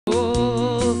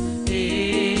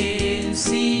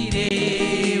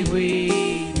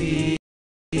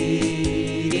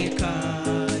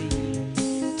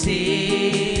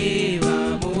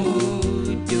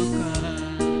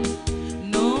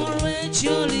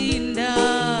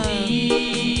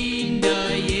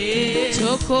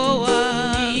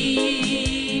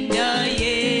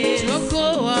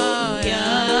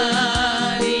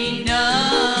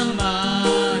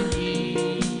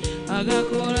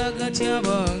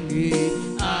wange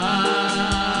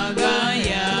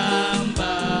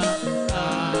agayamba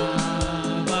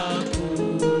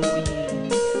abakubi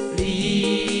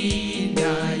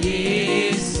linda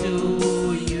Yesu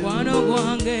mukwano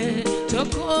gwange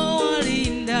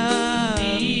tokowalinda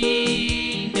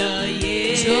linda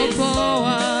Yesu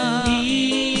tokowa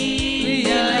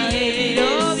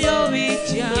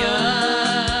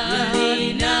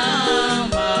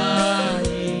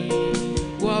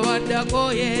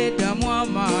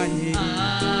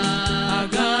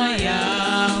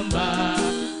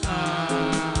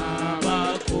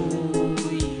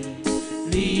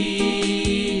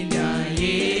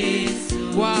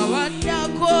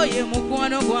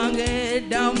mukwano gwange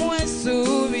damu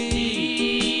esubi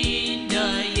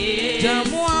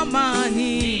damu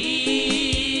amani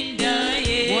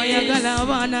wayagala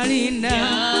abaana linda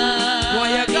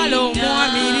wayagala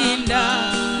omwami linda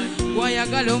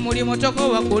wayagala omulimu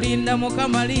tokowa kulinda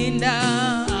mukama linda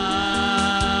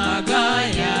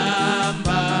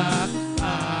agayamba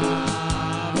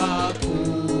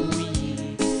abakubi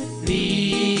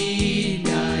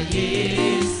linda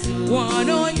Yesu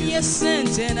wanonye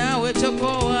sente nawe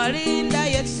tokowa linda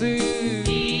Yesu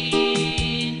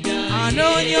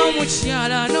anonye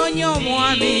omukyala anonye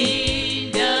omwami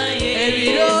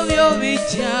ebiro byo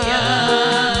bijja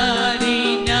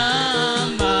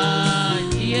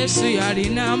Yesu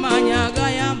yalina amaanyi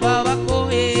agayamba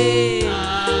abakoye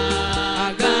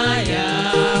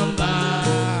agayamba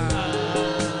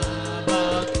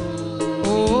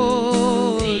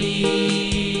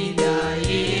linda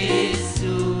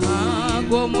Yesu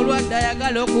omulwadde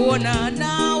ayagala okuwona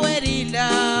naawe linda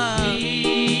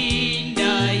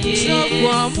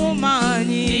sogwa mu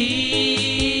maanyi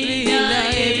linda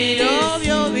ebiro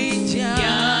byo bijja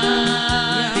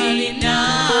yalina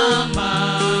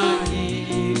amaanyi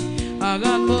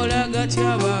agakola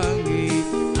gatya bange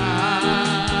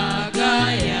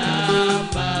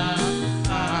agayamba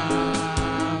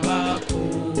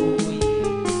abakubi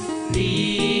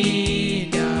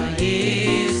linda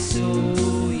Yesu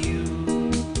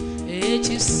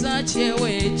ekisa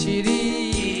kyewe kiri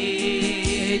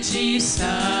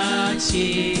ekisa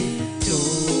kye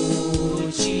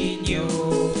tokinyoma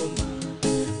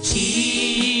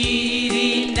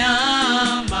kirina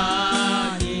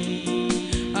amaanyi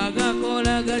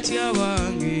agakola gatya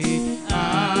bange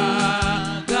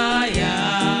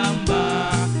agayamba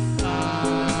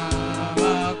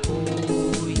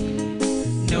abakubi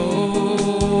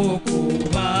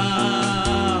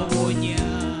n'okubawonya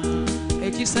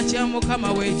ekisa kya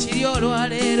Mukama weekiri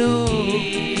olwaleero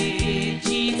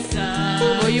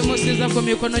oyimusiza ku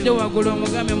mikono gyo waggulu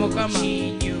omugambe Mukama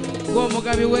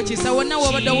gw'omugabi w'ekisa wonna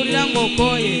w'obadde owulira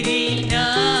ng'okooye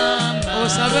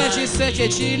osabe ekisa ekyo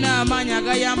kirina amaanyi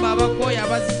agayamba abakooye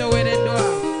abazitowereddwa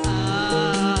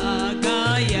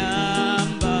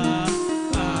agayamba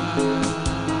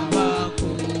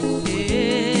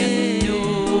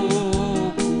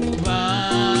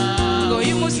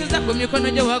ng'oyimusiza ku mikono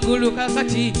gyo waggulu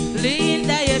kakati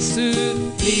linda Yesu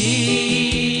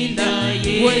linda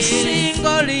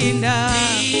wesingo linda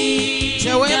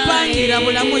tewepangira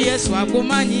bulamu Yesu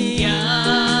akumanyi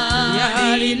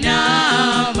yalina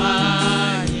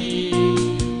amaanyi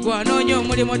gwanoonya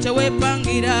omulimu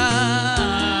tewepangira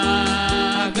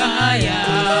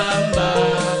agayamba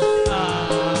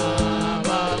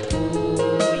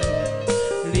abakubi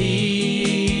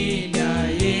linda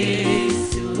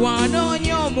Yesu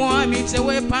gwanoonya omwami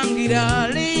tewepangira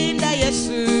linda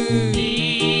Yesu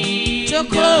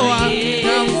tokowa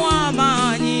damu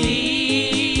amaanyi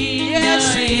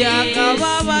Yesu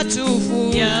yakaba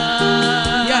abatuufu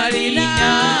yalina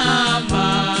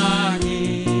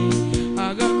amaanyi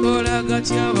agakola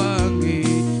gatya bange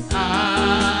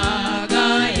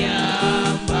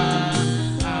agayamba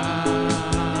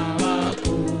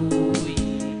abakubi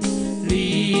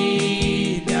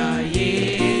linda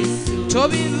Yesu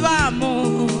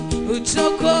tobivaamu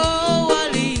tokowa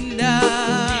linda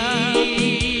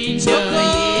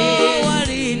tokowa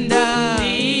linda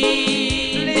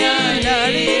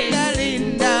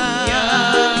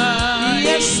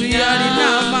Yesu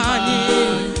yalina amaanyi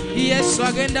Yesu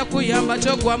agenda kuyamba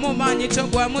togwa mu maanyi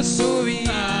togwa mu ssuubi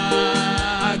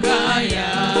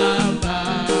agayamba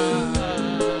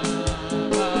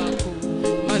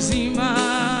mazima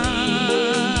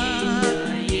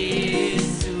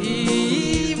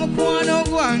mukwano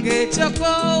gwange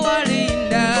tokowa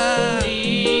linda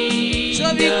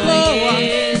tobikowa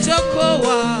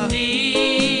tokowa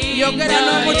yogera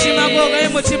n'omutima gwo gaye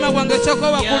mutima gwange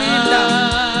tokowa kulinda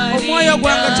omwoyo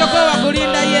gwange tokowa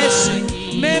kulinda Yesu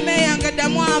meme yange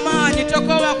damu amaanyi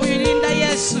tokowa kulinda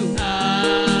Yesu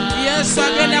Yesu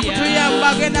agenda kutuyamba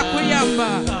agenda kuyamba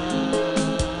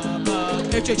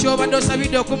ekyo ky'obadde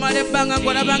osabidde okumala ebbanga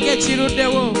ng'olaba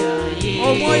ng'ekiruddewo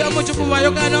omwoyo omutukuvu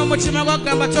ayogera n'omutima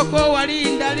gwagamba tokoowa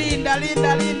linda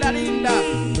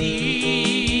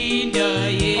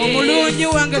omulungi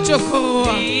wange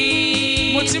tokoowa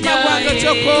mutima gwange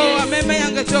tokoowa meme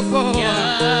yange tokoowa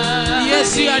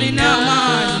Yesu yalina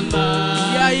amaanyi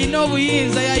yalina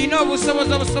obuyinza yalina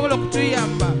obusobozi obusobola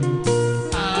okutuyamba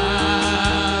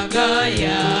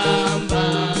agayamba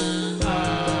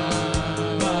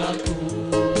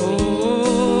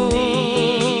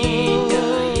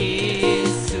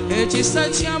ekisa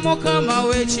kya Mukama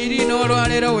weekiri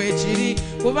n'olwaleero weekiri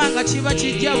kubanga kiba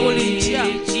kijja buli nkya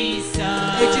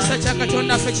ekisa kya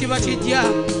Katonda ffe kiba kijja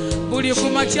buli ku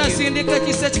makya sindika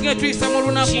ekisa ekigenda tuyisa mu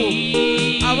lunaku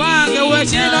abange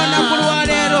weekiri n'olunaku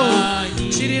lwaleero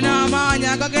kirina amaanyi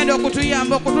agagenda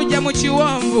okutuyamba okutujja mu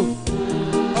kiwonvu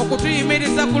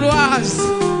okutuyimiriza ku lwazi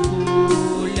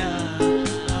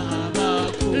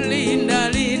linda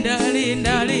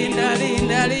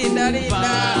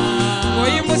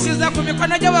oyimusiza ku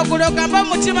mikono gyo waggulu ogamba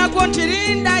omutima gwo nti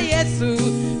linda Yesu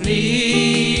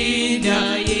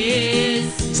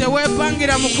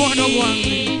teweepangira mukono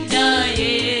gwange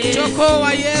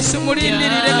tokoowa Yesu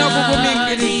mulindirire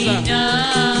n'okugumingiriza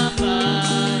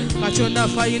Katonda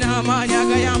ffe alina amaanyi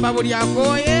agayamba buli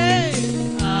akooye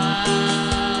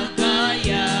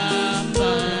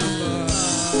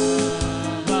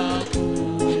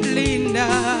linda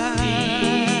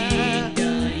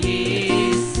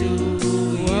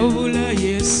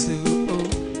Yesu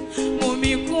mu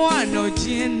mikwano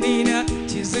gye nnina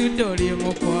kizudde oli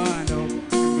mukwano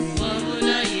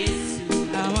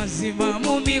amazima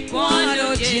mu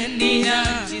mikwano gye nnina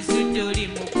kizudde oli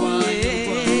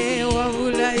mukwano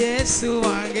wabula Yesu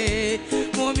wange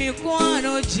mu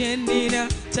mikwano gye nnina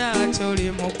taata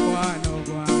oli mukwano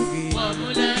gwange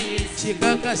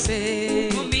kikakase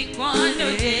mu mikwano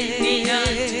gye nnina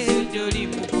kizudde oli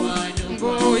mukwano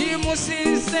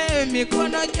ng'oyimusiza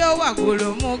emikono gyo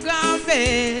waggulu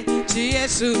mugambe ti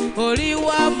Yesu oli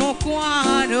wa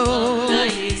mukwano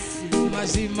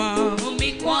mazima mu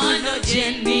mikwano gye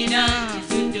nnina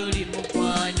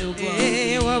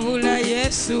wabula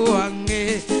Yesu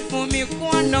wange mu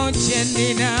mikwano gye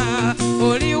nnina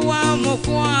oli wa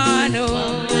mukwano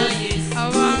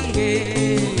abange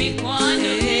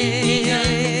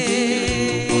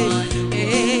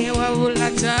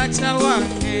wabula taata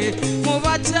wange mu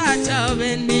bataata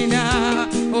be nnina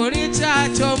oli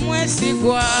taata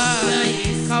omwesigwa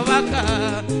kabaka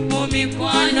mu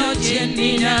mikwano gye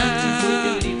nnina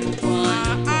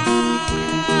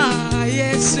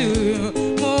Yesu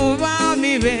mu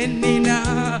baami be nnina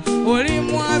oli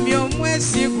mwami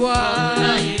omwesigwa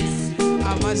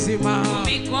amazima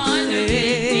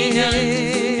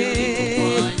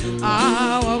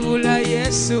wabula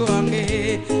Yesu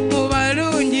wange mu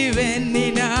balungi be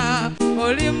nnina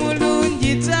oli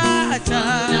mulungi taata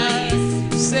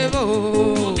sebo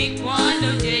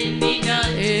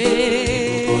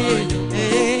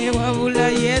wabula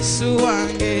Yesu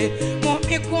wange mu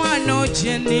mikwano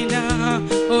gye nnina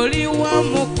oli wa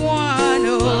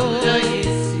mukwano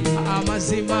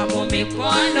amazima mu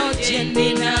mikwano gye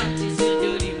nnina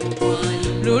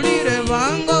lulire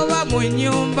bangoba mu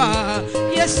nnyumba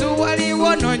Yesu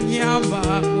waliwo nonyamba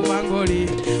kubanga oli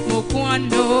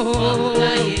mukwano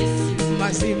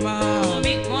mazima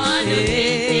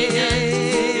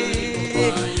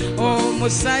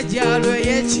omusajja lwe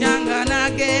yekyanga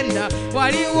n'agenda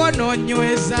waliwo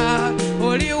nonyweza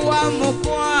oli wa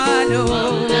mukwano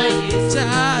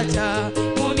taata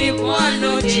mu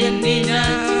mikwano gye nnina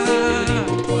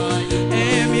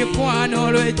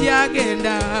emikwano lwe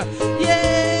gyagenda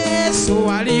Yesu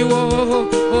waliwo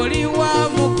oli wa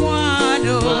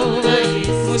mukwano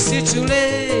musitule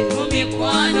mu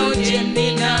mikwano gye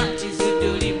nnina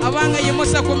abange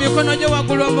yimusa ku mikono gyo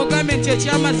waggulu omugambe nti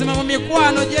ekyamazima mu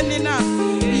mikwano gye nnina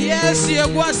Yesu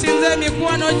yegwasinze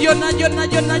emikwano gyonna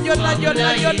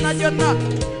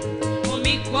mu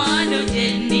mikwano gye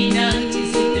nnina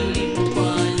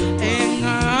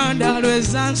eŋŋanda lwe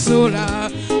zansula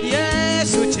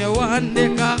Yesu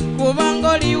kyewandeka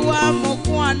kubanga oli wa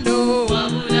mukwano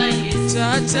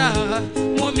taata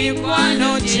mu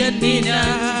mikwano gye nnina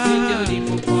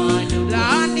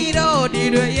landiroodi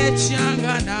lwe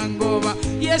yekyanga nangoba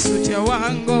Yesu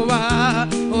tewangoba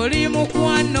oli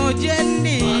mukwano gye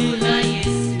ndi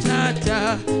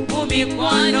taata mu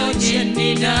mikwano gye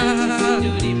nnina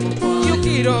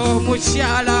jjukira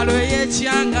omukyala lwe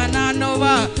yekyanga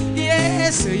nanoba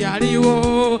Yesu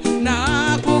yaliwo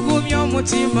nakugumya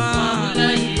omutima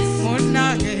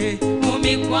munnange mu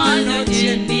mikwano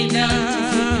gye nnina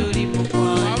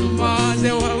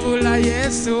nze wabula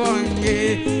Yesu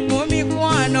wange mu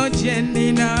mikwano gye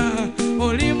nnina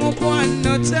oli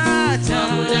mukwano taata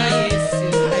wabula Yesu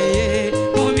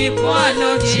mu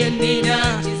mikwano gye nnina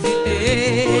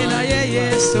naye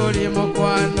Yesu oli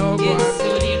mukwano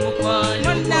gwange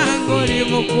munnange oli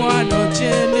mukwano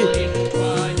gye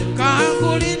nnina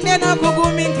kankulinde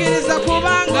nakugumiikiriza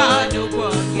kubanga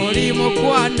oli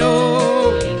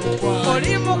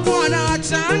mukwano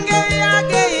atange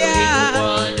yageya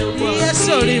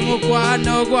Yesu oli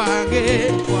mukwano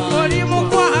gwange oli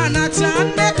mukwano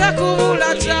atandeka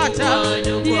kubula taata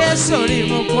Yesu oli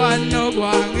mukwano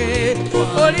gwange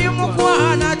oli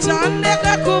mukwano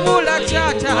atandeka kubula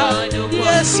taata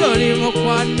Yesu oli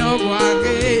mukwano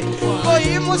gwange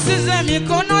oyimusize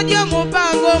emikono gye mu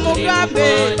bbanga omugambe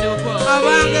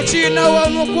abange kino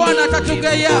w'omukwano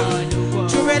atatugeya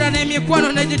tubeera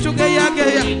n'emikwano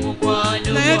negitugeyageya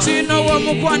naye tulina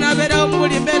ow'omukwano abeerawo mu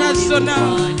buli mbeera zonna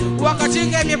wakati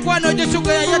ng'emikwano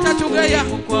gitugeya ye tatugeya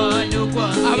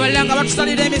abalala nga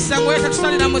batusalira emisango ye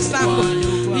tatusalira musango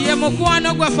ye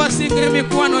mukwano gwaffe asinga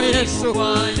emikwano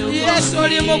Yesu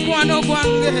oli mukwano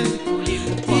gwange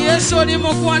Yesu oli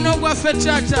mukwano gwaffe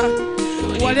taata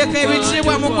waleka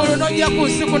ebitiibwa mukulu n'ojja ku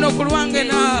nsi kuno ku lwange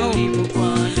naawe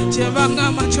kyeva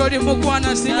ngamba ky'oli mukwano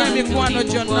asinga emikwano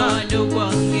gyonna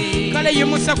kale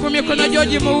yimusa ku mikono gyo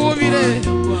gimuwuubire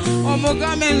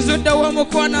omugambe nzudde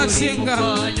w'omukwano asinga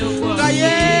nga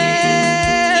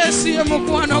Yesu ye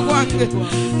mukwano gwange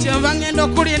kyeva ngenda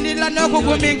okulindirira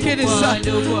n'okugumiikiriza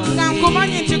nga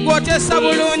nkumanyi nti gw'oteesa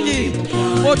bulungi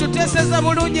otuteeseza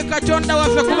bulungi Katonda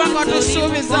waffe kubanga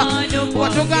watusuubiza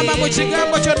watugamba mu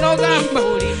kigambo kyo n'ogamba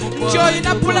nti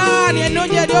olina pulaani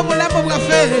ennungi eri obulamu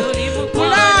bwaffe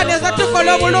pulaani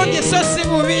ezatukola obulungi so si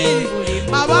bubi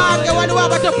abange waliwo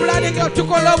abatopulaani nga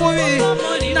tukola obubi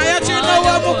naye tulina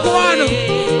ow'omukwano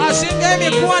asinga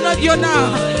emikwano gyonna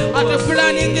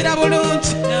atupulaaningira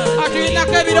bulungi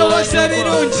atulinako ebirowoozo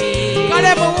ebirungi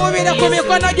kale muwuubire ku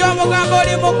mikono gy'omugambo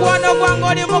oli mukwano gwange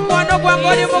oli mukwano gwange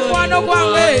oli mukwano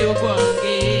gwange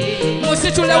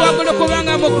musitule waggulu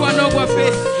kubanga mukwano gwaffe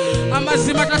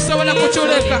amazima tasobola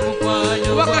kuculeka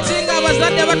wakati nga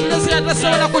abazadde batulesera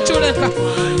tasobola kuculeka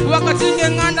wakati nga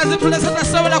eŋŋanda zitulesa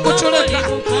tasobola kuculeka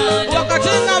wakati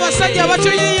nga abasajja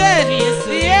batuyiye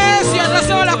Yesu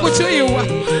yatasobola kucuyiwa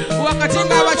wakati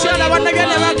nga abakyala bannabya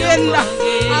ne bagenda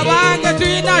abange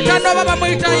tuyina atano baba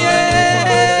muyita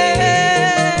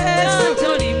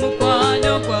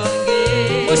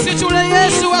musitule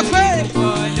Yesu waffe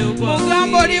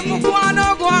mugambo oli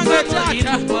mukwano gwange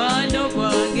taata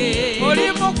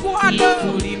oli mukwano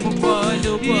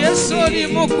Yesu oli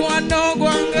mukwano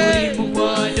gwange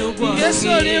Yesu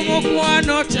oli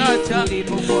mukwano taata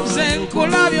ze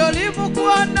nkulabye oli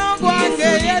mukwano gwange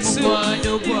Yesu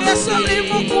oli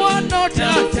mukwano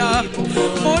taata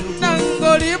munnange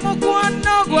oli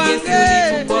mukwano gwange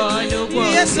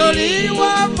Yesu oli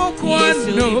wa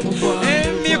mukwano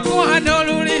emikwano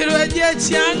luli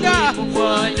lwegyekyanga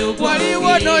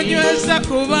waliwo nonyweza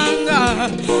kubanga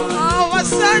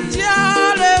abasajja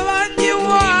le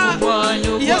banjiwa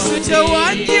Yesu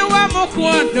kyewanjiwa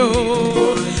mukwano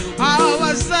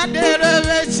abazadde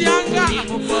lwebekyanga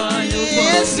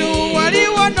Yesu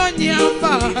waliwo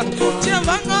nonyamba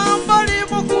kyeva ngamba oli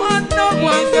mukwano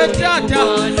gwange taata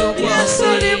Yesu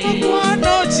oli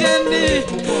mukwano kyendi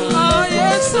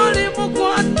Yesu oli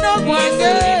mukwano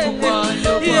gwange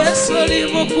Yesu oli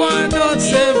mukwano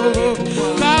sebo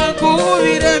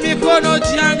kankuwubire emikono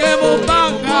gyange mu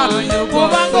bbanga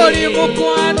kubanga oli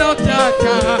mukwano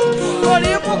taata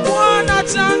oli mukwano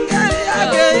kyange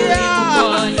yageya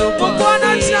mukwano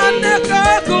kyandeka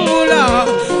kubula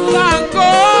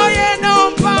kankoye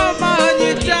nompa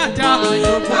amaanyi taata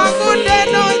kangudde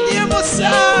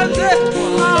nonyimusanze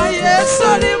Yesu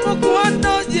oli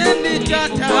mukwano gyendi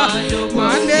taata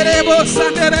manderebo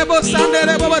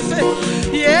bose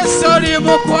Yesu oli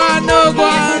mukwano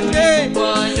gwange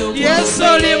Yesu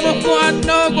oli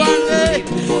mukwano gwange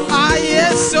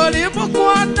Yesu oli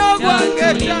mukwano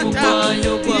gwange taata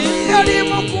oli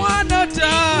mukwano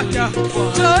taata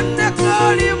tondeka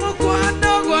oli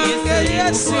mukwano gwange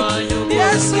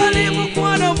Yesu oli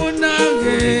mukwano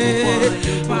munange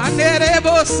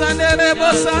manderebo sande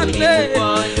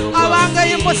abange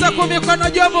yimusa ku mikono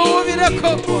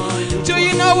gy'omuwubireko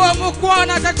tuyina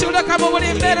ow'omukwano atatuleka mu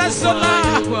buli mbeera zonna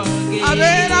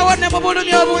abeerawo ne mu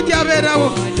bulumi obungi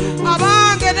abeerawo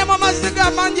abange ne mu maziga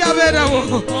amangi abeerawo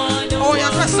oyo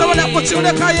atasobola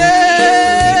kutuleka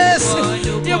Yesu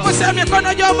yimusa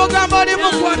emikono gy'omugambo oli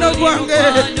mukwano gwange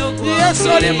Yesu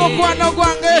oli mukwano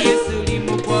gwange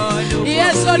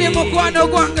Yesu oli mukwano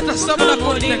gwange tasobola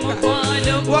kundeka.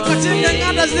 Wakati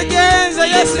ng'anda zigenze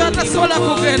Yesu atasobola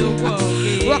kugenda.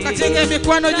 Wakati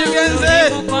ng'emikwano gigenze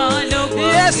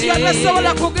Yesu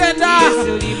atasobola kugenda.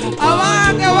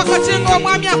 Abange wakati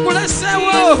ng'omwami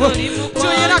akulesewo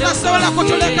tuyina tasobola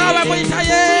kutuleka abe muyita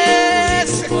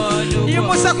Yesu.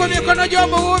 Yimusa ku mikono gyo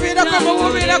muwuubireko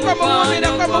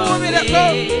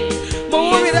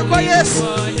muwuubireko Yesu.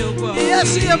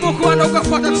 Yesu ye mukwano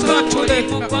gwaffe atasobola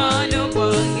tuleka.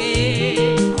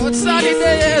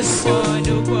 Otsalide Yesu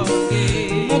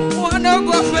mukwano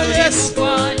gwaffe Yesu.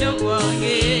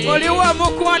 Oli wa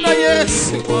mukwano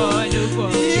Yesu.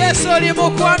 Yesu oli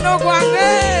mukwano gwange.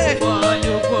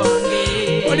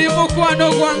 Oli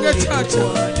mukwano gwange Tata.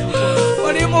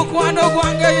 Oli mukwano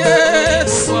gwange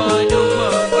Yesu.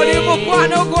 Oli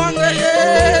mukwano gwange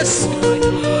Yesu.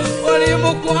 Oli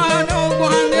mukwano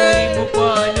gwange.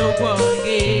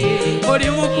 Oli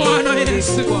mukwano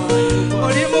Yesu.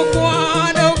 Oli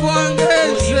mukwano gwange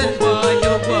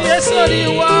Yesu. Oli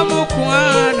wa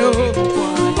mukwano.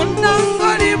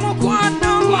 Oli mukwano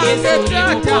gwange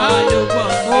Tata.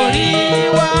 Oli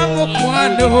wa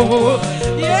mukwano.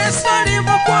 Yesu oli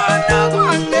mukwano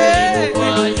gwange.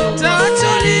 Tata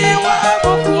oli wa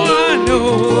mukwano.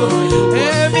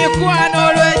 Emikwano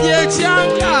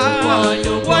lw'egyekyanga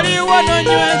waliwo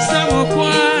nonyweza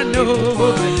mukwano.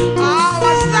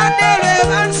 Abazadde lwe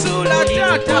bansuula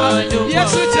Tata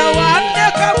Yesu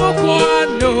tewandeka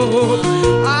mukwano.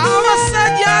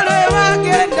 Abasajja lwe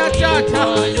bagenda Tata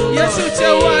Yesu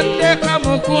tewandeka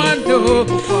mukwano.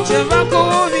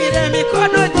 Kyebakuwuubira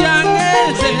emikono gyange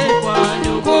nze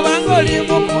kubanga oli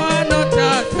mukwano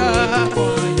Tata.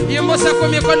 Yimusa ku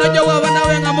mikono gyo waba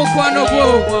nawe nga mukwano gwo.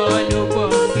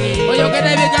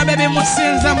 Oyogera ebigambo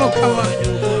ebimusinza Mukama.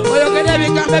 Oyogera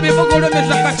ebigambo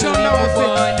ebimugulumiza Katonda waffe.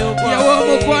 Yewe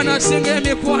omukwano asinga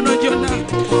emikwano gyonna.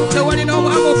 Tewali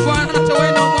n'omwamufaana,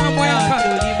 tewali n'omwamwenka.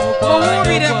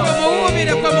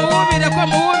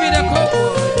 Muwuubireko.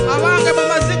 Abange mu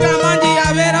maziga amangi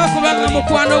yabeerawo kubanga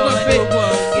mukwano gwaffe.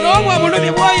 N'obwo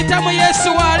obulumi bw'oyitamu Yesu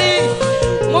wali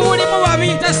mu bulimu babi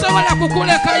tasobola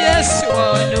kukuleka Yesu.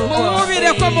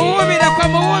 Muwuubireko.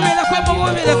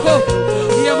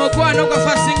 Ye mukwano gwaffe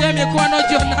asinga emikwano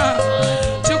gyonna.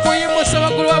 Tukuyimusa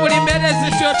waggulu wa buli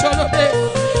mbeerezi twetolode.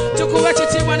 Tukuba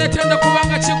ekitiibwa n'ettendo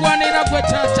kubanga kigwanira gwe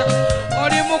Tata.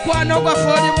 Oli mukwano gwaffe.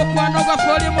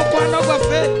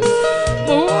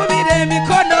 Muwuubire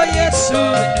emikono Yesu.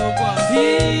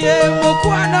 Ye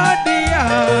mukwano dia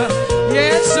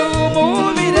Yesu.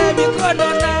 Muwuubire emikono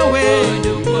nawe.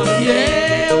 Ye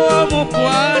wo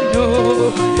mukwano.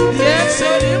 Yesu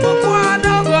oli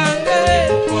mukwano gwange.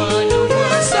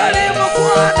 Yesu oli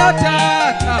mukwano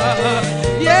Tata.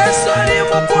 Yesu oli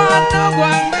mukwano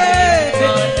gwange.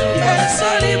 Yesu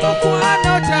oli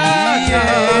mukwano Tata.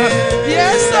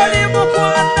 Yesu oli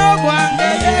mukwano gwange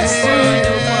Yesu.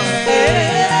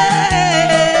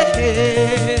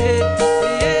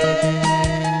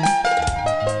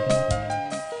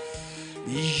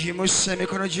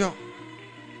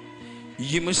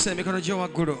 Yimusa emikono gyo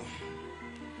waggulu.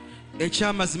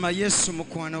 Ekyamazima Yesu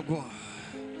mukwano gwo.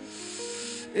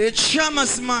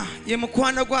 Ekyamazima ye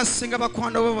mukwano gwo asinga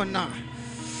bakwano bo bonna.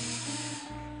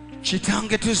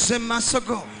 Kitange tuzze mu maaso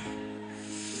go.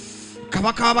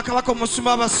 Kabaka w'abakabaka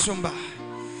omusumba w'abasumba.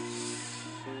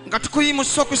 Nga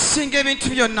tukuyimusa okusinga ebintu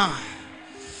byonna.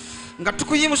 Nga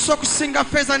tukuyimusa okusinga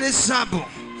ffeeza ne zaabu.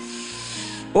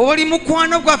 Oli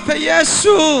mukwano gwaffe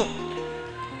Yesu.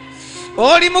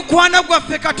 Oli mukwano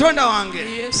gwaffe Katonda wange.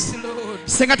 Yes Lord.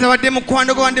 Senga tabadde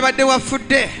mukwano gwo wandibadde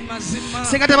wafudde.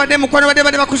 Senga tabadde mukwano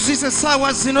badde bakuziise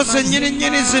essaawa zino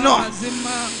zennyini zino.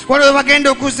 Waliwo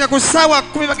bagenda okuzza ku ssaawa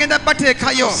 10 bagenda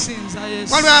bateekayo.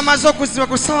 Waliwo amaze okuzibwa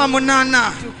ku ssaawa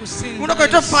 8. Munoko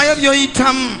tofaayo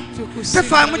by'oyitamu.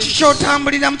 Tofaayo mu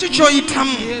kikyotambulira mu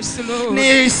kikyoyitamu.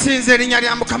 Neesinza erinnya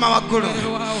lya Mukama waggulu.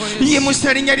 Yimusa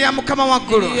erinnya lya Mukama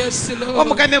waggulu.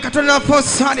 Omugambi Katonda waffe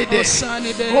osaanidde.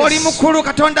 Oli mukulu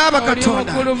Katonda aba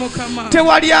Katonda.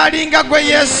 Tewali alinga gwe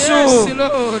Yesu.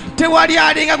 Tewali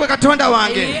alinga gwe Katonda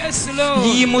wange.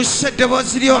 Yimusa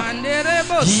eddoboozi lyo.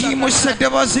 Yimusa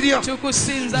eddoboozi lyo.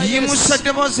 Yimusa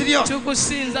eddoboozi lyo.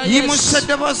 Yimusa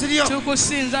eddoboozi lyo.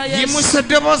 Yimusa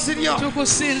eddoboozi lyo.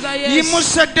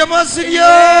 Yimusa eddoboozi lyo.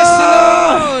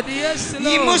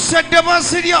 Yimusa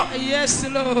eddoboozi lyo.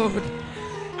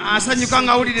 Asanyuka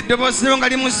nga awulira eddoboozi lyo nga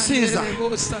limusinza.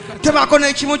 Tebaako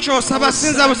n'ekimu ky'osaba,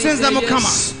 sinza businza Mukama.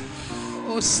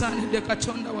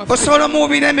 Osobola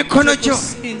omuwuubira emikono gyo.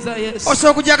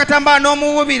 Osobola okujja akatambaala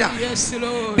n'omuwuubira.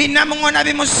 Binnamuŋŋona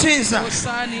bimusinza.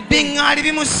 Biŋŋaali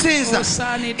bimusinza.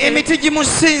 Emiti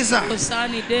gimusinza.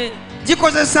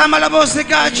 gikozesa amaloboozi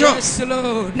gaakyo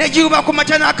ne giwuba ku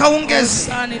makya n'akawungezi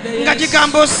nga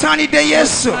gigamba osaanidde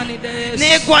Yesu.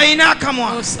 naye gw'alina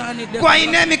akamwa,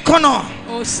 gw'alina emikono,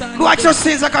 lwaki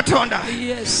osinza Katonda?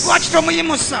 Lwaki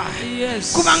tomuyimusa?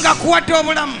 Kubanga akuwadde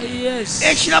obulamu,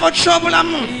 ekirabo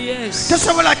ky'obulamu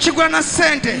tosobola kigula na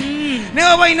ssente.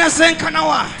 naye oba olina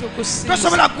zenkanawa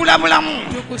tosobola kugula bulamu.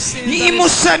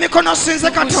 yimusa emikono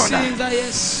osinze Katonda.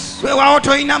 weewaawo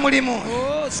tolina mulimu,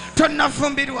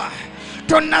 tonnafumbirwa,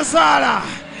 tonnazaala,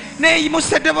 naye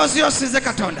yimusa eddoboozi osinze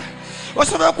Katonda.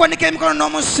 osobola okuwanika emikono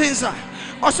n'omusinza,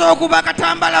 osobola okuba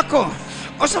akatambalako,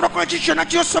 osobola okukola ki kyonna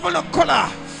kyosobola okukola,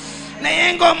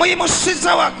 naye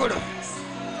ng'omuyimusiza waggulu.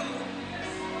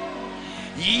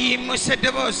 yimusa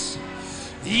eddoboozi,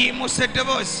 yimusa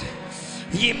eddoboozi,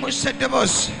 yimusa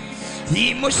eddoboozi,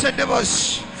 yimusa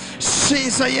eddoboozi.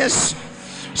 sinza Yesu,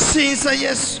 sinza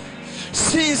Yesu,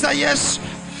 sinza Yesu,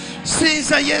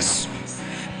 sinza Yesu.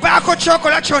 baako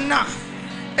kyokola kyonna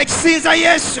ekisinza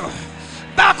Yesu.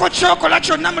 baako kyokola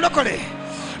kyonna mulokole.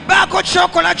 baako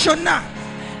kyokola kyonna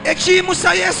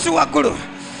ekiyimusa Yesu waggulu.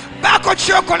 baako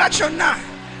kyokola kyonna.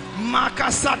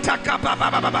 makasataka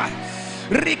babababa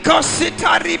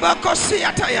rikosita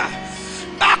ribokosiyataya.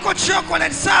 baako kyokola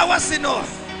essaawa zino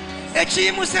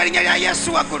ekiyimusa erinnya lya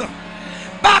Yesu waggulu.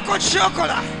 baako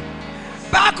kyokola,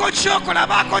 baako kyokola,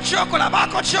 baako kyokola,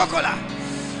 baako kyokola.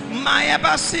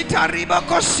 mayabasita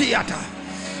ribokosiyata.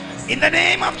 in the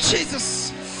name of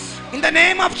Jesus, in the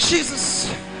name of Jesus,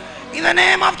 in the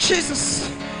name of Jesus.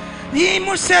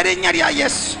 yimusa erinnya lya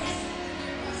Yesu.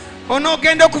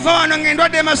 onoogenda okuva wano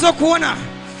ng'endwadde emaze okuwona.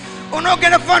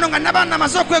 onoogenda okuva wano nga n'abaana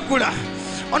amaze okweggula.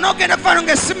 onoogenda okuva wano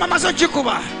ng'essimu amaze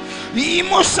okugikuba.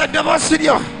 yimusa eddoboozi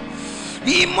lyo,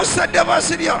 yimusa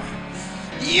eddoboozi lyo,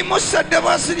 yimusa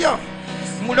eddoboozi lyo.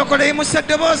 mulokole yimusa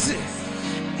eddoboozi.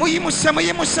 muyimuse,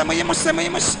 muyimuse, muyimuse,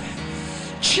 muyimuse.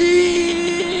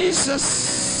 Jesus.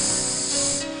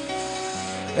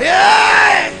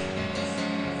 Yeah.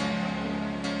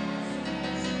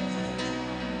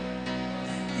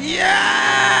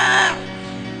 Yeah.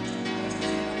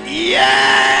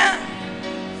 Yeah.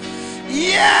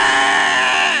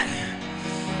 Yeah.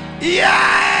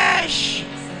 Yes.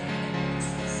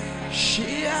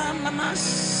 Shia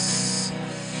mamas.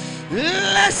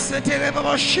 Let's tell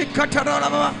Baba Shikatara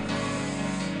Baba.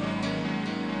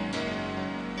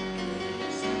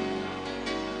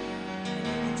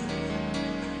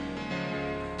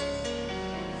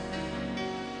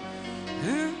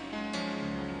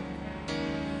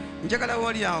 njagala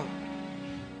wali awo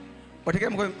otegere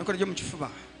mikono gyo mu kifuba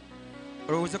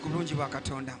olowooze ku bulungi bwa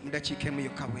Katonda mu dakiika emu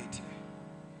yokka bw'eti.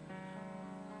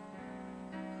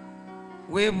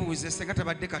 weebuuze senga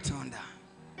tabadde Katonda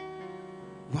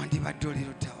wandibadde oli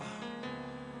luddawa.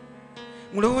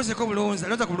 mulowoozeko bulowooza,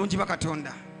 lowooza ku bulungi bwa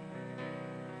Katonda.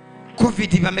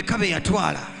 covid bameka be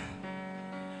yatwala,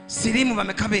 siriimu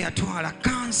bameka be yatwala,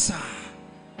 kansa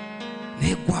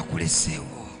naye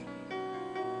gwakuleseewo.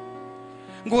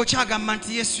 ng'okyagamba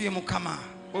nti Yesu ye Mukama,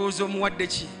 olowooza omuwadde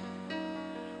ki?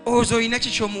 olowooza olina ki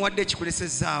ky'omuwadde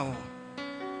kikulesezaawo?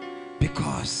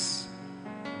 because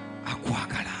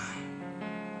akwagala.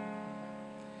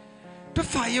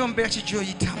 tofaayo mbeera ki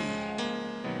gy'oyitamu.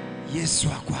 Yesu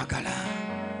akwagala.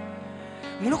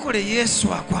 mulokole, Yesu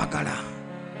akwagala.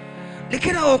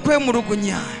 lekerawo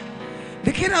okwemulugunya,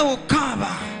 lekerawo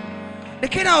okukaaba,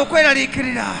 lekerawo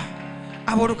okweraliikirira.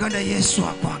 abooluganda, Yesu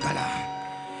akwagala.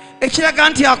 ekiraga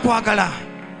nti akwagala,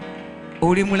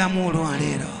 oli mulamu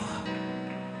olwaleero.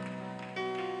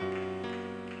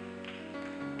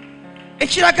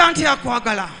 ekiraga nti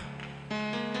akwagala,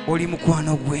 oli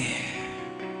mukwano gwe.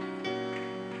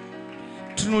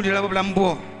 tunuulira obulamu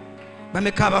bwo.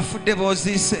 bameka abafudde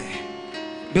b'oziise,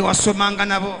 bewasomanga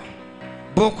nabo,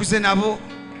 b'okuze nabo,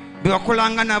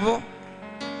 bewakolanga nabo,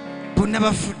 bonna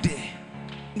bafudde.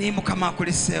 naye Mukama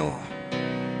akuleseewo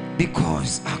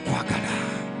because akwagala.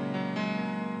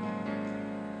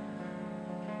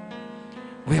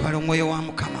 weebala omwoyo wa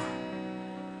Mukama.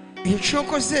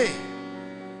 ekyokoze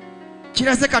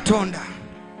kiraze Katonda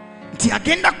nti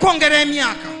agenda kwongera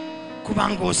emyaka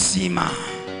kubanga osiima.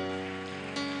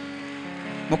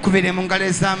 mukubire mu ngalo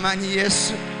ez'amaanyi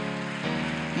Yesu,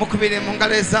 mukubire mu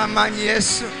ngalo ez'amaanyi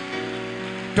Yesu.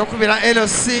 tokubira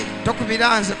LC,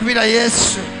 tokubira nze, kubira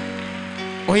Yesu.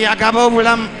 oyo agaba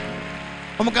obulamu.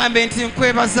 omugambe nti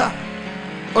nkwebaza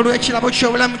olw'ekirabo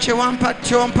ky'obulamu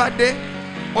kyompadde,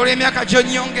 olw'emyaka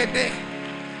gy'onnyongedde.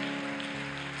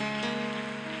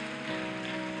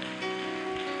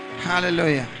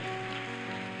 haleluya.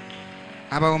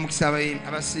 abawo omukisa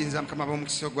abasinza Mukama, abawo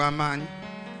omukisa ogw'amaanyi.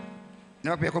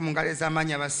 nabakubireko mu ngalo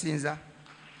ez'amaanyi abasinza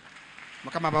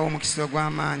Mukama, abawo omukisa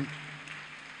ogw'amaanyi.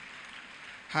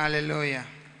 Hallelujah.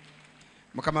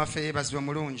 Mukama waffe yeebazibwe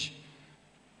mulungi.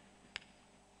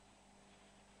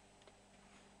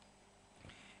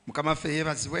 Mukama waffe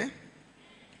yeebazibwe.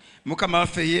 Mukama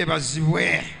waffe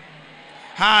yeebazibwe.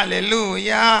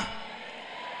 Hallelujah.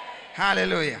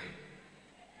 Hallelujah.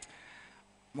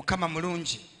 Mukama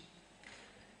mulungi.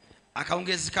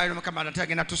 Akawungezi kaliro Mukama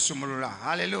atagenda tusumulula.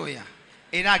 Hallelujah.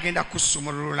 Era agenda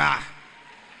kusumulula.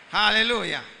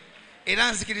 Hallelujah.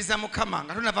 Era nzikiriza Mukama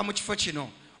nga tunava mu kifo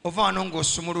kino ova wano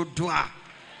ng'osumuluddwa.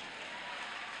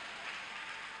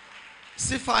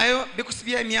 Sifaayo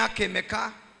bikusibye emyaka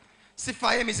emeka.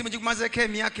 Sifaayo emizimu gikumazeeko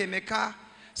emyaka emeka.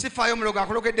 Sifaayo omulogo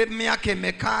akulogedde emyaka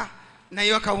emeka.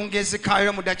 Naye akawungezi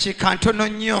kaliro mu dakiika ntono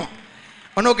nnyo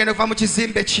onoogenda okuva mu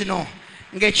kizimbe kino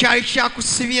ng'ekyali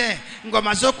kyakusibye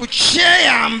ng'omaze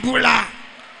okukyeyambula.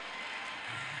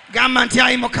 Gamba nti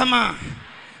ayi Mukama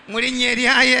mu linnya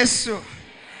erya Yesu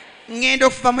ngenda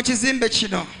okuva mu kizimbe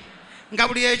kino nga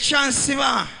buli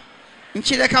ekyansiba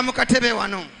nkireka mu katebe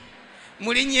wano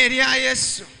mu linnya erya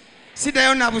Yesu.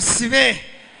 Siddayo na busibe.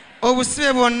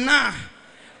 Obusibe bwonna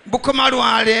bukoma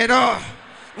lwa leero.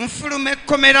 Nfuluma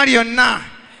ekkomera lyonna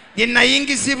lye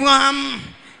nayingizibwamu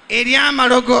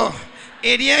ery'amalogo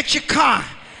ery'ekika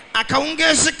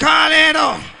akawungeezi ka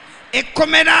leero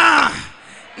ekkomera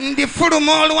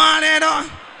ndifuluma olwaleero.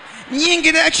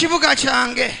 Nyingira ekibuga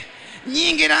kyange,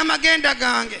 nyingira amagenda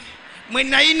gange mwe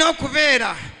nalina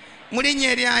okubeera mu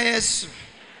linnya erya Yesu.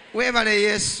 Weebale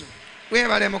Yesu,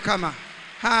 weebale Mukama.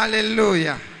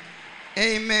 Hallelujah.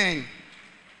 Amen.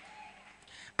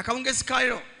 Akawungeezi ka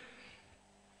leero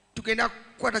tugenda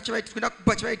kukwata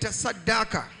kyebayita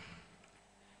saddaaka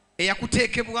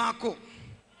eyakuteekebwako.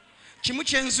 Kimu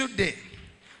kyenzudde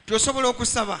tosobola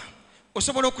okusaba,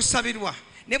 osobola okusabirwa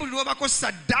ne buli lwobako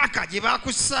saddaaka gye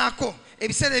baakussaako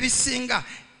ebiseera ebisinga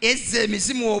ezza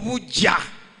emizimu obujja.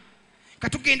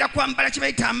 Katugenda kwambala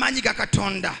kyebayita amaanyi ga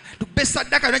Katonda tubbe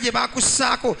saddaaka yonna gye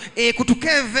baakussaako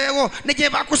ekutukeeveewo ne gye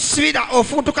baakusibira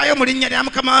ofuutukayo mu linnya lya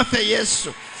Mukama waffe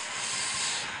Yesu.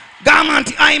 Gamba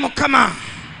nti ayi Mukama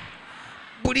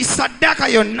buli saddaaka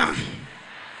yonna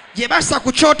gye bassa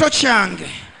ku kyoto kyange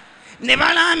ne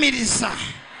balaamiriza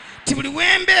ti buli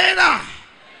wembeera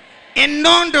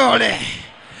ennondoole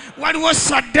waliwo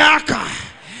saddaaka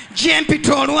gye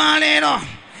mpita olwaleero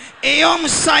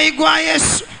ey'omusaayi gwa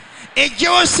Yesu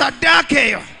ejjewo saddaaka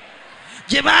eyo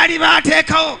gye baali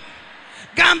baateekawo.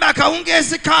 Gamba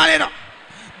akawungeezi ka leero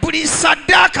buli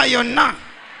saddaaka yonna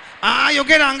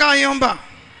ayogera ng'ayomba.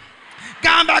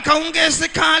 Gamba akawungeezi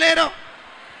ka leero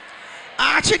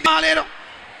akigaleero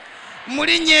mu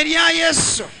linnya erya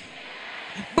Yesu.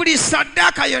 Buli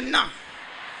saddaaka yonna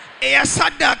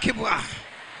eyasaddaakibwa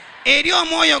eri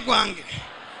omwoyo gwange,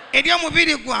 eri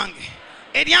omubiri gwange,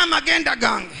 eri amagenda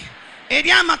gange,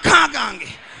 eri amaka gange,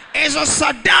 ezo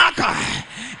saddaaka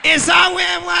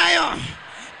ezaweebwayo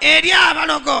eri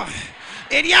abalogo,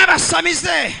 eri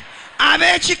abasamize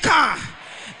ab'ekika,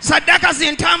 saddaaka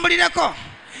zintambulireko,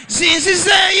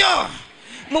 zinzizeeyo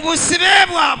mu busibe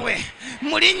bwabwe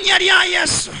mu linnya lya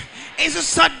Yesu. Ezo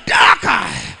saddaaka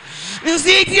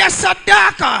nziyitira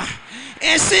saddaaka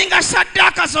esinga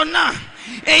saddaaka zonna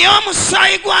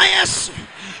ey'omusaayi gwa Yesu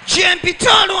gye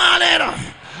mpita olwaleero.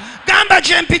 Gamba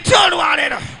gye mpita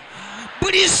olwaleero.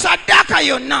 Buli saddaaka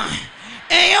yonna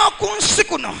ey'oku nsi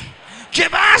kuno gye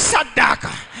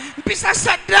baasaddaaka mpisa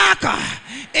saddaaka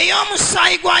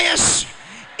ey'omusaayi gwa Yesu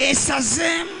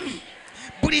esazeemu.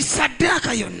 Buli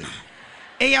saddaaka yonna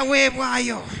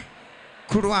eyaweebwayo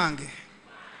ku lwange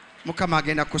Mukama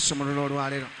agenda kusumulula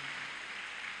olwaleero.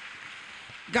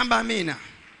 Gamba amiina.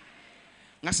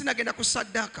 Nga sinagenda ku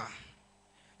saddaaka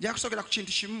nja kusookera ku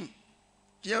kintu kimu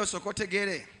kijja osooka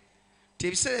otegeere ti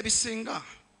ebiseera ebisinga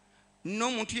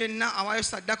n'omuntu yenna awaayo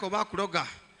saddaaka oba akuloga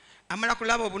amala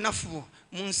kulaba obunafu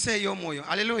mu nsi ey'omwoyo.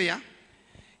 Aleluya.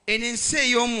 Eno ensi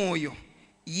ey'omwoyo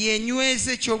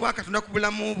yenyweza ekyobwakatonda ku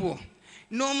bulamu bwo.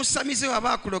 N'omusamize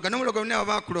waba akuloga n'omulogo wonna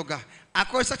waba akuloga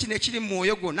akozesa kino ekiri mu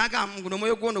mwoyo gwo n'agamba guno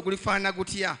omwoyo gwo ono gulifaanana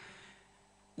gutya.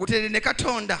 Gutere ne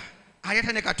Katonda,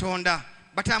 ayata ne Katonda,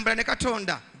 batambula ne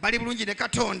Katonda, bali bulungi ne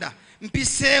Katonda.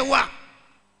 Mpiseewa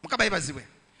Mukama yeebazibwe.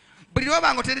 Buli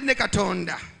lwobanga otere ne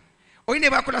Katonda olina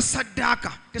bwakola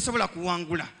saddaaka tesobola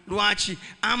kuwangula. Lwaki?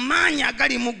 Amaanyi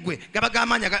agali mu ggwe gaba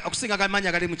g'amaanyi okusinga amaanyi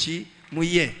agali mu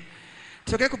ye.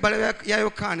 Tusoke ku Bbala ya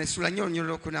Yokaana essula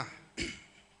 4:4.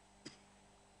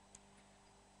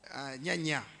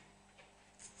 Nyanya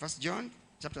 1 John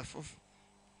chapter 4.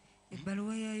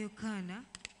 Ebbaluwa ya Yokaana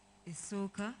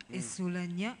esooka essula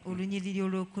 4 olunyiriri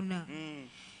olwokuna.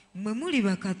 Mwe muli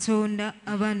bakatonda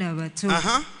abaana abato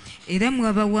era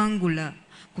mwabawangula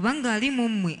kubanga ali mu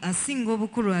mmwe asinga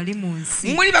obukulu ali mu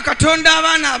nsi. Muli bakatonda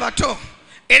abaana abato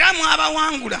era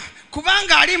mwabawangula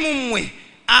kubanga ali mu mmwe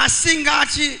asinga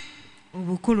ati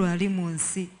obukulu ali mu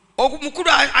nsi. Omukulu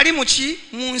ali mu ki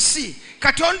mu nsi.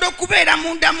 Katonda okubeera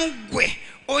munda mu ggwe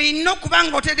olina okuba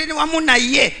nga oteredde wamu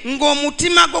naye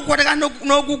ng'omutima gwo gwoteka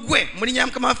n'ogugwe mu linnya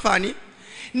Mukama waffe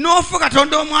n'ofa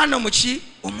Katonda omwana omuki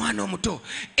omwana omuto.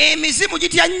 Emizimu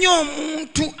gitya nnyo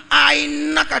omuntu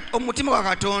ayina omutima gwa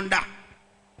Katonda.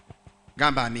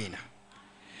 Gamba amiina.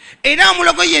 Era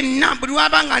omulogo yenna buli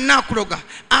wabanga naakuloga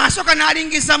asooka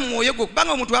n'alingiza mu mwoyo gwo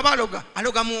kubanga omuntu aba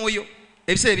aloga mwoyo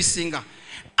ebiseera ebisinga.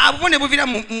 Abo ne buvira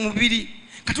mu mubiri.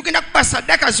 Katugenda kuba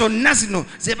sadaka zonna zino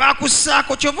ze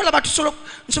baakussaako kyova olaba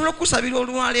nsobola okusabira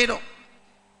olwaleero.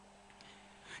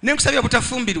 Ne nkusabira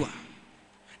obutafumbirwa.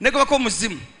 Ne gobako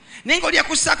omuzimu. Naye ng'oli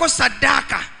yakussaako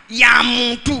sadaka ya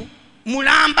muntu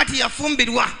mulamba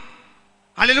tiyafumbirwa.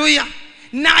 Haleluya.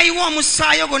 N'ayiwa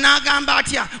omusaayi ogwo n'agamba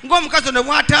atya ng'omukazi ono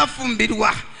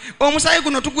bw'ataafumbirwa. Omusaayi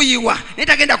guno tuguyiwa naye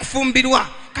tagenda kufumbirwa.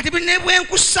 Kati ne bwe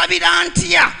nkusabira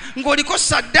ntya ng'oliko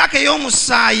sadaka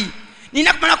ey'omusaayi.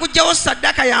 Nina kumala kujjawo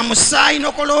sadaka ya musaayi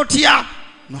n'okola otya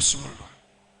n'osobolwa.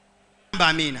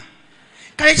 Amiina.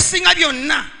 Kale ekisinga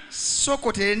byonna sooka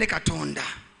oteere ne Katonda.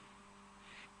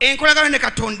 Enkolagano ne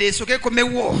Katonda esooke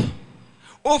ekomewo.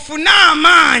 Ofune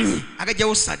amaanyi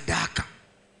agajjawo sadaka.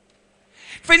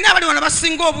 Ffenna abali wano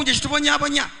basinga obungi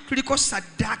kitubonyaabonya tuliko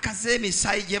sadaka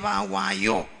z'emisaayi gye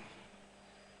baawaayo.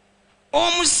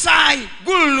 Omusaayi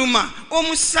gululuma,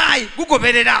 omusaayi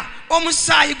gugoberera,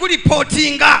 omusaayi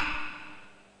gulipootinga.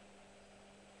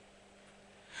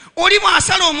 Oli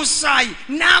bw'asala omusaayi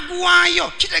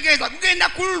n'aguwaayo kitegeeza gugenda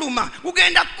kululuma,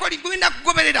 gugenda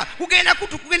kugoberera, gugenda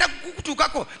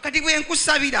kukutuukako. Kati bwe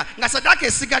nkusabira nga sadaka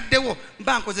esigaddewo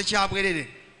mba nkoze kyabwerere.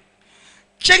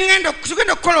 Tugenda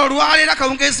okukola olwaleero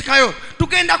akawungeezi kayo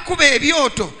tugenda kuba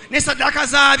ebyoto ne sadaka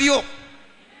zaabyo.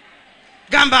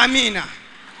 Gamba amiina.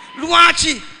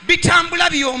 Lwaki? Bitambula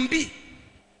byombi.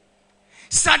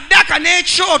 Sadaka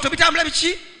n'ekyoto bitambula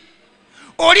biki?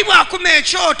 Oli bw'akuma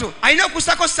ekyoto alina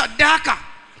okussako sadaka.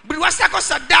 Buli wassako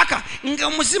sadaka nga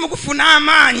omuzimu gufuna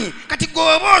amaanyi. Kati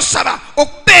gw'oba osaba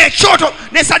okuba ekyoto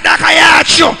ne sadaka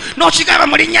yaakyo n'okigaba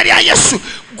mu linnya lya Yesu,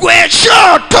 gwe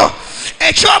ekyoto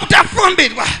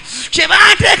eky'obutafumbirwa kye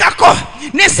banteekako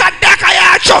ne sadaka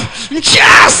yaakyo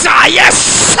nkyasa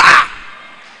yessa.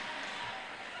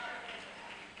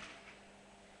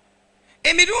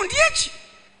 Emirundi eki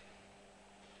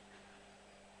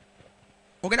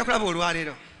ogenda kulaba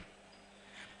olwaleero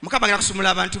Mukama agenda kusumula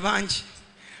abantu bangi.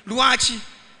 Lwaki?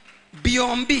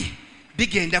 Byombi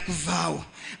bigenda kuvaawo.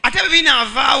 Ate bwe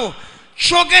binaavaawo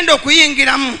ky'ogenda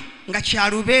okuyingiramu nga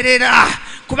kyalubeerera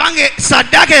kubanga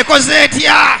sadaka ekoze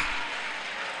etya?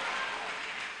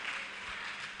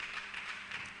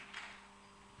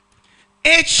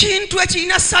 Ekintu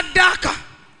ekirina sadaka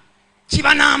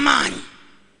kiba n'amaanyi.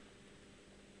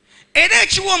 Era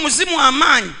ekiwa omuzimu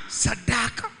amaanyi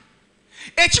sadaka.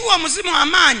 Ekiwa omuzimu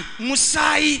amaanyi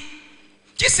musaayi.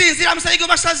 Kisinzira musaayi gwe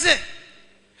basaze.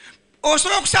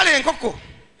 Osobola okusala enkoko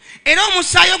era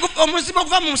omusaayi omuzimu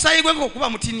okuva mu musaayi gw'enkoko kuba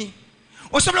mutini.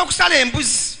 Osobola okusala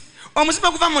embuzi omuzimu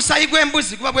okuva mu musaayi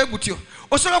gw'embuzi kuba bwe gutyo.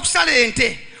 Osobola okusala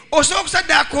ente, osobola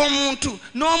okusaddaaka omuntu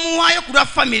n'omuwaayo ku lwa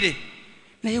famire.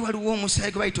 Naye waliwo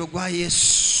omusaayi gwe bayita ogwa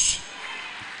Yesu.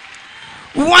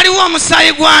 Waliwo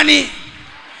omusaayi gwani?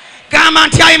 Gamba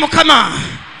nti ayi Mukama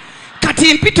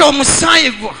kati mpita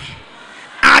omusaayi gwo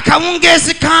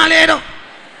akawungeezi ka leero.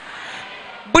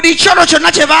 Buli kyoto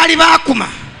kyonna kye baali baakuma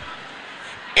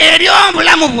eri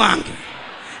obulamu bwange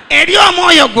eri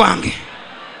omwoyo gwange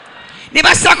ne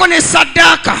bassaako ne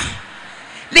saddaaka.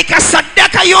 Leka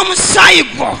saddaaka y'omusaayi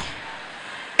gwo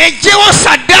ejjewo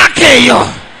saddaaka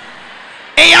eyo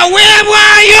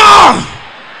eyaweebwayo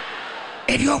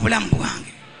eri obulamu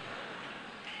bwange.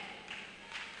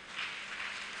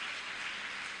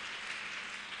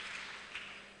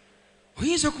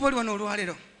 Oyinza okuba oli wano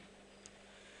olwaleero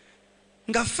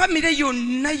nga famire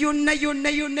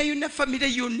yonna famire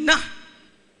yonna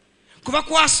kuba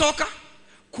kwasooka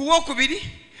kuwookubiri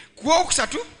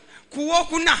kuwookusatu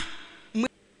kuwookuna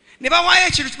ne bawaayo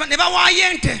ekintu ne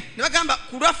bawaayo ente ne bagamba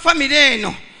ku lwa famire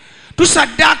eno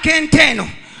tusaddaaka ente eno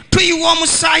tuyiwa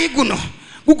omusaayi guno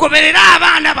gugoberera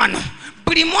abaana bano.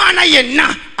 Buli mwana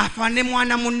yenna afaanane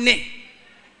mwana munne.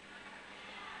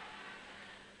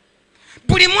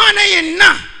 Buli mwana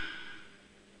yenna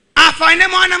afaanane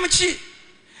mwana muki.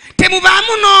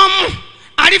 Temubaamu n'omu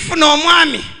alifuna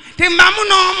omwami, temubaamu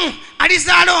n'omu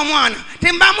alizaala omwana,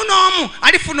 temubaamu n'omu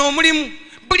alifuna omulimu.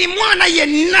 Buli mwana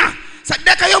yenna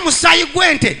saddaaka y'omusaayi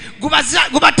gw'ente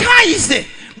gubataayize.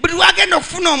 Buli lwagenda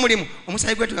okufuna omulimu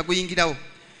omusaayi gw'ente nga guyingirawo.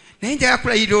 Naye njagala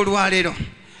kulayirira olwaleero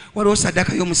waliwo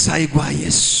saddaaka y'omusaayi gwa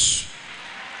Yesu.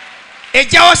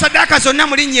 ejjawo saddaaka zonna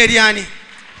mu linnya eryani?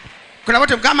 Kulaba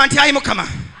tugamba nti ayi Mukama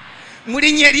mu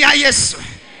linnya erya Yesu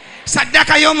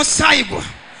saddaaka y'omusaayi gwo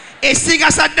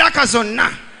esinga saddaaka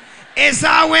zonna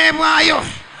ezaaweebwayo,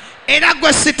 era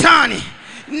gwe sitaani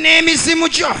n'emizimu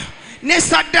gyo ne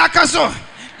saddaaka zo,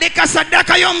 leka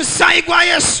saddaaka y'omusaayi gwa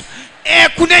Yesu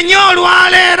ekunenye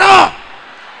olwaleero.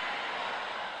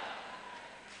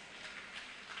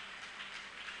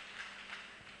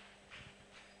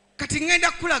 Kati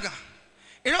ngenda kulaga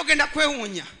era ogenda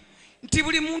kwewuunya nti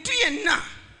buli muntu yenna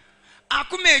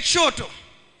akuma ekyoto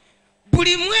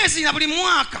buli mwezi na buli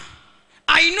mwaka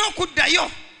alina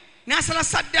okuddayo n'asala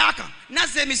saddaaka,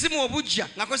 nazza emizimu obujja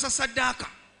ng'akozesa saddaaka.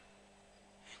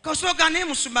 Kasoga naye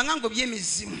musumba nga ngobye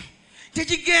emizimu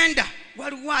tekigenda,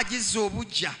 waliwo agizza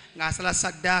obujja ng'asala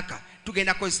saddaaka.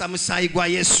 Tugenda kukozesa musaayi gwa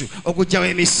Yesu okugyawo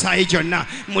emisaayi gyonna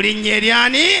mu linnya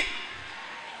eryani?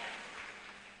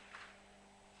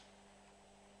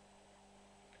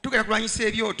 Tugenda kulwanyisa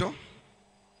ebyoto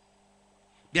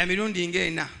bya mirundi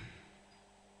ng'ena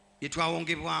bye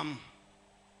twawongebwamu.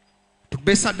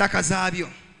 Tukube saddaaka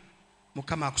zaabyo,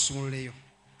 Mukama akusumululeyo.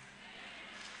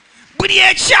 Buli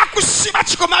ekyakusiba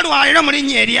kikoma lwaleero mu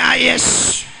linnya erya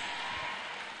Yesu.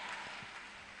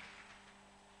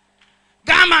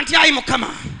 Gamba nti ayi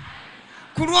Mukama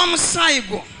ku lw'omusaayi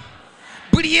gwo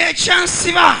buli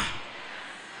ekyansiba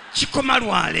kikoma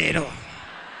lwaleero,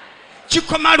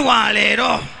 kikoma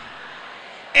lwaleero.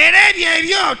 Era ebyo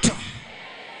ebyoto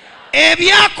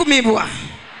ebyakumibwa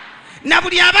na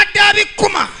buli abadde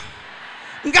abikuma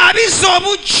ng'abizza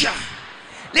obujja,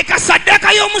 leka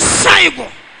saddaaka y'omusaayi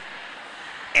gwo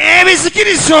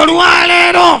ebizikiriza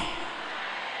olwaleero.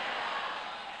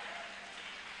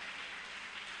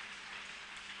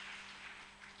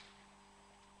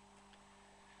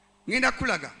 Ngenda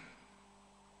kulaga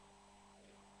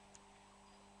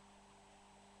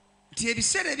nti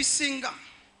ebiseera ebisinga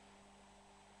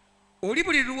oli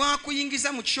buli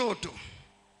lwakuyingiza mu kyoto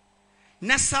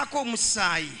nassaako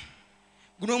omusaayi,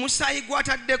 guno omusaayi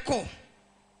gwataddeko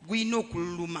gulina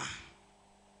okululuma,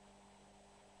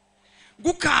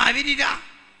 gukaabirira.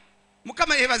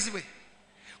 Mukama yeebazibwe,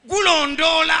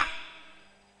 gulondoola.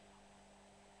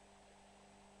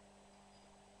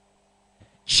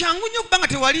 Kyangu nnyo okuba nga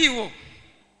tewaliiwo,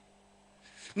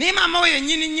 naye maama we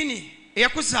yennyini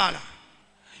eyakuzaala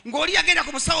ng'oli yagenda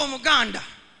ku musawo omuganda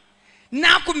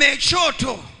n'akuma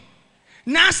ekyoto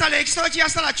n'asala ekisolo kye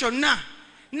yasala kyonna,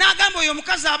 n'agamba oyo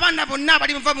omukazi abaana bonna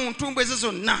abali muva mu ntumbu ezo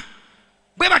zonna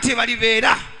bwe batyo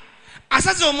balibeera.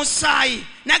 Asaze omusaayi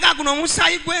n'agamba guno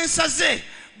omusaayi gw'ensaze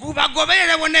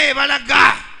gubagoberere bonna bye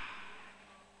balaga,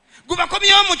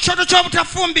 gubakomyewo mu kyoto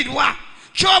ky'obutafumbirwa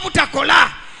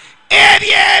ky'obutakola.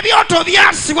 Ebyo ebyoto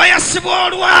byasibwa, yasibwa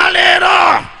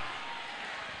olwaleero.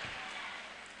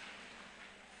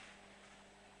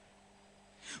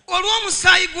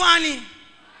 Olw'omusaayi gwani?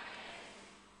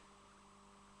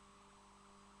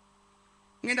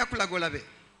 Ngenda kulaga olabe.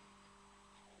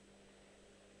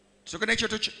 Soka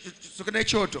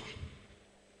n'ekyoto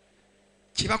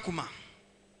kibakuma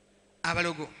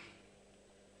abalogo,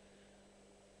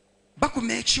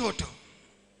 bakuma ekyoto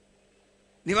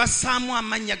ne bassaamu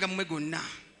amannya gammwe gonna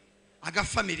aga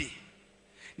famire,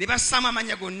 ne bassaamu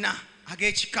amannya gonna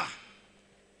ag'ekika,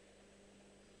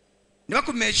 ne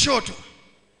bakuma ekyoto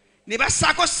ne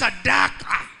bassaako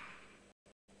saddaaka.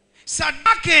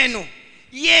 Saddaaka eno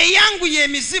yeeyanguya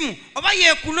emizimu oba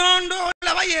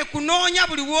yeekulondoola oba yeekunoonya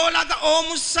buli w'olaga.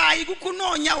 Omusaayi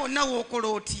gukunoonya wonna w'okola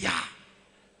otya,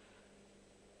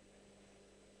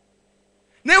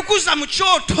 neekuza mu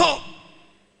kyoto.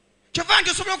 Kyova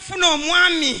nti osobola okufuna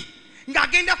omwami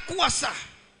ng'agenda kukuwasa,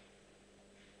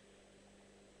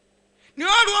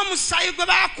 naye olw'omusaayi gwe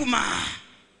baakuma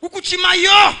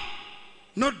gukukimayo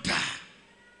nodda.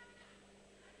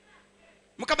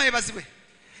 Mukama yeebazibwe.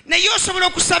 Naye osobola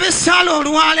okusaba essaala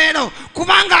olwaleero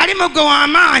kubanga ali mu gwe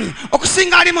w'amaanyi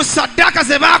okusinga ali mu saddaaka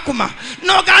ze baakuma,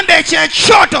 n'ogamba ekyo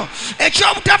ekyoto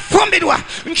eky'obutafumbirwa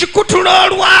nkikutula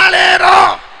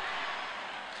olwaleero.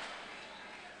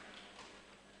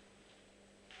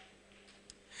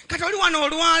 Kati oli wano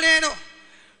olwaleero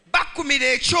bakumira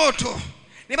ekyoto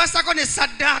ne basako ne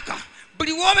saddaaka.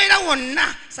 Buli w'obeera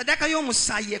wonna saddaaka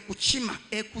y'omusaayi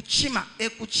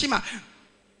ekukima.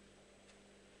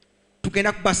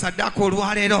 Tugenda kuba saddaaka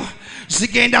olwaleero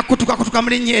zigenda kutuka mu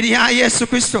linnya erya Yesu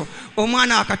Kristo,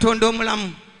 omwana wa Katonda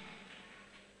omulamu.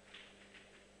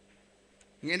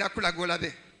 Ngenda kulaga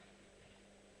olabe.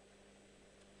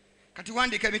 Kati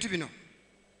wandiika ebintu bino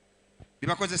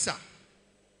bibakozesa.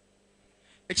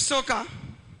 Ekisooka,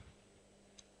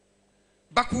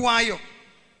 bakuwaayo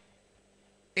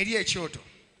eri ekyoto,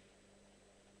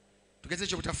 tugeze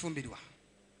eky'obutafumbirwa.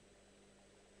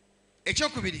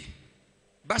 Ekyokubiri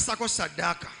basako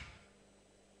saddaaka.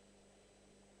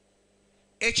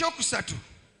 Ekyokusatu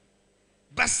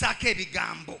basako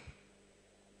ebigambo.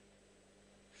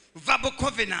 Verbal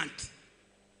covenant.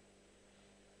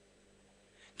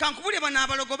 Kankubulye bano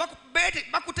abalogo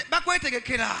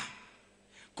bakwetegekera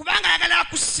kubanga ayagala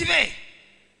akusibe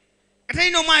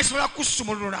atalina omwana asobola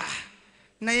kusumulula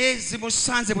naye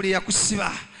zimusanze buli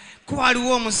yakusiba kuba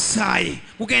waliwo omusaayi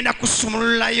gugenda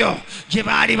kusumululayo gye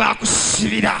baali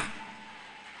bakusibira.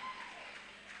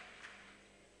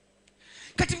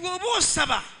 Kati bw'oba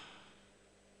osaba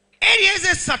eriya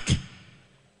ez'esatu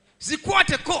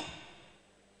zikwateko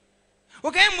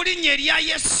ogaye mu linnya erya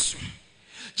Yesu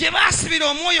gye baasibira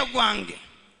omwoyo gwange,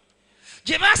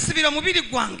 gye baasibira omubiri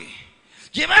gwange,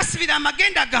 gye baasibira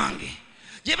amagenda gange,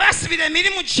 gye baasibira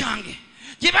emirimu gyange,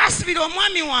 gye baasibira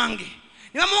omwami wange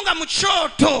ne bamunga mu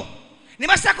kyoto ne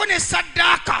basako ne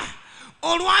saddaaka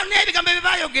olwa n'ebigambo bye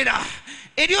baayogera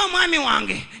eri omwami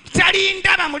wange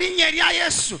talindaba mu linnya erya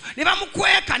Yesu ne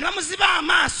bamukweka ne bamuziba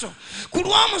amaaso ku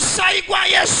lw'omusaayi gwa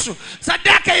Yesu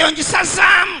saddaaka eyo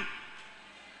ngisazaamu.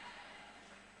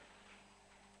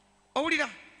 Owulira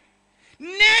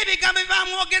n'ebigambo bye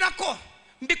bamwogerako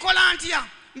mbikola ntya?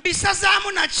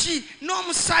 Mbisazaamu naki?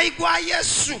 N'omusaayi gwa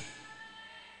Yesu.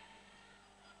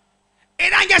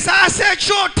 Era njasaasa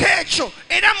ekyoto ekyo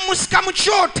era mmusika mu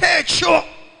kyoto ekyo.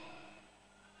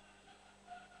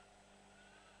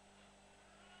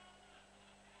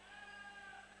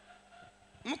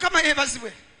 Mukama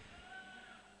yeebazibwe.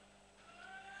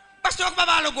 Basobola kuba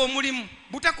baaloga omulimu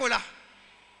butakola.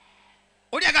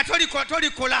 Oli aga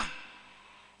tolikola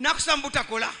nakussa mu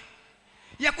butakola.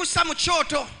 Yakussa mu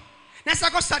kyoto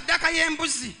nasako saddaaka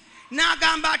y'embuzi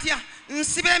n'agamba atya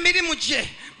nsiba emirimu gye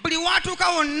buli watuuka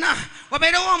wonna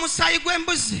wabeerewo omusaayi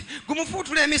gw'embuzi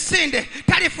gumufuutula emisinde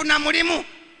talifuna mulimu.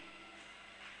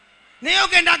 Naye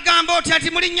ogenda agamba oti ati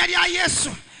mu linnya lya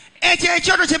Yesu ekyo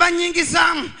ekyoto kye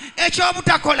bannyingizaamu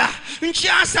eky'obutakola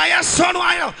nkyasaayasa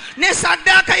olwayo ne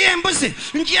saddaaka y'embuzi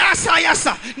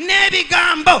nkyasaayasa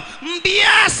n'ebigambo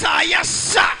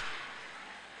mbyasaayasa.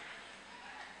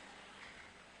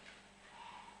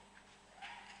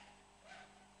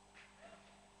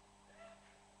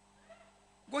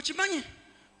 Gwokimanyi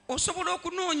osobola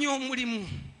okunoonya omulimu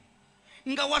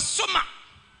nga wasoma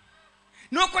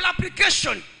n'okola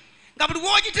application nga buli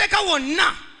w'ogiteeka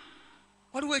wonna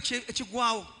waliwo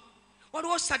ekigwawo,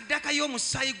 waliwo saddaaka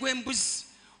y'omusaayi gw'embuzi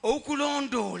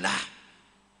okulondoola.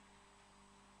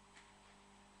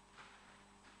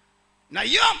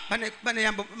 Nayo bane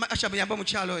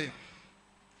omukyalo oyo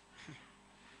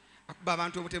akuba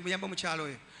abantu obutemu yamba omukyalo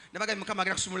oyo nabaga Mukama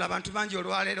agenda kusumulula abantu bangi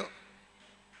olwaleero.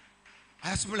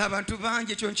 Ayasumula abantu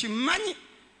bangi ekyo nkimanyi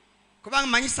kubanga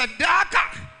manyi saddaaka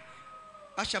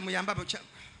muyamba mukyalo.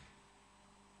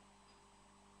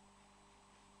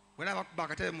 Wena bakuba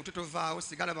akatebe muto tovaawo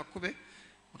sigala bakube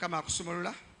Mukama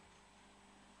akusumulula.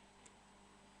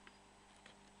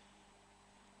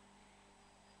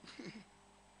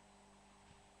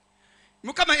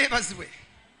 Mukama yeebazibwe.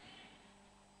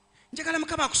 Njagala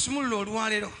Mukama akusumulula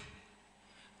olwaleero.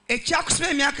 Ekyakusiba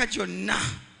emyaka gyonna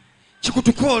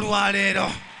kikutuka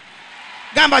olwaleero.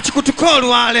 Gamba kikutuka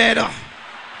olwaleero.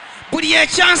 Buli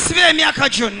ekyansiba emyaka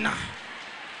gyonna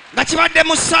nga kibadde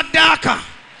mu saddaaka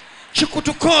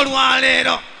kikutuka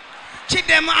olwaleero.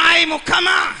 Kiddemu ayi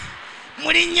Mukama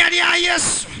mu linnya lya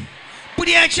Yesu.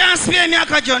 Buli ekyansiba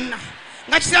emyaka gyonna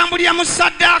nga kitambulira mu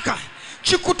saddaaka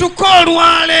kikutuka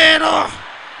olwaleero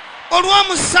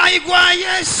olw'omusaayi gwa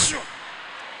Yesu.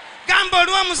 Gamba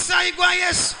olw'omusaayi gwa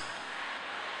Yesu.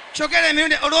 Kyogera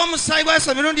emirundi olw'omusaayi gwa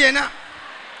Yesu emirundi ena.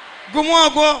 Gumu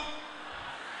ogwo,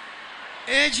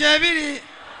 egyo ebiri,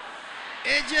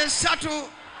 egyo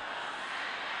esatu,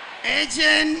 egyo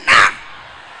ena.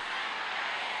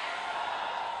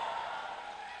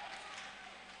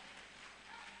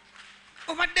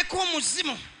 Obaddeko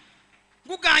omuzimu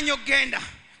guganya ogenda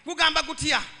gugamba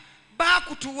gutya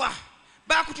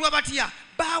bakutuwa batya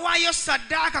bawaayo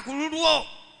saddaaka ku lulwo.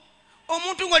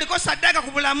 Omuntu ng'oliko saddaaka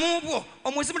ku bulamu bwo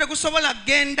omuzimu tegusobola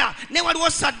genda naye waliwo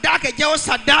saddaaka ejjawo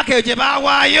saddaaka eyo gye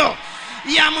baawaayo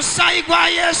ya musaayi gwa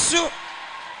Yesu,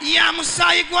 ya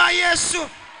musaayi gwa Yesu.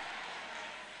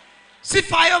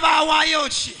 Sifaayo baawaayo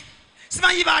ki,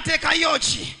 simanyi baateekayo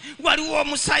ki. Waliwo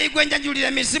omusaayi gwenjanjulira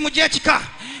emizimu gy'ekika,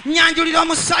 nyanjulira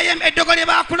omusaayi eddogo lye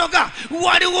baakuloga.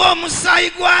 Waliwo omusaayi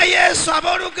gwa Yesu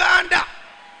abooluganda.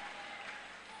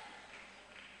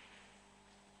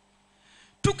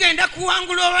 Tugenda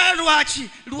kuwangula olwaleero lwaki?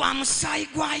 Lwa musaayi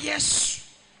gwa Yesu.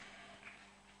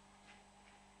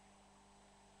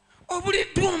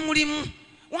 Obuliddwa omulimu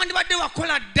wandibadde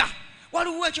wakola dda,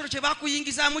 waliwo ekyoto kye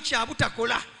baakuyingizaamu kya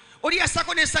butakola. oli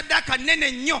yasako ne saddaaka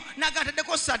nnene nnyo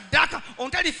n'agataddeko saddaaka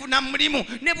ontalifuna mulimu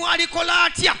ne bw'alikola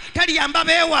atya taliyamba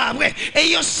beewaabwe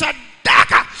eyo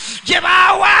saddaaka gye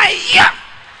baawaayo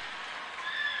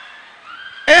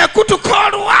ekutuka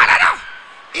olwalala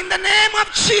in the name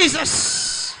of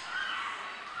Jesus.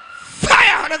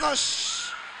 Fire, Holy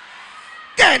Ghost.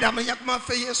 Genda mu linnya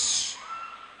lyaffe Yesu.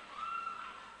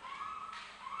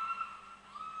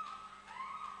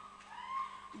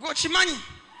 Gwokimanyi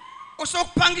osobola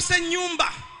okupangisa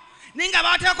ennyumba naye nga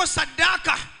baateekako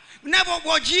saddaaka nabo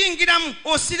bw'ogiyingiramu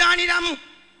osiraaniramu.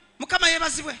 Mukama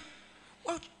yeebazibwe.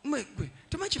 Gwe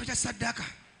tomanyi kiba kya saddaaka.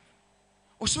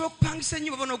 Osobola okupangisa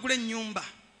ennyumba bona ogula ennyumba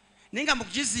naye nga mu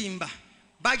kugizimba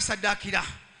baagisaddaakira.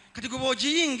 Kati gwe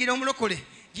bw'ogiyingira omulokole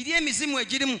giri emizimu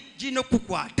egirimu girina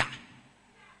okukukwata.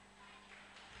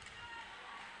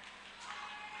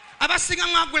 Abasinga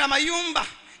mwagula amayumba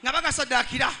nga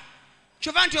bagasaddaakira.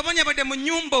 Kyova nti obonyebodde mu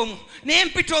nnyumba omwo naye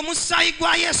mpita omusaayi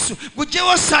gwa Yesu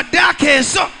gugyewo saddaaka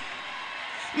ezo.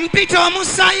 Mpita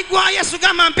omusaayi gwa Yesu.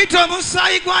 Gamba mpita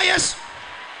omusaayi gwa Yesu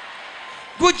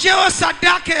gugyewo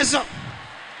saddaaka ezo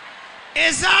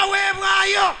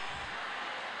ezaaweebwayo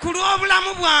ku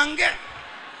lw'obulamu bwange,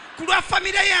 ku lwa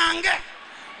famire yange,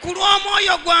 ku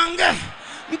lw'omwoyo gwange.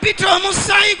 Mpita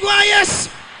omusaayi gwa Yesu.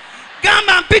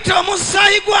 Gamba mpita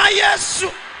omusaayi gwa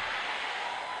Yesu.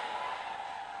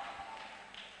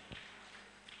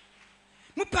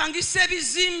 Mupangisa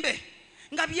ebizimbe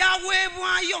nga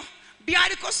byaweebwayo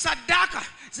byaliko saddaaka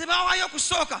ze baawaayo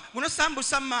okusooka.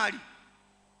 Munosambusa maali,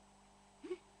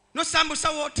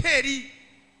 nosambusa woteeri,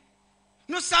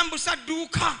 nosambusa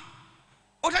dduuka.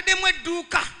 Otaddemu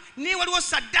edduuka naye waliwo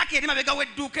saddaaka eri mabega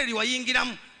w'edduuka eri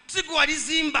wayingiramu si gwe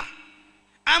walizimba.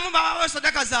 Amu baawaayo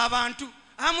saddaaka z'abantu,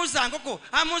 amu za nkoko,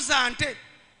 amu za nte.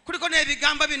 Kuliko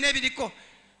n'ebigambo byonna ebiriko.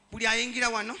 Buli ayingira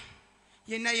wano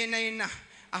yenna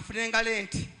afunenga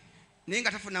lenti naye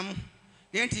nga tafunamu,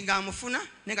 lenti ng'amufuna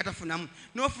naye nga tafunamu.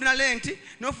 N'ofuna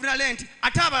lenti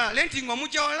ate abalala lenti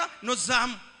ng'omugya wala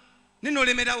n'ozzaamu ne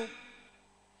n'olemerawo.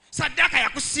 Saddaaka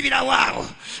yakusibirawo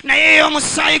awo naye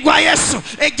ey'omusaayi gwa Yesu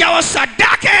ejjawo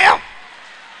saddaaka eyo.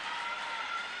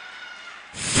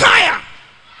 Fire!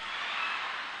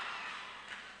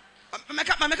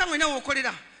 Bameka mwena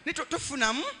w'okolera naye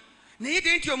tofunamu naye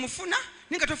lenti omufuna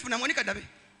naye nga tofunamu. Ni kadabe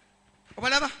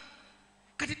obalaba.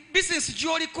 Kati bizinesi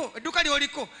gy'oliko, edduuka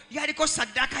ly'oliko lyaliko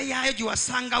saddaaka yaayo gye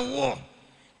wasangawo.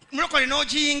 Mulokole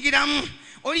n'ogiyingiramu.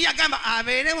 Oli yagamba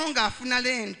abeerewo ng'afuna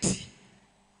lenti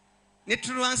ne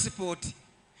transport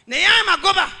naye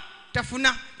amagoba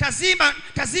tafuna. Tazimba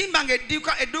nga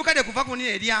edduuka lye kuva ku nini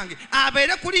eryange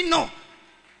abeere ku lino.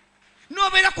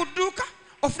 N'obeera ku dduuka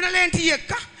ofuna lenti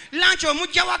yekka, lanchi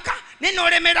omujja waka naye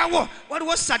n'olemerawo.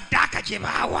 Waliwo saddaaka gye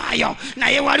baawaayo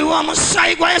naye waliwo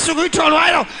omusaayi gwa Yesu guyita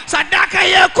olwayo. Saddaaka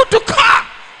yeekutuka.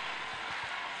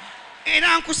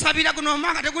 Era nkusabira guno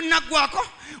omwaka tegunnaggwako.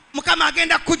 Mukama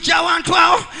agenda kujja awantu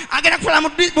awo, agenda kukola mu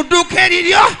dduuka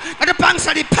eriryo nga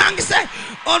topangisa lipangise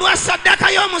olwa saddaaka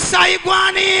y'omusaayi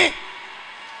gwani.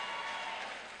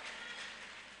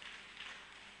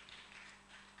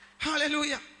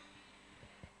 Haleluya.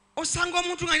 Osanga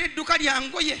omuntu nga edduuka lya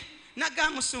ngoye naga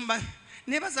musumba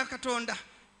nebaza Katonda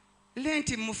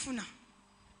lenti mufuna.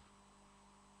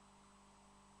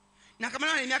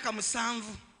 Nakamala emyaka 7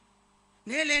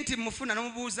 naye lenti mufuna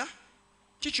n'omubuuza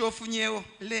kikyofunyeewo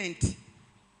lenti.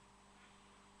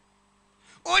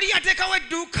 Oli yateekawo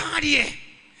edduuka lye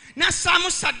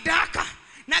nassaamu saddaaka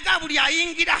naga buli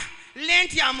ayingira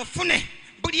lenti amufune.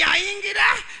 Buli ayingira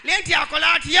lenti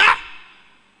akola atya?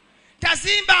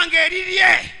 Tazimbanga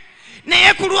erirye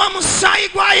naye ku lw'omusaayi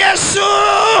gwa Yesu.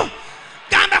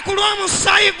 Gamba ku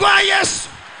lw'omusaayi gwa Yesu.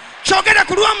 Kyogere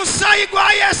ku lw'omusaayi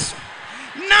gwa Yesu.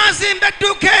 Nazimba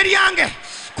edduuka eryange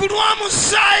ku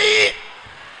lw'omusaayi.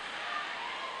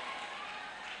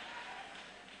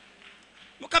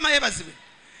 Mukama yeebazibwe.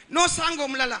 N'osanga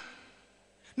omulala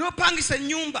n'opangisa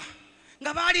ennyumba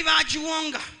nga baali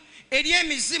bagiwonga eri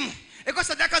emizimu eko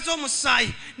saddaaka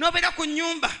z'omusaayi n'obeera ku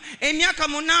nnyumba emyaka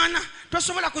 8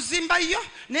 tosobola kuzimbayo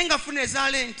naye nga funa eza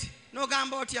lenti.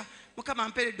 N'ogamba otya? Mukama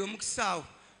mpeeredde omukisa awo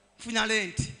funa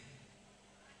lenti.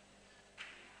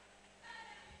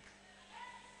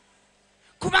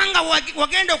 Kubanga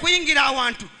wagenda okuyingira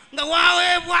awantu nga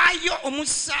waweebwayo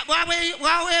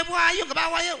nga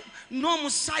bawaayo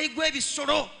n'omusaayi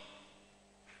gw'ebisolo.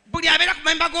 Buli abeera ku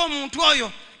mayumba g'omuntu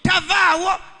oyo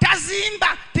tavaawo,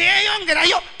 tazimba,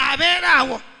 teyeeyongerayo,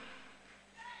 abeeraawo.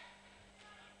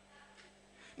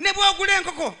 Ne bw'ogula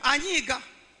enkoko anyiiga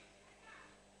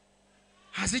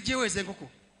azigyewo ezo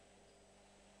enkoko.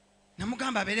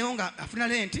 Namugamba abeerewo nga afuna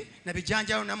lenti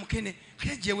nabijanjalo namukene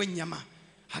kati aggyewo ennyama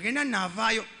agenda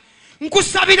naavaayo.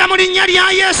 nkusabira mu linnya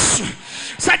lya Yesu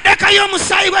saddaaka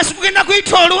y'omusaayi gwesu kugenda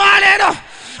kuyita olwaleero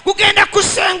kugenda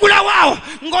kusengula waawo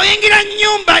ng'oyingira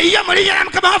nnyumba yo mu linnya lya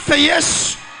Mukama waffe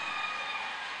Yesu.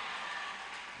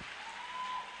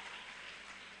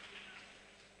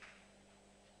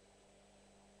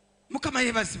 Mukama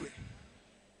yeebazibwe.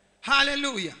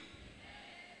 Haleluya.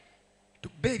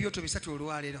 Tukube ebyoto bisatu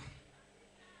olwaleero.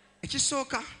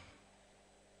 Ekisooka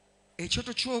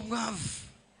ekyoto ky'obwavu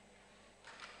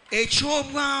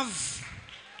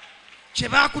kye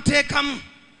baakuteekamu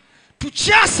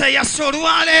tukyaseeyasa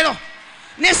olwaleero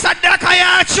ne saddaaka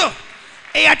yaakyo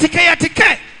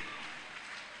eyatike.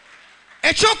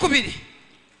 Ekyokubiri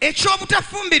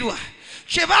eky'obutafumbirwa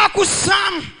kye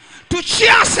baakussaamu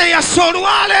tukyaseeyasa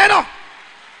olwaleero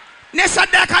ne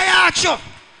saddaaka yaakyo.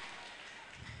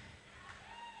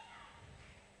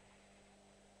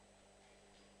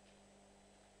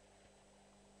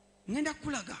 Ngenda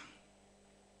kulaga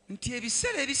nti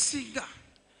ebiseera ebisinga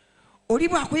oli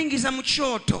bw'akuyingiza mu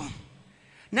kyoto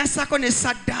nassako ne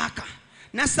saddaaka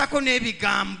nassako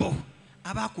n'ebigambo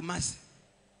aba akumaze.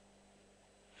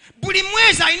 Buli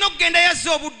mwezi alina okugenda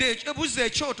yazza obuzza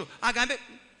ekyoto agambe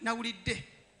nawulidde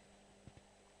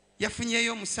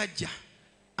yafunyeeyo omusajja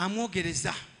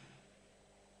amwogereza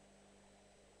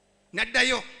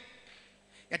n'addayo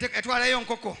yatwalayo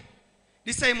nkoko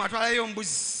lisaimu atwalayo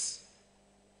mbuzi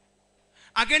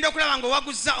agenda okulaba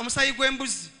ng'owaguzza omusayi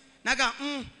gw'embuzi naga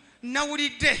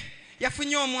nawulidde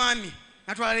yafunye omwami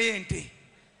natwalayo ente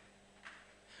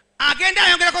agenda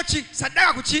ayongerako ki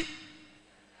saddaaka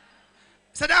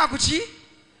ku ki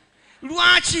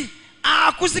lwaki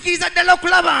akuzikiriza ddala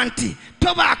okulaba nti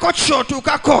tobaako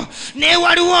kyotuukako naye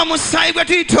waliwo omusaayi gwe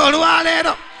tuyita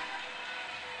olwaleero.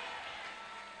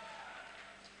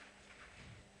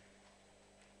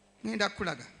 Ngenda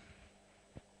kulaga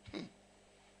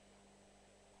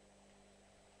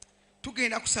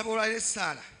tugenda kusaba olwaleero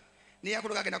essaala naye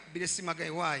akuloga agenda kubbira essimu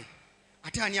agaiwaayi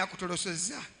ate ani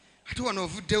akutolosezza ate wano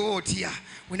ovuddewo otya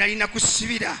we nalina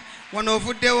kusibira wano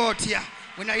ovuddewo otya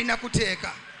we nalina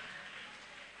kuteeka.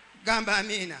 Gamba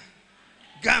amiina,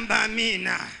 gamba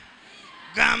amiina,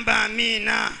 gamba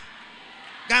amiina,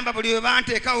 gamba buli we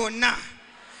banteeka wonna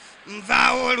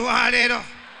nvaawo olwaleero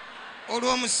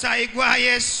olw'omusaayi gwa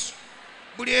Yesu.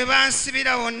 Buli we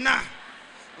bansibira wonna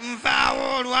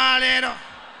nvaawo olwaleero.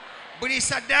 Buli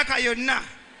saddaaka yonna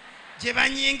gye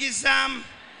banyingizaamu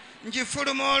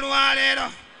ngifuluma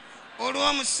olwaleero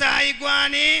olw'omusaayi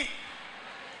gwani.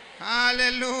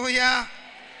 Haleluya.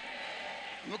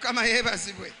 Mukama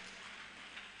yeebazibwe.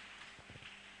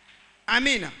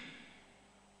 Amiina.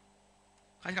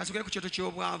 Kati kasukire ku kyoto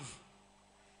ky'obwavu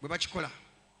bwe bakikola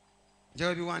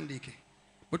njaba biwandiike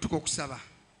bwe tuka okusaba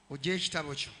ojja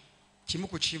ekitabo kyo kimu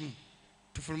ku kimu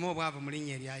tufulume obwavu mu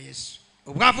linnya erya Yesu.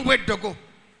 Obwavu bw'eddogo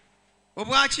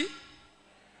obwaki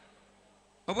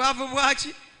obwavu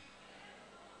bwaki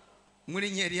mu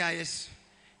linnya erya Yesu.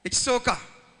 Ekisooka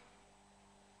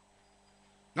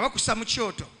nga bakussa mu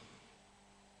kyoto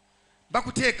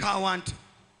bakuteeka awantu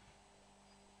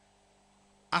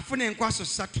afuna enkwaso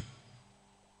 3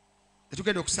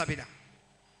 etugenda okusabira.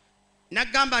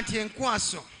 Nagamba nti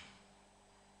enkwaso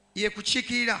ye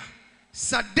kukiikirira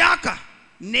saddaaka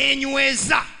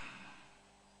n'enyweza.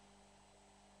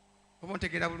 Oba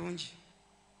ontegeera bulungi?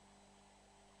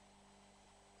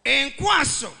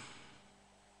 Enkwaso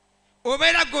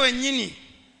obeera gwennyini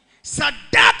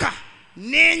saddaaka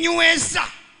n'enyweza.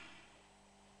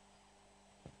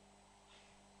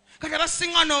 Kati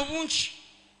abasiŋŋana obungi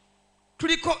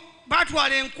tuliko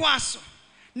batwala enkwaso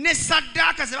ne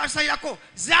saddaaka ze batusalirako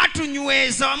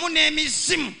zaatunyweza wamu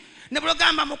n'emizimu ne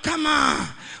bulogamba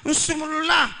Mukama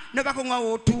nsumulula ne bakonga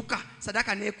wootuuka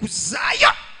saddaaka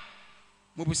neekuzaayo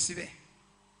mu busibe.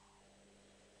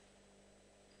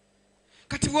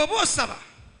 Kati bw'oba osaba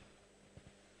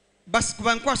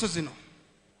kuba enkwaso zino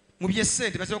mu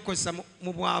by'essente basobola okukozesa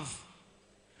mu bwavu.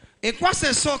 Enkwaso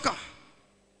esooka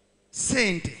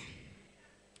ssente.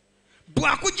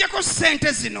 Bw'akuggyako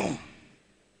ssente zino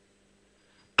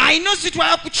ayina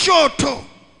ozitwala ku kyoto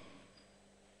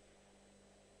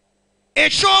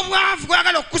eky'obwavu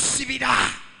gwagala okusibira.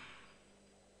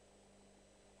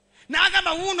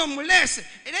 N'agamba wuuno muleese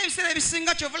era ebiseera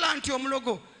ebisinga kyovula nti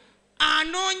omulogo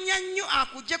anoonya nnyo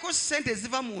akuggyeko ssente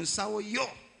ziva mu nsawo yo.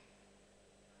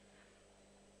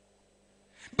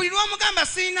 Buli lw'omugamba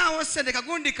siinaawo ssente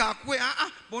kagundi kakuwe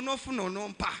bw'onoofuna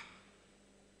onompa.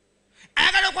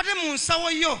 Ayagala okwate mu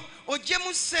nsawo yo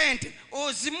oggyemu ssente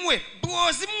ozimuwe.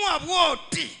 Bw'ozimuwa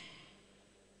bw'oti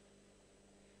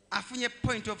afunye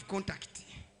point of contact,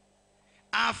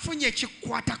 afunye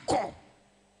ekikwatako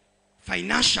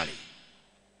financially.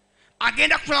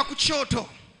 Agenda kukola ku kyoto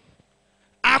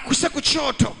akuse ku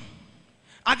kyoto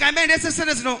agambe ndese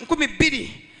sente zino 2,000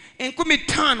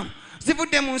 15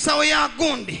 zivudde mu nsawo ya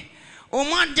gundi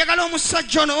omwana njagala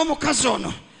omusajja ono omukazi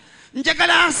ono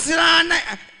njagala asirana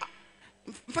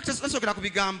mfata nsogera ku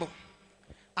bigambo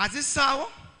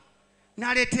azisaawo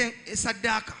n'aleeta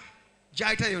esaddaaka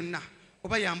gy'ayita yonna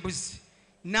oba yambuzi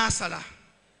n'asala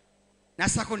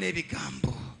n'asako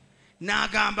n'ebigambo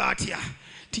n'agamba atya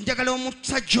tinjagala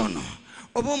omusajja ono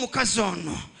oba omukazi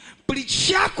ono buli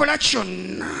kyakola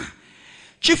kyonna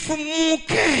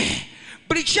kifumuuke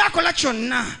buli kyakola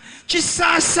kyonna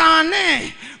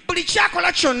kisaasaane buli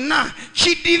kyakola kyonna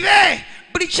kidibe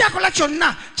buli kyakola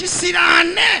kyonna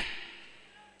kisiraane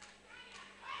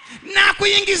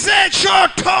n'akuyingiza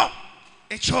ekyoto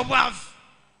eky'obwavu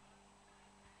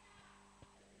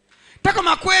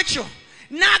takoma ku ekyo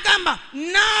n'agamba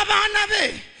n'abaana be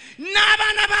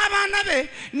n'abaana b'abaana be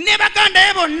ne baganda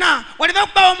be bonna wali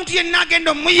bakubawo omuntu yenna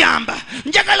agenda omuyamba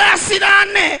njagala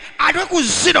asiraane atwe ku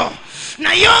ziro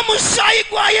naye omusaayi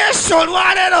gwa Yesu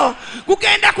olwaleero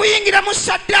gugenda kuyingira mu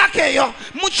saddaaka eyo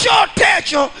mu kyoto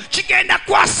ekyo kigenda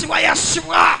kwasibwa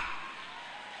yasibwa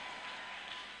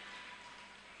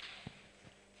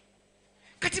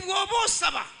kati bw'oba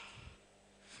osaba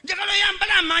njagala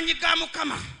oyambala amaanyi ga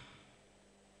Mukama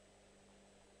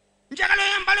njagala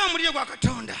oyambala omuliro gwa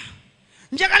Katonda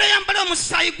njagala oyambala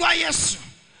omusaayi gwa Yesu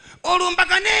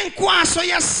olumbagane enkwaso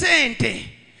ya ssente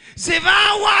ze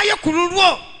baawaayo ku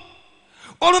lulwo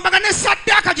olumbagane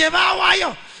saddaaka gye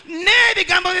baawaayo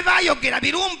n'ebigambo bye baayogera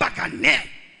birumbagane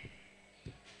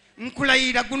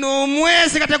nkulayira guno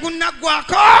omwezi nga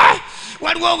tegunnaggwako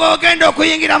waliwo ogenda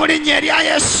okuyingira mu linnya erya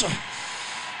Yesu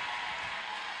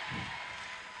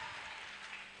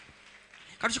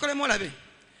katukikolemu olabe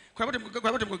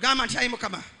gamba nti ayi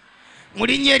Mukama mu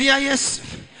linnya erya Yesu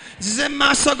zize mu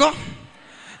maaso go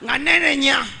nga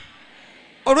nenenya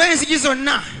olw'enzigi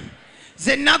zonna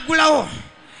ze naggulawo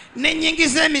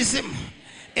n'ennyingiza emizimu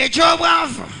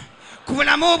egy'obwavu ku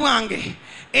bulamu bwange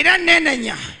era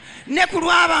nenenya ne ku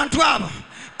lw'abantu abo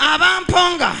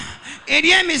abamponga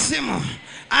ery'emizimu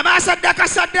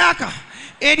abasaddaaka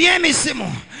ery'emizimu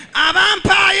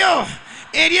abampaayo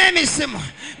ery'emizimu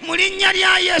mu linnya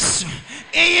lya Yesu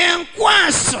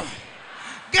eyenkwaso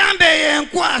gamba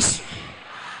eyenkwaso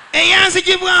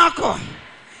eyanzigibwako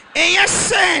eya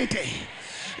ssente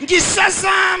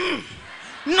ngisazaamu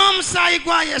n'omusaayi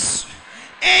gwa Yesu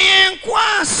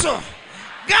eyenkwaso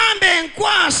gamba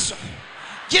enkwaso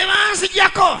gye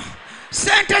banzijjako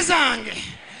ssente zange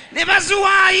ne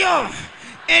baziwaayo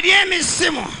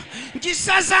ery'emizimu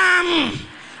ngisazaamu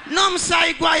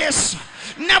n'omusaayi gwa Yesu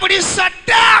na buli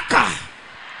saddaaka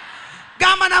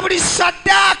gamba na buli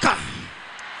saddaaka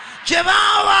gye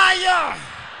baawaayo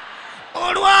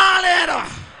olwaleero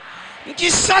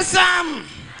ngisazaamu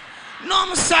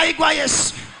n'omusaayi gwa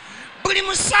Yesu buli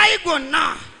musaayi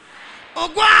gwonna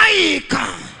ogwayiika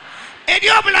eri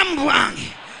obulamu bwange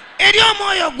eri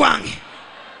omwoyo gwange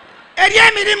eri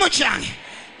emirimu kyange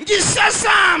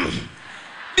ngisazaamu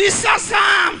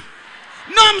bisazaamu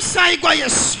n'omusaayi gwa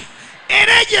Yesu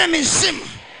era egyo emizimu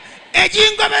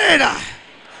egingoberera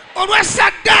olwa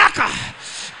saddaaka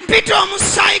mpita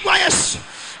omusaayi gwa Yesu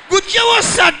gugyewo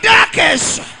saddaaka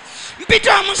ezo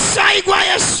mpita omusaayi gwa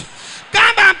Yesu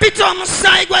gamba mpita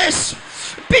omusaayi gwa Yesu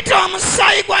mpita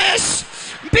omusaayi gwa Yesu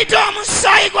mpita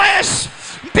omusaayi gwa Yesu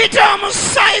mpita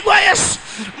omusaayi gwa Yesu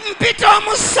mpita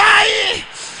omusaayi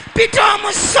pita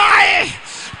omusaayi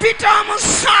pita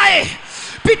omusaayi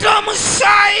pita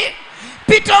omusaayi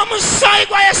pita omusaayi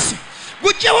gwa Yesu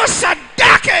gugyewo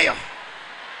saddaaka eyo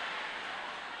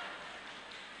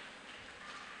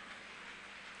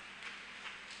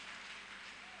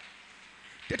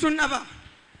tetunaba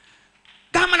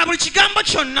gamba na buli kigambo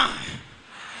kyonna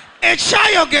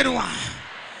ekyayogerwa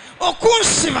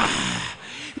okunsiba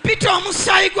mpita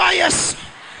omusaayi gwa Yesu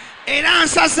era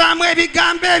nsazaamu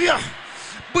ebigambo ebyo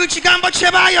buli kigambo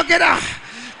kye baayogera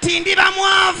tindiba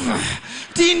mwavu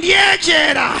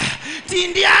tindyejeera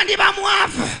tindyandiba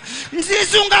mwavu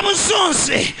nzizunga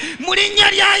busunzi mu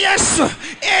linnya lya Yesu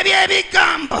ebyo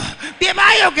ebigambo bye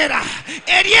baayogera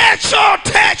eri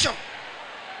ekyoto ekyo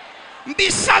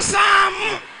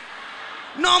mbisazaamu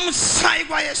n'omusaayi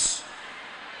gwa Yesu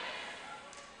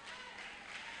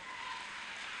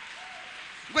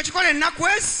gwe kikola ennaku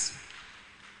ezi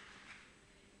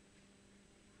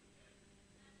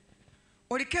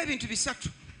oliko ebintu bisatu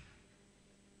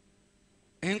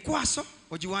enkwaso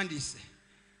ogiwandiise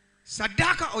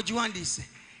saddaaka ogiwandiise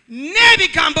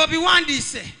n'ebigambo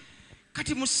biwandiise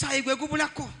kati musaayi gwe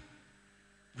gubulako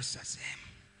gusazeemu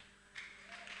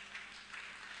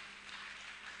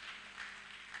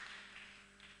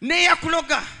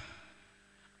neyakuloga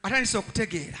atandise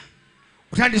okutegeera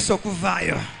otandise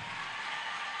okuvaayo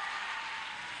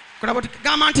kulaba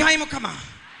gamba nti ayi Mukama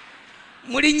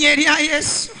mu linnya erya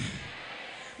Yesu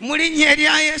mu linnya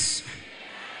erya Yesu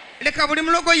leka buli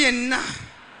mulogo yenna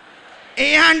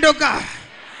eyandoga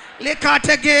leka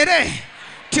ategeere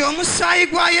ti omusaayi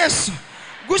gwa Yesu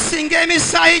gusinga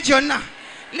emisaayi gyonna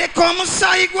leka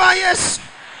omusaayi gwa Yesu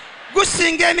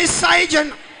gusinga emisaayi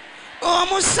gyonna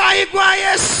omusaayi gwa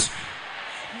Yesu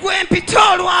gwempita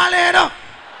olwaleero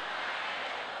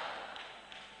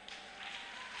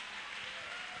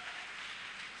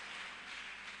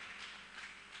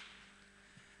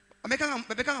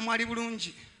babeka nga mwali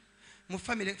bulungi mu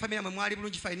family mwe mwali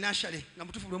bulungi financially nga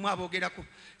mutufu bwe mwabogerako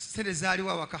sente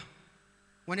zaaliwo awaka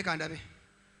woneka ndabe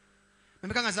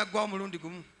babeka nga zaggwawo mulundi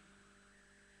gumu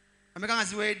babeka nga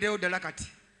ziweeddewo ddala kati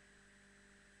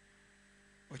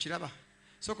okiraba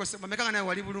soko babeka nga nawe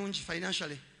wali bulungi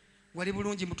financially wali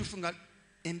bulungi mutufu nga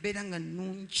embeera nga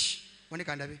nnungi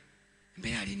woneka ndabe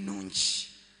embeera ali nnungi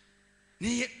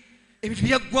naye ebintu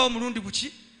byaggwawo mulundi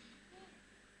buki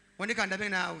woneka ndabe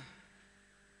naawe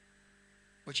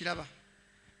okiraba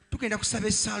tugenda kusaba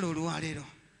essaala olwaleero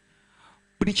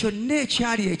buli kyonna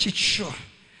ekyali ekikyo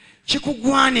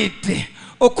kikugwanidde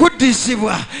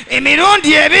okuddizibwa emirundi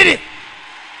ebiri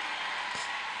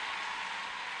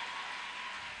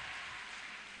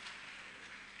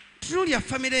tulya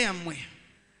famire yammwe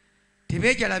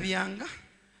tebeejalabyanga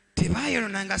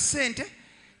tebaayononanga ssente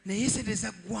naye sente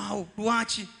zaggwawo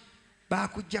lwaki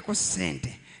baakuggyako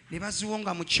ssente ne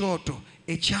baziwonga mu kyoto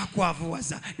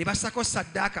ekyakwavuwaza ne basako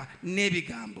saddaaka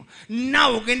n'ebigambo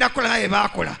naawe ogenda kukola bye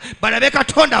baakola balabe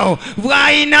katondawo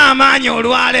bw'ayina amaanyi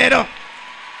olwaleero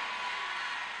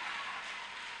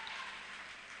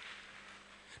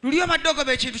luli obadde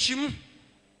ogoba ekintu kimu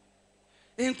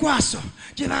enkwaso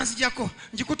gye banzijako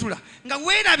ngikutula nga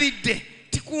weerabidde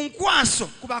ti ku nkwaso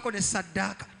kubaako ne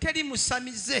saddaaka teri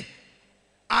musamize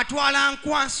atwala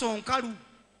nkwaso nkalu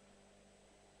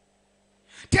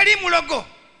teri mulogo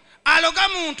aloga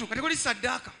muntu kati kuli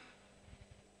saddaaka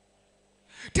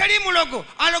teri mulogo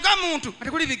aloga muntu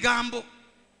kati kuli bigambo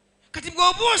kati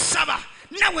bw'oba osaba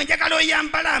nawe njagala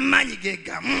oyambala amaanyi ge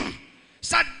gamu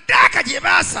saddaaka gye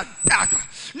baasaddaaka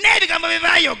n'ebigambo bye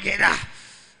baayogera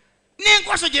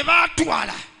n'enkwaso gye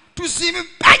baatwala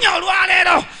tuzibanya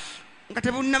olwaleero nga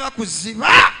tebunnaba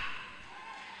kuziba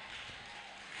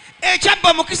ekyabba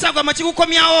omukisa gwamwe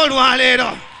kigukomyawo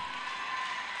olwaleero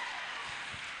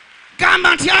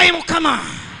gamba nti ayi Mukama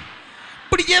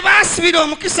buli gye baasibira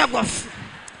omukisa gwaffe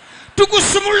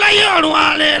tugusumulayo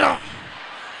olwaleero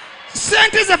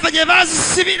sente zaffe gye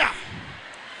baazisibira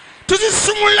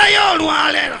tuzisumulayo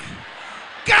olwaleero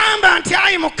gamba nti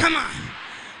ayi Mukama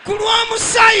ku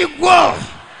lw'omusaayi gwo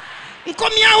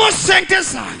nkomyawo sente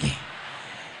zange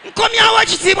nkomyawo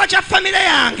ekitiibwa kya famire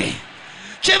yange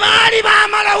kye baali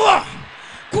baamalawo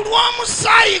ku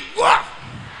lw'omusaayi gwo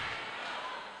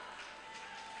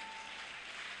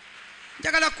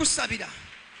njagala kusabira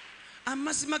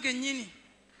amazima gennyini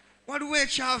waliwo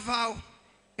ekyavaawo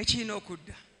ekirina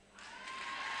okudda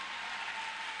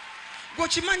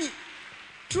gwokimanyi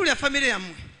tulya famire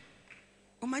yammwe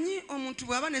omanyi omuntu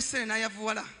bw'aba n'essere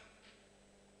n'ayavuwala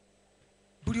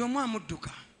buli omu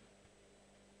amudduka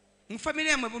mu famire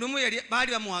yammwe buli omu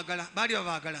baali bamuwagala baali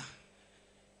babaagala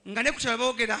nga ne ku kyalo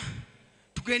boogera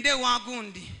tugende ewa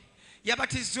gundi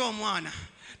yabatizza omwana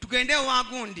tugende ewa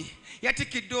gundi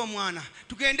yatikidde omwana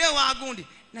tugende ewa gundi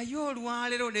naye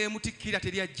olwaleero neemutikkira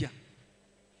teryajja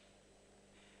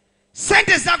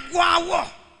sente zaggwawo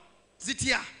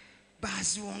zitya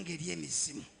baaziwonga eri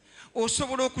emizimu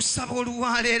osobola okusaba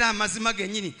olwaleero amazima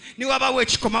gennyini ne wabaawo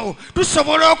ekikomawo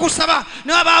tusobola okusaba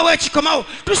ne wabaawo ekikomawo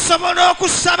tusobola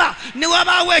okusaba ne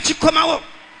wabaawo ekikomawo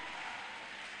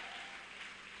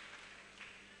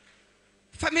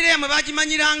famire yammwe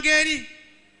bagimanyiranga eri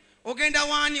ogenda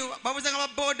waani babuzanga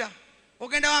babooda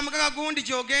ogenda wa mugaga gundi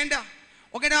gy'ogenda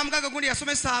ogenda wa mugaga gundi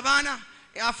yasomesa abaana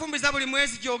afumbiza buli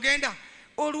mwezi gy'ogenda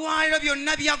olwaleero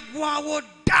byonna byaggwawo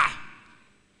dda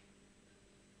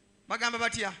bagamba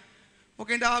batya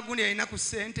ogenda wa gundi yalina ku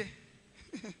ssente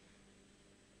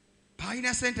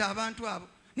baalina ssente abantu abo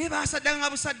naye baasaddanga nga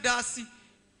busaddaasi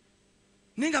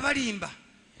naye nga balimba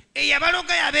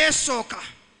eyabaloga yabeesooka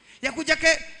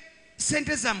yakujjako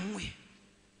ssente zammwe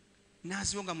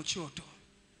n'aziwonga mu kyoto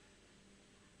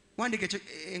wandika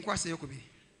enkwasa eyokubiri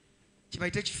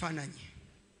kibayita ekifaananyi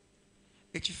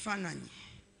ekifaananyi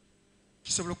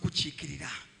kisobola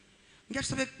okukiikirira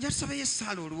njatusabeyo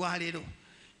essaala olwaleero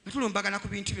nga tulumbagana ku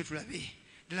bintu bye tulabe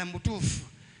ddala mu butuufu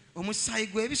omusaayi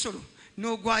gw'ebisolo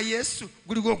n'ogwa Yesu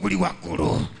guliwo oguli waggulu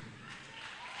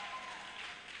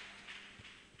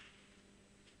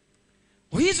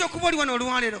oyinza okuba oli wano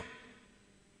olwaleero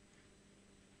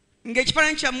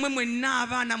ng'ekifaananyi kyammwe mwenna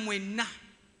abaana mwenna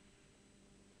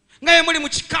nga bwe muli mu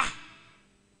kika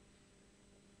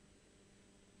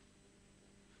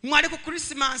mwali ku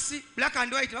Christmas black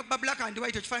and white bakuba black and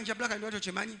white ekifaananyi kya black and white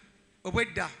okimanyi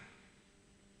obwedda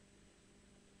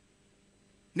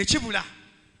ne kibula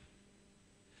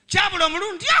kyabula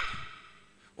omulundi ako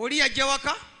oli yajja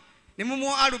waka ne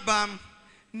mumuwa alubamu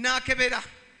n'akebera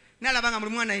n'alaba nga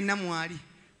buli mwana yenna mwali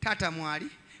taata mwali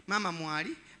maama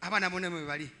mwali abaana bonna mwe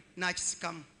bali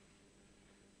n'akisikamu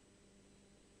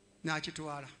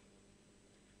n'akitwala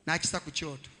n'akisa ku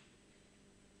kyoto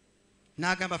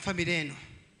n'agamba famire eno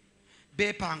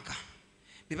beepanka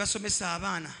be basomesa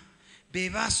abaana be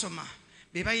baasoma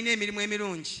be balina emirimu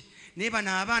emirungi naye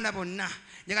bano abaana bonna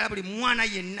njagala buli mwana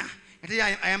yenna ate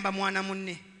ayamba mwana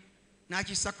munne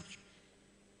n'akisa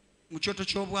mu kyoto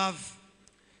ky'obwavu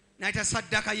n'ayita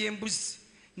saddaka y'embuzi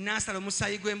n'asala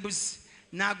omusaayi gw'embuzi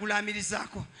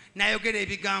n'agulaamirizaako n'ayogera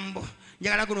ebigambo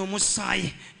njagala guno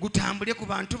omusaayi gutambule ku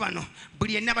bantu bano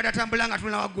buli yenna badde atambula nga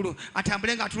atunula waggulu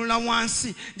atambule nga atunula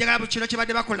wansi njagala buli kino kye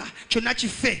badde bakola kyonna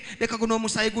kife leka guno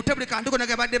omusaayi gute buli kantu konna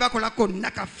ke badde bakola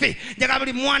konna kafe njagala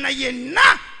buli mwana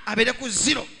yenna abeere ku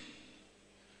ziro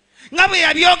nga bwe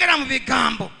yabyogera mu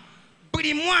bigambo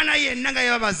buli mwana yenna nga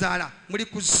yababazaala muli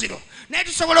ku ziro naye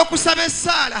tusobola okusaba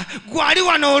essaala gwali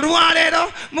wano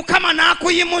olwaleero mukama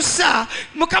n'akuyimusa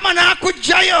mukama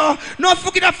n'akugjayo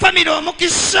n'ofugira famire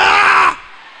omukisa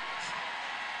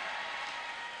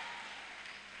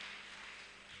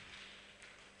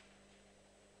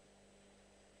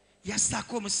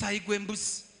yassaako omusaayi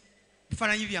gw'embuzi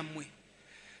bifaananyi byammwe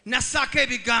nassaako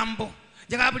ebigambo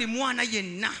njagala buli mwana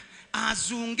yenna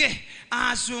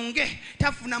azunge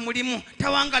tafuna mulimu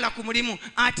tawangala ku mulimu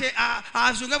ate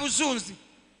azunge buzunzi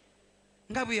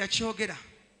nga bwe yakyogera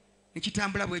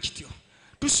nekitambula bwe kityo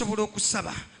tusobola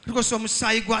okusaba tukosa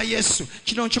omusaayi gwa Yesu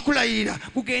kino nkikulayirira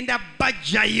kugenda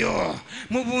bajjayo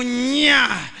mu bunnya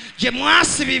gye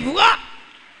mwasibibwa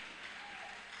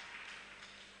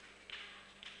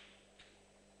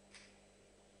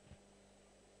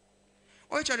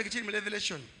oyo kyandika kiri mu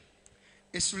Revelation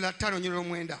essula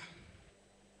 5:9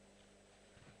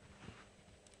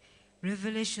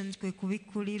 Revelation kwe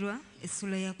kubikkulirwa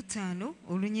essula ya 5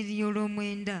 olunyiriri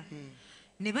olw'omwenda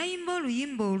ne bayimba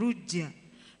oluyimba olujja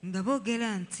nga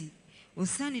boogera nti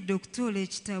osaanidde okutoola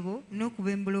ekitabo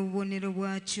n'okubembula obubonero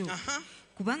bwakyo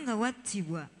kubanga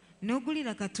wattibwa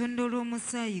n'ogulira Katonda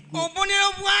olw'omusaayi gwe obubonero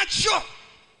bwakyo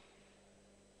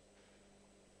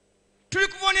tuli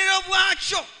ku bubonero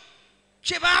bwakyo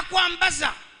kye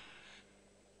baakwambaza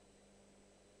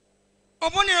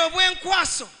obubonero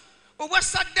obw'enkwaso obwa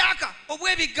saddaaka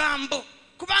obw'ebigambo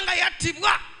kubanga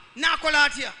yattibwa n'akola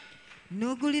atya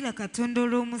n'ogulira Katonda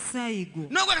olw'omusaayi gwo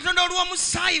n'ogulira Katonda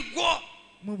olw'omusaayi gwo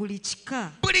mu buli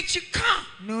kika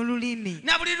n'olulimi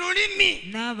na buli lulimi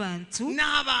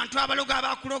n'abantu abaloga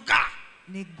abakuloga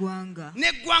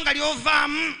n'eggwanga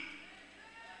ly'ovaamu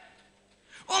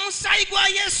omusaayi gwa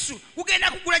Yesu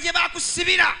gugenda kugula gye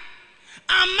baakusibira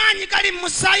amaanyi gali mu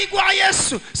musaayi gwa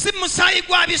Yesu si musaayi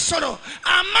gwa bisolo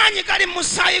amaanyi gali mu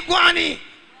musaayi gwani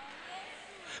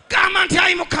gamba nti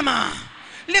ayi Mukama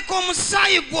leka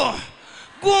omusaayi gwo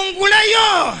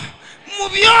gunguleyo mu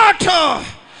byoto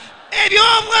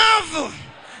eby'obwavu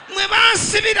mwe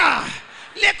bansibira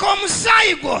leka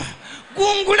omusaayi gwo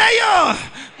gunguleyo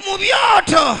mu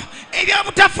byoto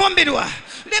eby'obutafumbirwa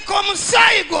leka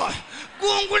omusaayi gwo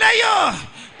gunguleyo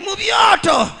mu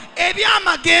byoto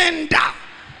eby'amagenda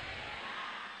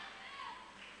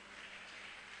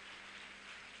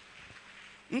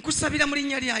nkusabira mu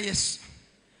linnya lya Yesu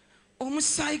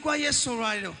omusaayi gwa Yesu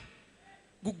olwaleero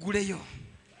guguleyo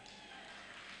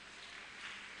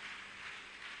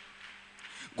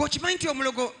gwokimanyi nti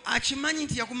omulogo akimanyi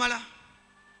nti yakumala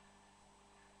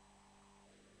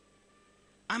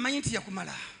amanyi nti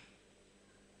yakumala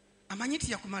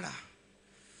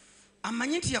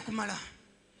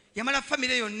yamala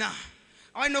famire yonna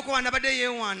awalina okwewaana badde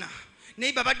yeewaana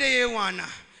neiba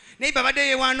badde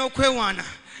yeewaana okwewaana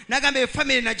n'agamba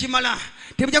efamire nagimala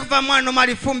tebujja kuva mwana n'omu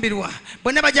alifumbirwa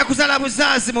bonna bajja kuzaala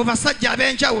buzaazi mu basajja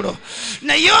ab'enjawulo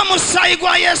naye omusaayi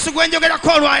gwa Yesu gwe njogerako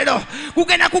olwaleero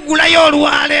gugenda kugulayo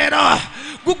olwaleero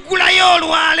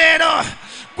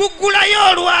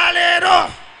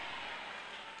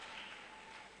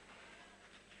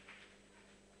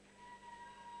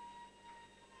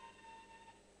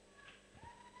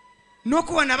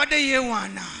n'okuwaana abadde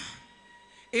yeewaana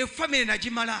efamire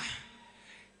nagimala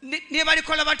ne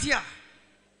balikola batya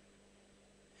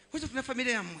tuna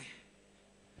famire yammwe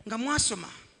nga mwasoma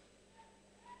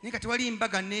naye nga tewali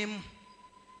mbaga n'emu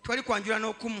tewali kwanjula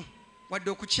n'okumu wadde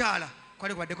okukyala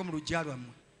kwali kwaddeko mu lujja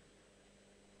lwammwe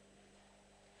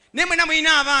ne mwena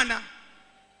mulina abaana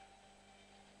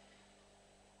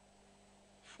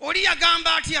oli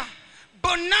yagamba atya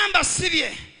bonna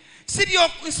mbasibye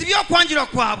nsibye okwanjulwa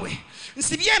kwabwe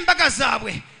nsibye embaga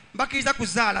zaabwe mbakiriza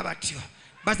kuzaala batyo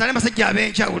bazaale basajja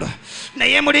ab'enjawulo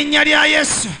naye mu linnya lya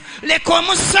Yesu leka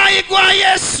omusaayi gwa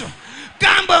Yesu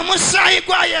gamba omusaayi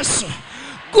gwa Yesu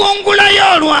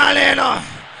gungulayo olwaleero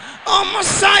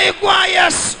omusaayi gwa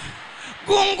Yesu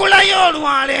gungulayo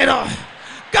olwaleero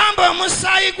gamba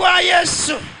omusaayi gwa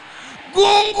Yesu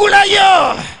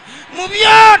gungulayo mu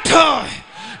byoto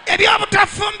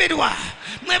ebyobutafumbirwa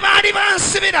mwe baali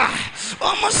bansibira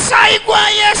omusaayi gwa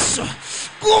Yesu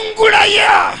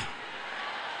gungulayo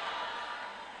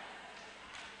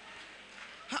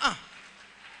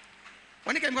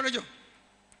wanika emikono gyo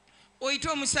oyite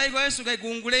omusaayi gwa Yesu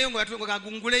gagunguleyo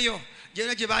ngagunguleyo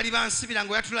gye baali bansibira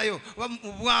ngaoyatulayo oba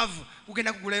mu bwavu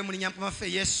gugenda kugulayo mu linnya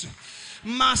mpamaffe Yesu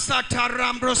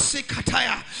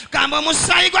masatarambusikataya gamba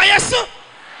omusaayi gwa Yesu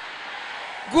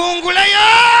gunguleyo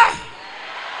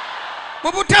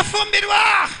mu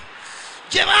butafumbirwa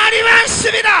gye baali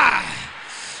bansibira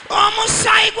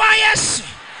omusaayi gwa Yesu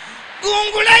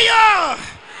gunguleyo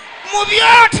mu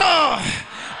byoto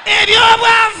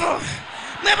ebyobwavu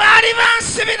mwe baali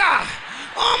bansibira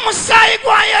omusaayi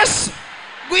gwa Yesu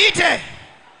guyite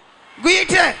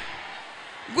guyite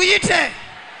guyite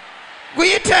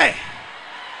guyite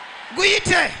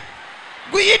guyite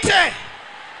guyite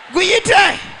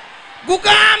guyite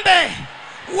gugambe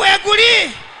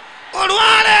weeguli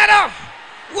olwaleero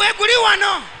weeguli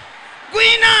wano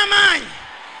guyina amaanyi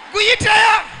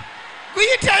guyiteyo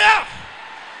guyiteyo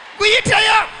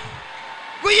guyiteyo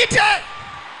guyite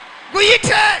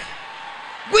guyite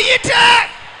guyite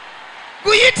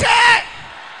guyite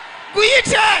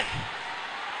guyite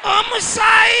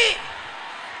omusaayi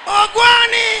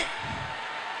ogwani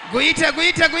guyite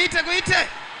guyite guyite guyite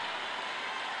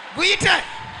guyite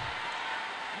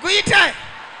guyite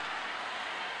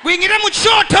guyingire mu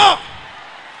kyoto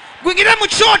gwingire mu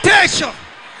kyoto ekyo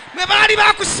mwe baali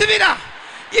bakusibira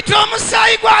yita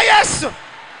omusaayi gwa Yesu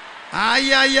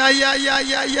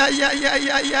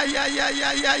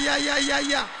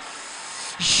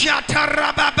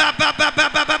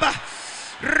shatarababababababa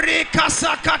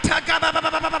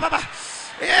rikasakatagababababa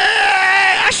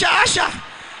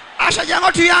asha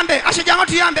jango tuyambe asha jango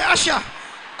tuyambe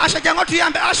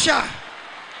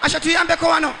asha tuyambe ko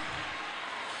wano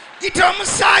yita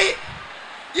omusaayi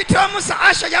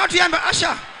asha jango tuyambe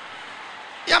asha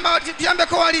yamba tuyambe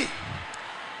ko wali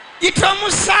yita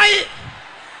omusaayi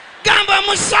gamba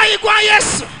omusaayi gwa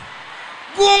Yesu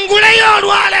gunguleyo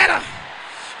olwaleero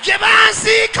gye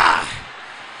banziika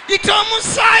yita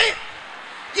omusaayi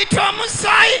yita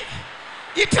omusaayi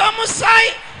yita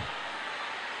omusaayi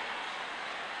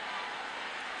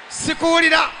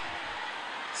sikuwulira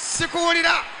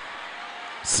sikuwulira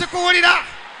sikuwulira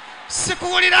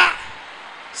sikuwulira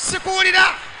sikuwulira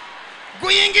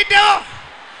guyingiddewo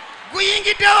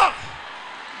guyingiddewo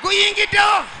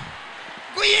guyingiddewo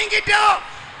guyingiddewo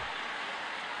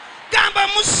gamba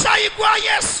omusaayi gwa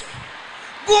Yesu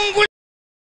gungula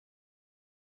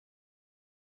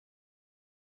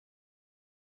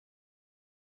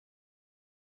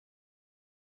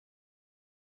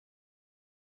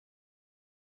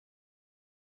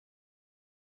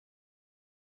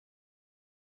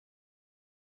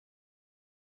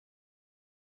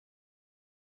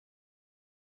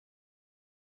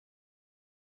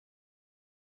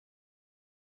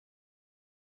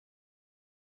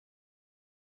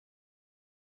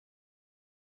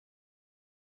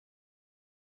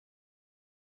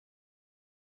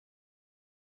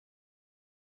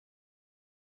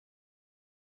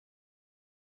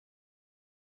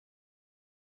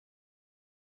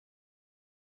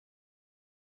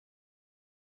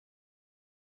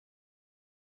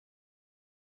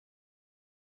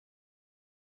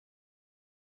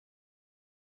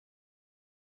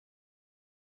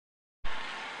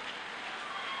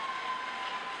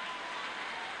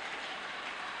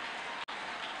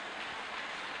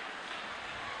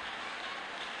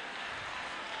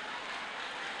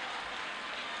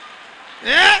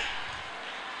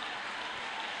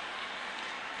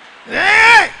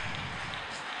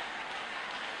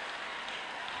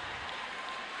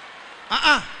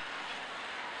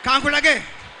kankulage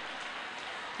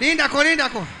lindako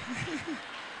lindako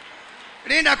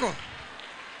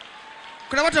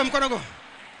kulabata omukono gwo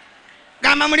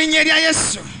gamba mu linnya erya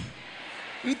Yesu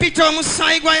mpita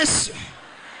omusaayi gwa Yesu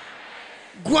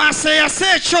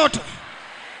gwaseyasa ekyoto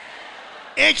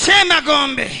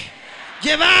ekyemagombe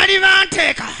gye baali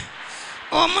banteeka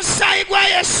omusaayi gwa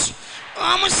Yesu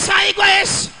omusaayi gwa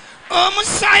Yesu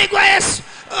Omusaayi gwa Yesu.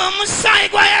 Omusaayi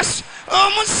gwa Yesu.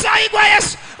 Omusaayi gwa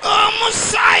Yesu.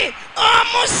 Omusaayi.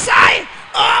 Omusaayi.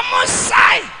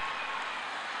 Omusaayi.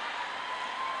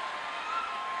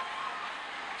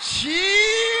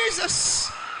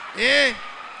 Jesus.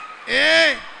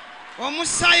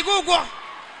 Omusaayi gugwo.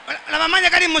 Laba amanya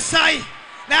gali mu musaayi.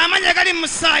 Laba amanya gali mu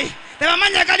musaayi. Laba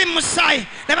amanya gali mu musaayi.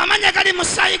 Laba amanya gali mu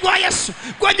musaayi gwa Yesu.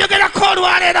 Gwenjogerako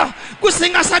olwaleero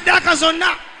gusinga saddaaka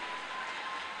zonna.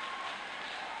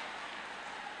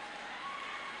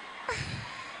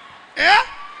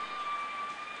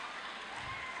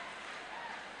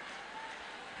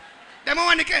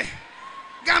 Demuwanike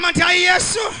gamba nti ayi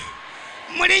Yesu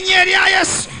mu linnya erya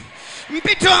Yesu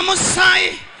mpita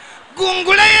omusaayi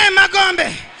gunguleyo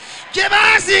emagombe gye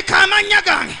baaziika amannya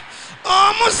gange.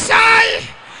 Omusaayi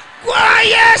gwa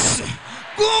Yesu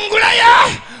gunguleyo,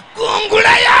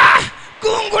 gunguleyo,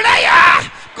 gunguleyo,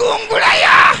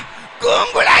 gunguleyo,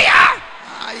 gunguleyo.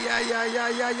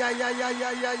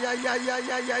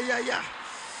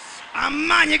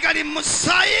 Amaanyi gali mu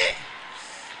musaayi.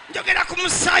 Njogera ku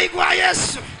musaayi gwa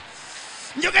Yesu.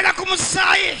 Njogera ku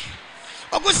musaayi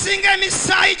ogusinga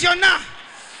emisaayi gyonna.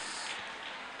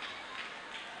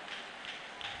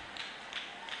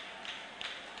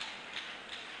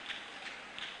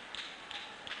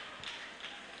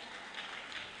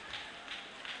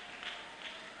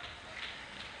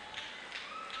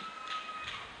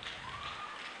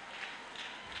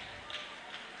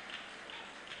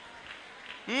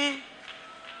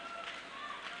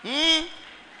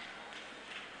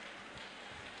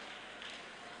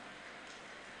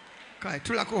 Kale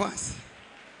tulako wansi.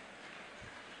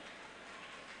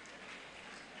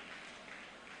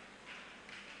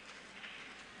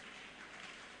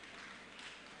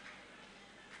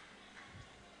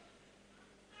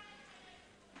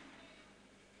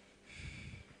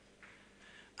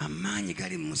 Amaanyi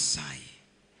gali mu musaayi.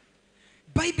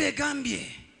 Bayibuli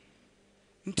egambye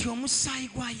nti omusaayi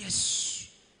gwa Yesu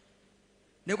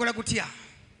nekola gutya?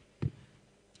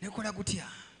 Nekola gutya?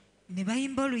 Ne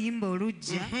bayimba oluyimba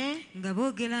olujja nga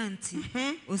boogera nti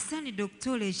osaanidde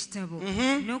okutoola ekitabo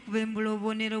n'okubembula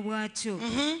obubonero bwakyo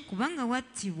kubanga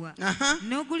wattibwa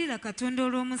n'ogulira Katonda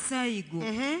olw'omusaayi gwo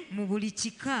mu buli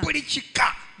kika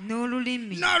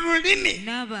n'olulimi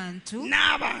n'abantu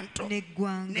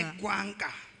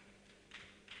n'eggwanga.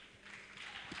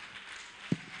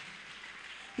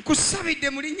 Nkusabidde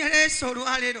mu linnya lya Yesu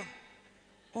olwaleero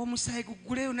omusaayi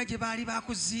guguleyo na gye baali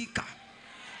bakuziika.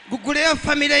 Guguleyo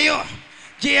famire yo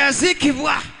gye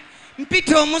yaziikibwa.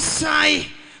 Mpita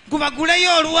omusaayi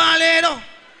gubaguleyo olwaleero.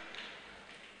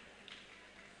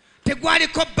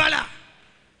 Tegwaliko bbala.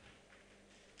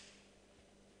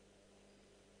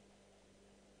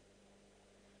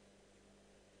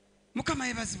 Mukama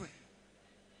yebazibwe.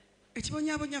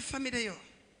 Ekibonyabonya famire yo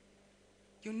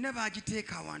yonna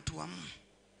baagiteeka awantu wamu.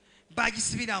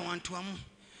 Baagisibira awantu wamu.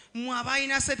 Mmwe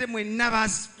abalina sente mwenna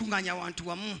baazitunganya awantu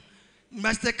wamu.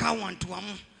 Baziteeka awantu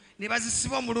wamu. Ne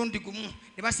bazisiba omulundi gumu.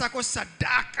 Ne basaako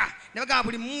saddaaka. Ne bagamba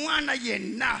buli mwana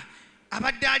yenna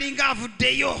abadde alinga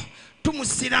avuddeyo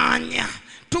tumusiraanya,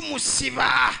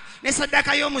 tumusiba. Ne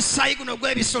saddaaka y'omusaayi guno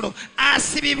gw'ebisolo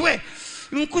asibibwe.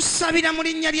 Nkusabira mu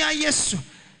linnya lya Yesu.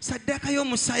 Saddaaka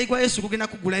y'omusaayi gwa Yesu gugenda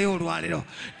kugulayo olwaleero.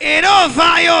 Era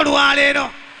ovaayo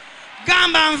olwaleero.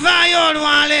 Gamba nvaayo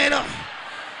olwaleero.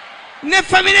 Ne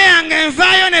famire yange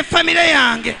nvaayo ne famire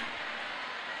yange.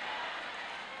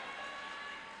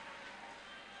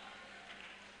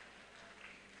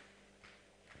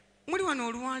 Muli wano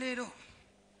olwaleero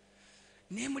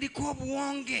ne muliko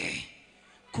obuwonge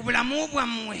ku bulamu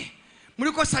bwammwe.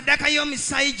 Muliko saddaaka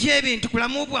y'omusaayi gy'ebintu ku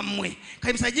bulamu bwammwe. Kale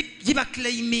emisaayi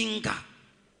gibaclaiminga.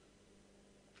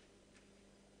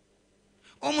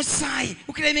 Omusaayi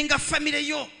guclaiminga famire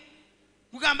yo.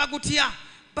 Gugamba gutya?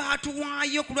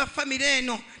 Baatuwaayo ku lwa famire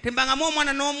eno. Tembangamu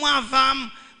omwana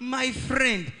n'omwavaamu. My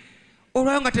friend.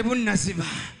 Olwayo nga tebunnaziba.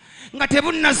 Nga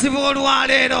tebunnaziba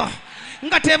olwaleero.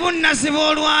 Nga tebunnaziba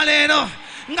olwaleero.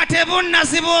 Nga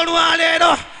tebunnaziba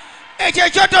olwaleero. Ekyo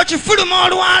ekyoto kifuluma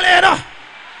olwaleero.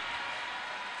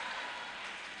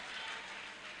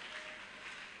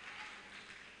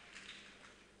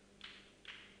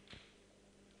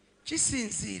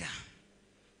 Kisinziira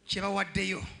kye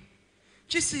bawaddeyo.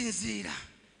 Kisinziira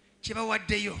kye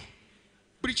bawaddeyo.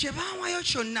 Buli kye baawaayo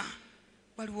kyonna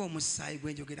waliwo omusaayi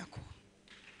gwe njogerako.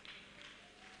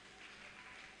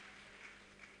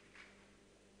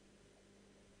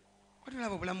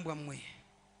 Watulaba obulamu bwammwe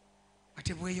nga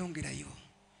tebweyongerayo.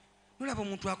 Nolaba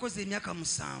omuntu akoze emyaka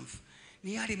 7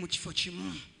 naye ali mu kifo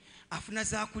kimu. Afuna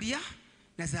zaakulya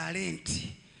na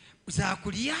zaalenti.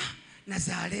 Zaakulya na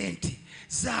zaalenti.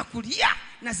 za kulya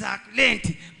na za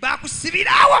lenti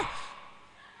bakusibirawo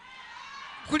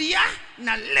kulya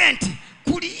na lenti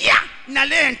kulya na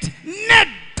lenti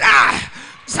nedda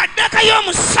saddaka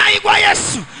y'omusaayi gwa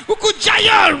Yesu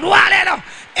okujjayo olwaleero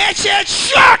ekyo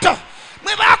ekyoto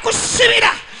mwe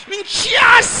bakusibira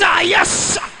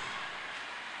nkyasayasa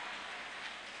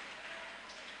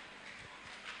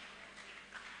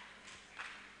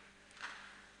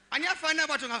ani afaanana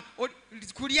bw'atyo nga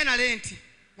kulya na lenti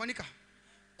wanika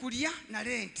kulya na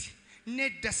lenti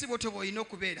nedda si bw'otyo bw'olina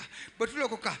okubeera bwe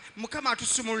tulokoka Mukama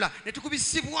atusumulula ne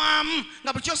tukubisibwamu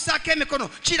nga buli kyossaako emikono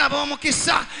kiraba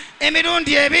omukisa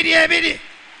emirundi ebiri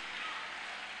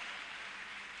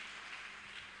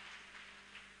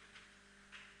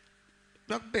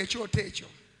lwakuba ekyoto ekyo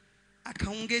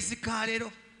akawungeezi ka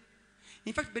leero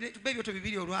infact tuba ebyoto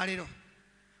bibiri olwaleero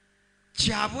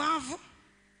kyabwavu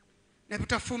ne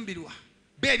butafumbirwa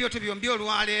be ebyoto byombi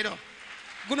olwaleero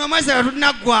guno omwezi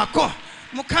tetunaggwako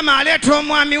Mukama aleeta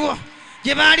omwami wo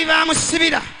gye baali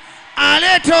bamusibira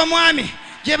aleeta omwami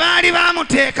gye baali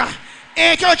bamuteeka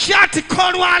ekyo kyatikka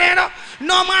olwaleero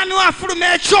n'omwami we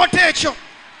afuluma ekyoto ekyo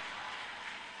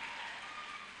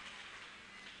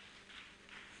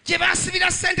gye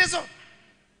basibira ssente zo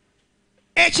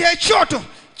ekyo ekyoto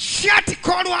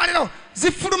kyatikka olwaleero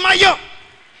zifulumayo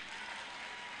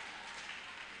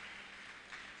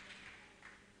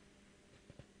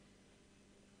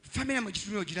famire mu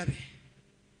kitundu ogirabe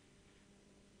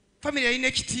famire yalina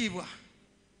ekitiibwa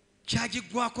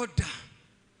kyagiggwako dda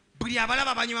buli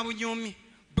abalaba banyuma bunyoomi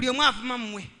buli omu avuma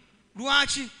mmwe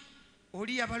lwaki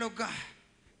oli yabaloga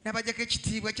n'abajjako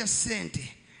ekitiibwa kya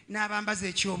ssente n'abambaza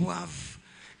ekyobwavu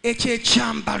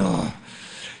ekyekyambalo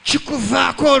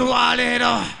kikuvaako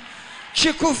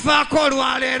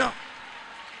olwaleero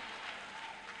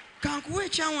kankuwa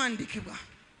ekyawandiikibwa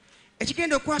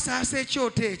ekigenda okwasaasa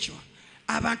ekyoto ekyo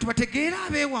abantu bategeere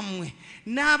abeewammwe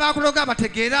n'abakuloga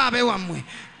bategeere abeewammwe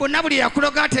bonna buli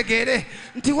yakuloga ategeere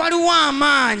nti waliwo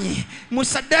amaanyi mu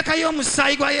saddaaka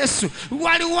y'omusaayi gwa Yesu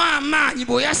waliwo amaanyi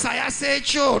bw'oyasaayasa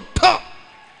ekyoto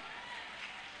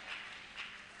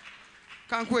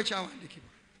kankuwa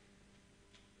ekyawandiikibwa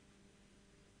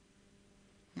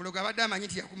mulogo abadde amanyi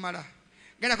nti yakumala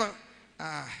gendako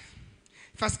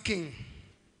First King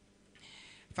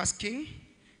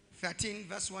 13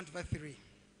 verse 1 to verse 3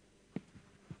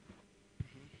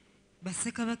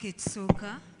 Bassekabaka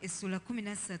ekisooka essula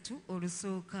 13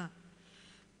 olusooka.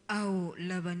 Awo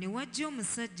laba ne wajja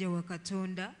omusajja wa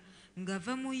Katonda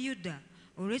ng'ava mu Yuda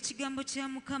olw'ekigambo kya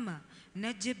Mukama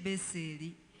n'ajja e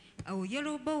Beseri. Awo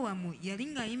Yerobowamu yali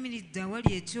ng'ayimiridde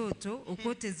awali ekyoto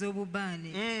okwoteza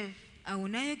obubaane. Awo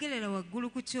n'ayogerera waggulu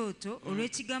ku kyoto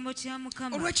olw'ekigambo kya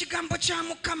Mukama.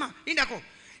 Lindako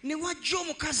ne wajja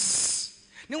omukazi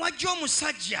ne wajja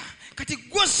omusajja kati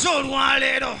gwozza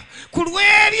olwaleero ku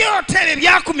lw'ebyoto ebyo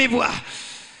byakumibwa.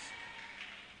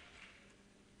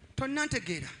 Tonna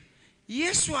ntegeera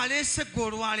Yesu aleese gwe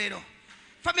olwaleero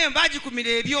famire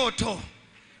baagikumira ebyoto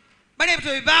bali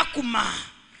ebyoto bye baakuma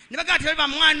ne bagamba nti baliba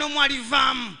mwana omu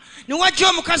alivaamu ne wajja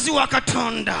omukazi wa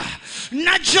Katonda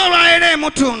n'ajja olwaleero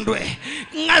emutundwe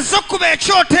ng'azze okkuba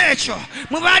ekyoto ekyo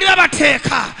mwe baali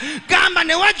babateeka. Gamba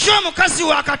ne wajja omukazi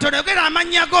wa Katonda yogera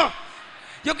amannya go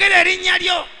yogera erinnya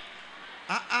lyo.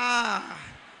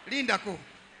 Lindako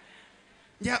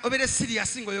nja obere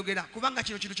serious ng'oyogera kubanga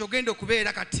kino kintu kyogenda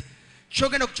okubeera kati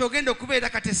kyogenda okubeera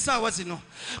kati essaawa zino.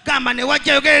 Gamba ne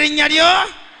wajja yogera erinnya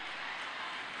lyo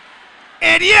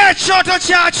eri ekyoto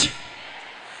kyaki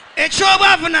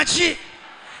ekyobwavu naki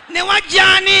ne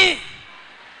wajja ani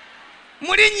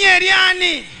mu linnya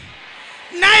eryani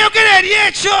n'ayogera eri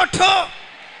ekyoto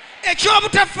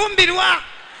ekyobutafumbirwa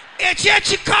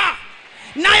ekyekika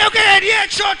n'ayogera eri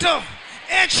ekyoto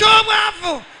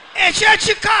ekyobwavu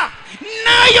ekyekika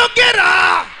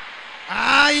n'ayogera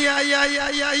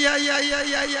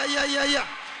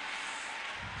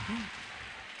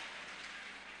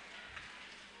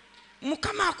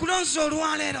Mukama akulonze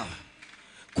olwaleero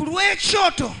ku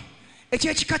lw'ekyoto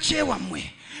ekyekika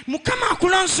kyewammwe. Mukama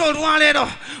akulonze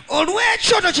olwaleero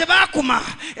olw'ekyoto kye baakuma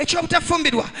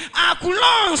ekyobutafumbirwa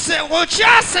akulonze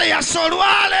okyaseyasa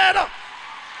olwaleero.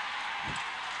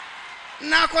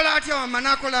 N'akola atya wamma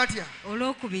n'akola atya?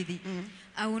 Olwokubiri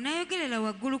awo n'ayogerera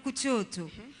waggulu ku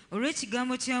kyoto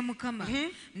olw'ekigambo kya Mukama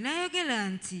n'ayogera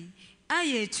nti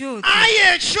ayi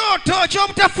ekyoto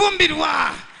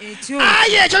ekyobutafumbirwa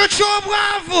ayi ekyoto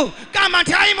ky'obwavu gamba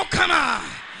nti ayi Mukama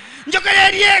njogera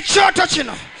eri ekyoto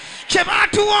kino kye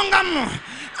baatuwongamu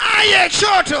ayi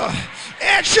ekyoto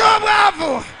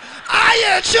ekyobwavu ayi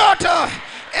ekyoto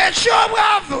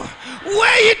ekyobwavu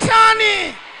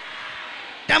weeyitaani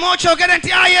ddamu okyogere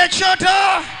nti ayi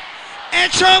ekyoto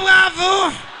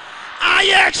ekyobwavu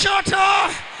aye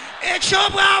ekyoto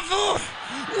ekyobwavu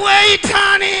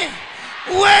weeyitani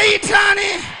weeyitani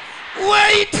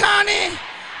weeyitani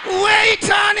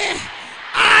weeyitani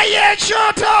aye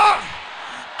ekyoto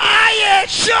aye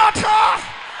ekyoto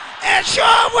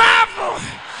ekyobwavu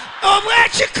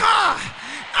obwekika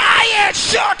aye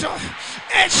ekyoto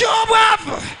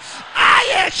ekyobwavu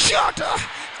aye ekyoto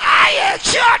aye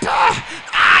ekyoto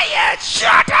aye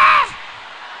ekyoto.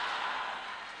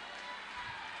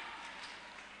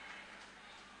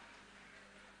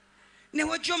 Ne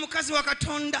wajja omukazi wa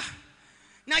Katonda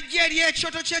najja eri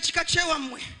ekyoto ky'ekika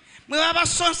kyewammwe mwe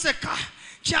babasonseka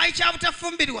kyali kya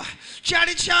butafumbirwa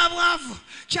kyali kya bwavu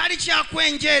kyali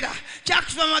kyakwenjeera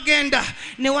kyakufa magenda.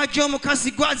 Ne wajja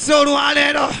omukazi gwazza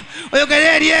olwaleero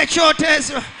oyogere eri ekyoto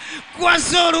ezo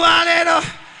gwazza olwaleero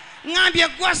ngambye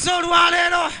gwazza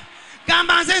olwaleero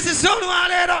gamba nze nziza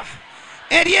olwaleero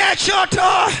eri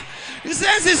ekyoto nze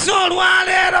nziza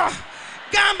olwaleero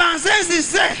gamba nze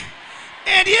nzize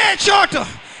eri ekyoto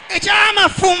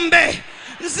eky'amafumbe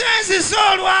nze nziza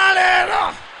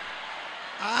olwaleero.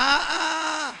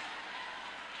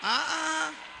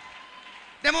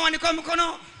 Demuwanika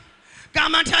omukono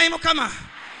gamba nti ayi Mukama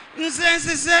nze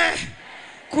nzize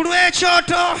ku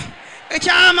lw'ekyoto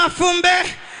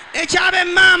eky'amafumbe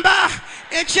eky'ab'emmamba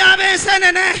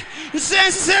eky'ab'ensenene nze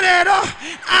nzize leero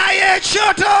ayi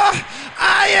ekyoto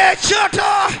ayi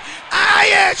ekyoto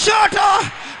ayi ekyoto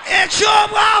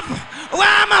eky'obwavu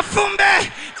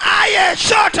w'amafumbe ayi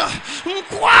ekyoto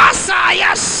nkwasa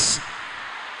yes.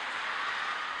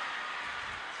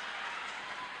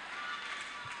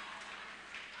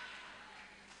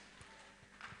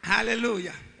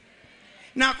 Hallelujah.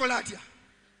 Nakola atya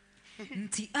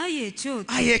nti aye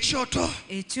ekyoto aye ekyoto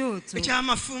ekyoto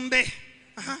eky'amafumbe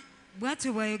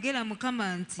bw'atyo bw'ayogera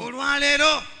Mukama nti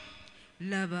olwaleero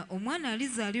laba omwana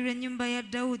alizaalirwa ennyumba ya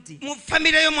Dawudi mu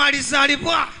famire yo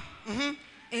mwalizaalibwa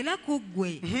era ku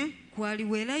ggwe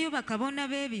kwaliweerayo bakabona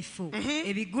b'ebifo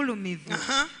ebigulumivu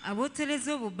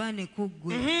abootereza obubaane ku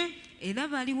ggwe era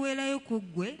baliweerayo ku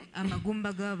ggwe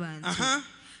amagumba g'abantu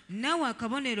naawe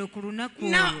akabonero ku lunaku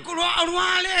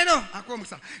olwaleero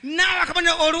naawe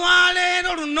akabonero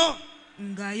olwaleero luno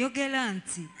ng'ayogera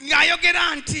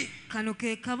nti kano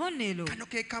ke kabonero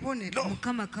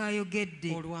Mukama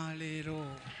k'ayogedde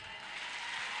olwaleero.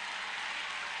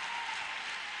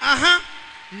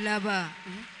 laba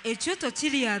ekyoto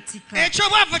kiryatika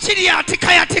ekyobwavu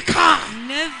kiryatikyatika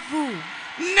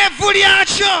n'evvu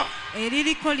lyakyo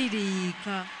eririko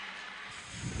liriyiika.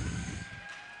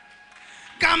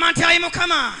 gamba nti ayi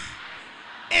Mukama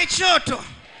ekyoto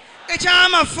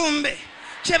eky'amafumbe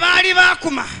kye baali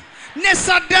baakuma ne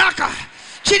saddaaka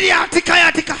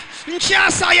kiryatikayatika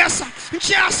nkyasayasa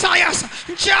nkyasayasa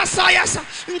nkyasayasa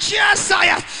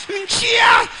nkyasayasa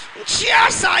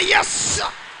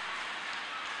nkyasayasa.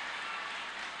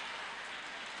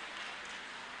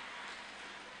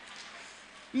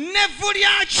 N'evvu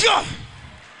lyakyo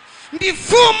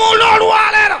ndifuumuula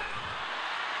olwaleero.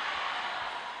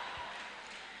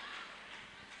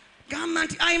 Gamba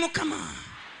nti ayi Mukama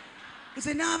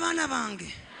nze n'abaana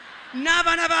bange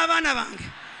n'abaana b'abaana bange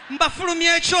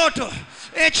mbafulumya ekyoto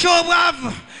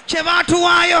eky'obwavu kye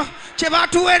baatuwaayo kye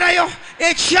baatuweerayo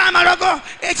eky'amalogo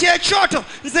ekyekyoto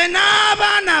nze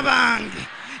n'abaana bange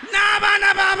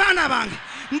n'abaana b'abaana bange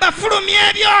mbafulumya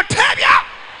ebyoto ebyo.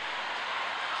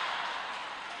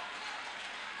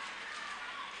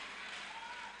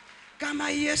 Gamba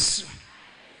Yesu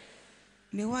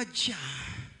ne wajja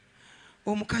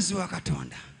omukazi wa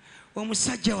Katonda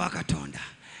omusajja wa Katonda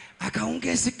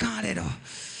akawungeezi ka leero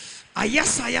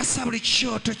ayasayasa buli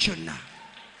kyoto kyonna.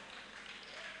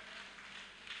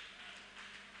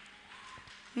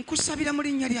 Nkusabira mu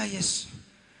linnya lya Yesu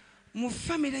mu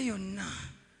famire yonna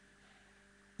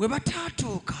we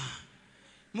bataatuuka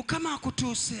Mukama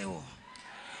akutuuseewo,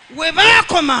 we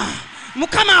baakoma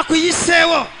Mukama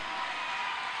akuyiseewo,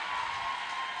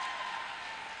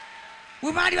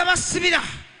 we baali babasibira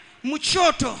mu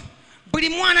kyoto buli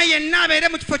mwana yenna abeere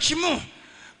mu kifo kimu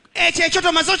ekyo ekyoto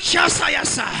omaze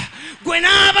okukyasayasa gwe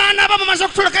n'abaana bo mumaze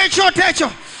okutuleka ekyoto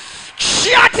ekyo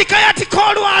kyatikayatika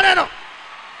olwaleero.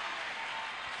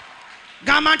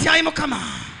 Gamba nti ayi Mukama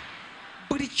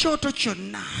buli kyoto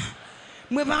kyonna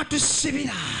mwe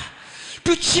baatusibira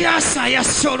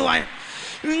tukyasayasa olwaleero,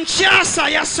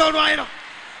 nkyasayasa olwaleero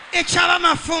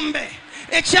eky'abamafumbe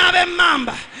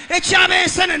eky'ab'emmamba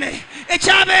eky'ab'ensenene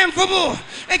eky'ab'envubu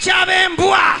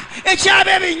eky'ab'embwa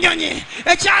eky'ab'ebinyonyi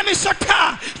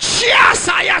eky'amisota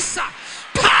kyasayasa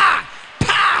pa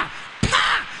pa pa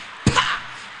pa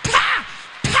pa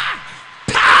pa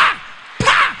pa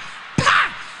pa pa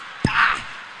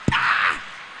pa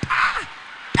pa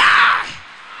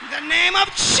the name of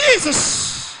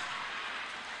Jesus.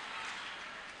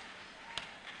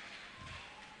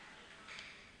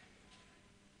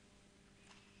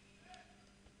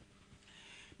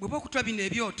 Bw'oba okutwa bino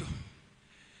ebyoto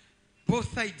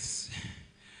both sides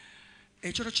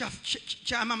ekyoto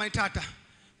kya mama ne taata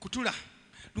kutula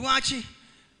lwaki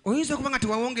oyinza okuba nga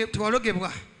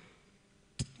tewalogebwa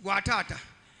wa taata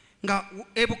nga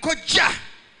ebukojja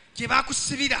gye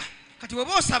bakusibira kati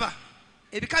bw'oba osaba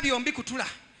ebika byombi kutula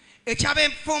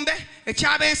ekyab'enfumbe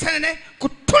ekyab'ensenene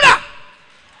kutula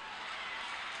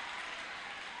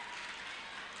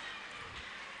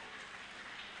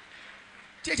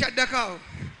kyekyaddakaawo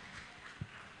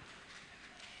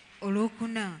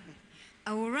olwokuna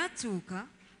awo olwatuuka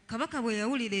kabaka bwe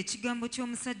yawulira ekigambo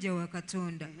ky'omusajja wa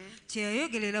katonda kye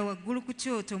yayogerera waggulu ku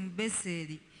kyoto mu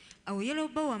Beseri, awo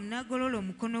Yerobowamu n'agolola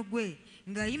omukono gwe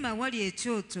ng'ayima awali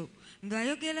ekyoto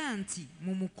ng'ayogera nti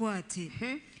mumukwate,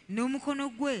 n'omukono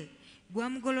gwe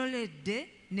gwamugololedde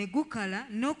ne gukala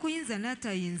n'okuyinza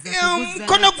n'atayinza kuguzza.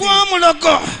 Omukono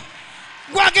gw'omulogo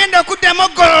gwagenda okuddamu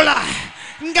ogolola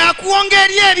ng'akuwonga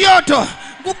eri ebyoto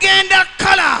gugenda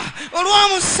kala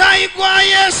olw'omusaayi gwa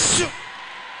Yesu.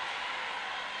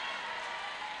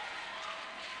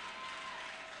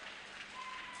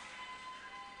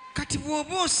 Kati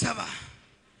bw'oba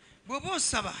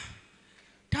osaba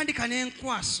tandika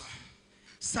n'enkwaso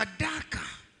saddaaka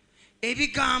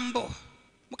ebigambo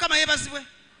Mukama yeebazibwe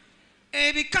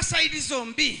ebika sayidi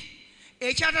zombi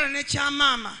ekyatala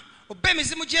n'ekyamaama oba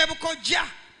emizimu gy'ebukojja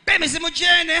oba emizimu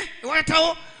gy'ene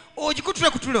ewalatawo ogikutule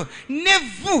kutulo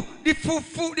nevvu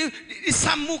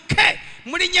lisamuke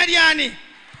mu linnya lyani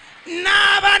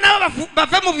n'abaana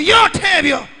bave mu byoto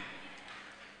ebyo.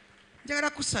 Njagala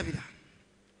kusabira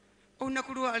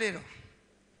olunaku lwa leero,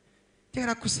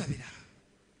 njagala kusabira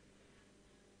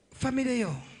famire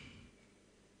yo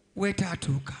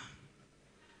weetaatuuka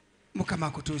Mukama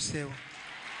akutuuseewo.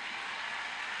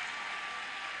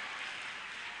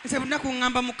 Nze bunaku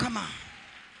ŋŋamba Mukama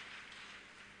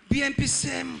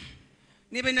byempiseemu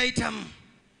ne bye nayitamu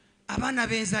abaana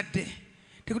benzadde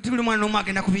tekuti buli mwana n'omu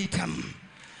agenda kubiyitamu.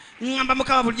 Ŋŋamba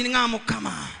Mukama buli ŋŋamba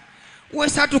Mukama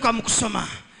weesaatuuka mu kusoma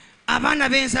abaana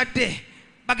benzadde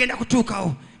bagenda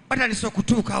kutuukawo batandise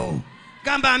okutuukawo.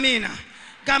 Gamba amiina,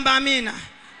 gamba amiina,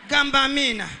 gamba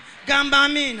amiina, gamba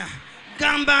amiina,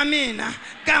 gamba amiina,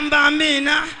 gamba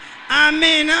amiina,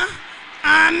 amiina,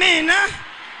 amiina,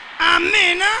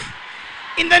 amiina,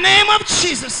 in the name of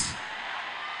Jesus.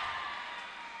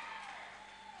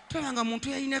 Tulanga muntu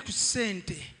yalina ku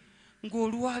ssente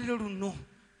ng'olwaliro luno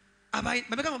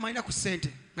babeka bamalina ku ssente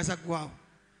nga zaggwawo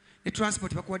ne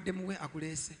transport bakuwadde muwe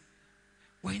akuleese.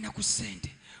 Walina ku ssente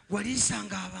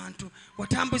waliisanga abantu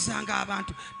watambuzanga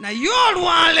abantu naye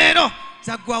olwaleero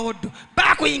zaggwawo ddo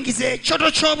baakuyingiza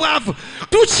ekyoto ky'obwavu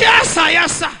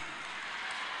tukyasaayasa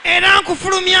era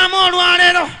nkufulumyamu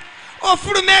olwaleero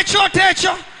ofuluma ekyoto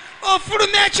ekyo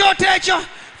ofuluma ekyoto ekyo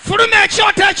fuluma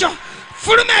ekyoto ekyo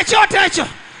fuluma ekyoto ekyo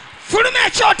fuluma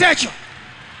ekyoto ekyo.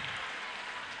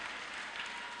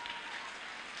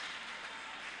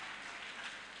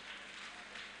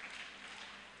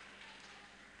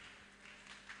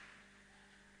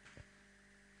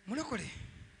 Mulokole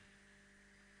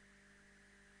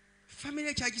famire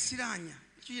ekyagisiraanya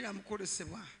ekiyira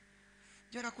mukolesebwa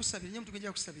njala kusabira nye omuntu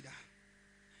gwenjala kusabira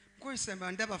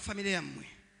mukolesebwa ndaba famire yammwe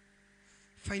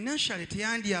financially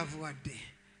teyandyavuwadde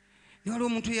ne waliwo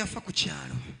omuntu eyafa ku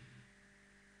kyalo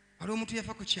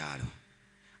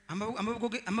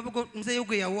amabugo muzeeyo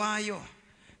ge yawaayo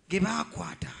ge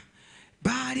baakwata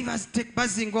baali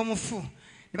bazinga omufu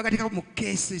ne bagateeka mu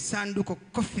keesi sanduuko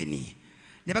kofini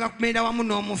ne bagakumira wamu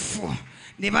n'omufu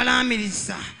ne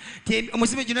balaamiriza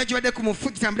omuzimu gino gibadde ku mufu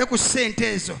gitambule ku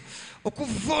ssente ezo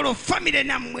okuva olwo famire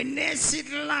nammwe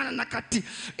neesiriraana nakati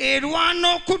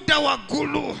erwana okudda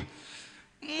waggulu.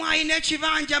 Mwalina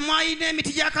ekibanja, mwalina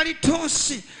emiti gya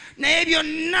kalitunsi naye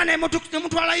byonna ne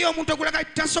mutwalayo omuntu ogula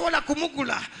tasobola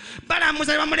kumugula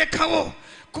balamuza ne bamulekawo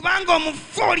kubanga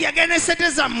omufu oli yagenda esente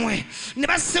zammwe ne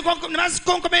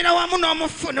bazikonkomerera wamu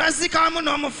n'omufu ne baziika wamu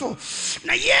n'omufu.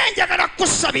 Naye njagala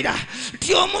kusabira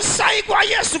nti omusaayi gwa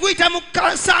Yesu guyita mu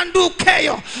sanduuko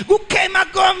eyo gukka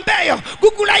emagombe eyo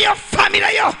gugulayo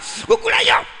famire yo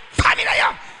gugulayo famire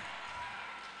yo.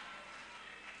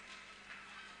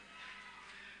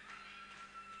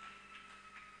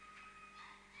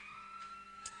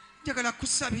 Njagala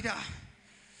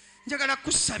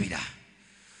kusabira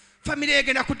famire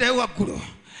egenda kuddayo waggulu.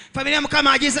 Famire ya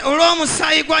Mukama agize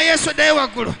olw'omusaayi gwa Yesu eddayo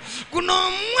waggulu. Guno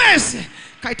omwezi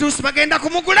kaituusi bagenda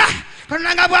kumugula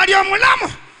Katonda nga bw'ali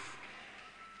omulamu.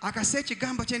 Akase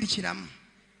ekigambo kye ndi kiramu.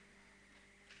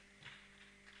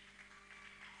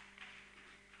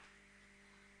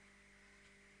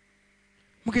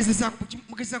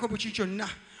 mugezaako buli kimu kyonna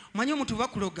omanyi omuntu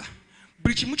bakuloga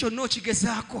buli kimu kyonna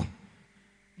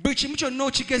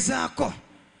okigezaako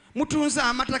mutunze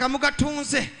amataka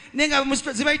mugatunze naye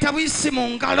nga zibayita buyisi mu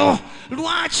ngalo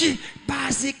lwaki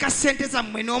baziika ssente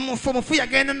zammwe n'omufu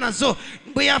yagenda nazo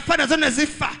bwe yafa nazo ne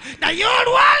zifa naye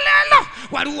olwaleero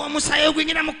waliwo omusaayi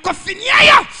ogwingira mu kofini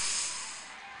eyo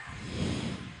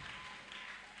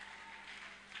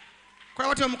kola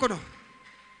wati omukono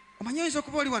omanyi oyinza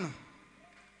okuba oli wano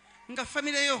nga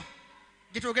famire yo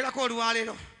gyetwogerako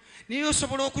olwaleero niyo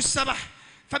osobola okusaba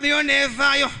famire yo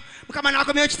neevaayo mukama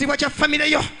n'akomyayo ekitiibwa kya famire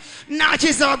yo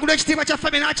n'akiza waggulu ekitiibwa kya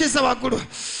famire n'akiza waggulu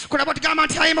kulaba otigamba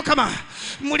nti ayi mukama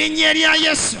mu linnya erya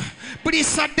yesu buli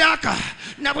saddaaka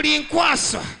na buli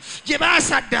nkwaso gye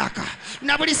baasaddaaka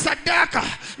na buli saddaaka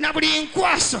na buli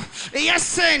nkwaso eya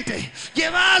ssente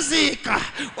gye baaziika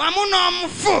wamu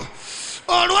n'omufu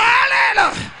olwaleero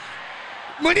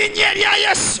mu linnya erya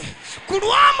yesu ku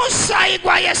lw'omusaayi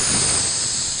gwa yesu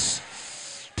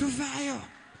tuvaayo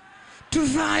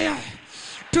tuvaayo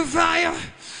tuvaayo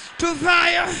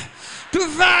tuvaayo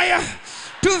tuvaayo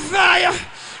tuvaayo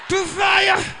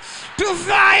tuvaayo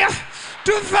tuvaayo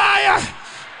tuvaayo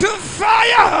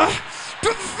tuvaayo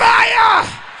tuvaayo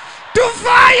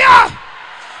tuvaayo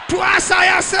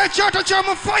twasaayasa ekyoto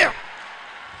ky'omufuyo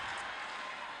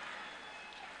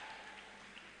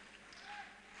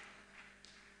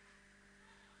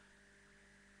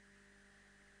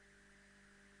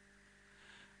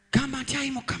gamba nti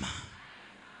ayi mukama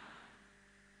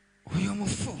oyo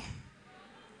mufu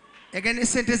yagenda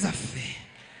esente zaffe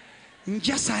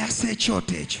njasaayasa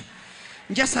ekyoto ekyo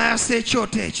njasaayasa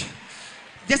ekyoto ekyo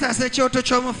njasaayasa ekyoto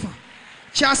ky'omufu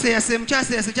kyaseeyase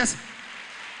mukyaseeyase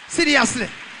seriously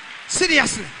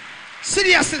seriously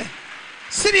seriously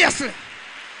seriously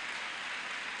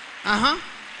aha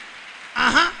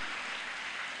aha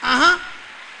aha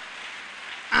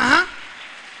aha aha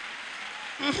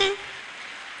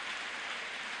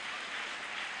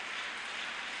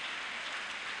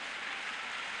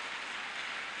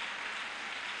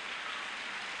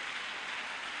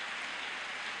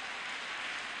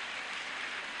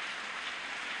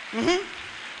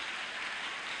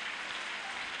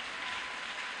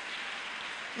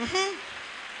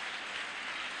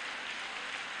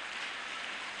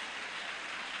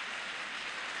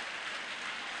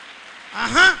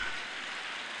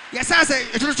yasaasa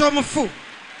ekyoto ky'omufu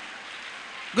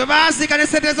gwe baaziika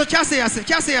n'essente ezo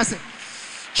kyaseeyase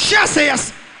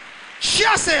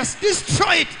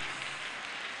destroy it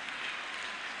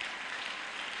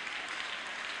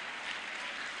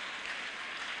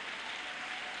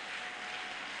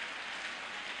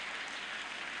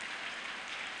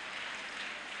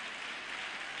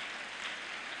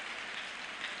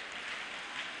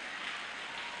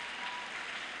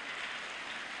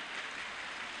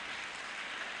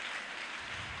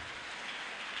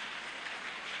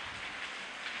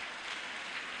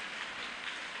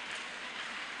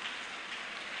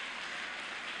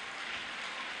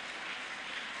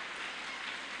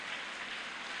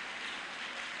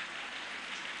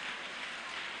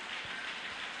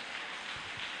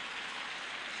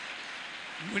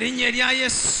mu linnya erya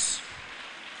yesu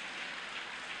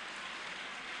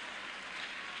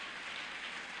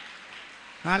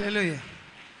haleluya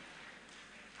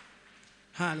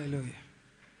haleluya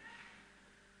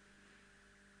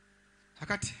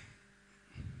akati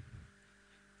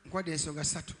nkwadde ensonga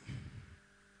 3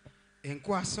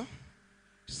 enkwaso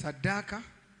saddaaka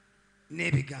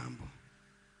n'ebigambo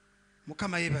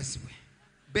mukama yeebazibwe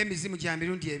b'emizimu gya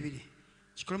mirundi 2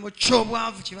 kikolomo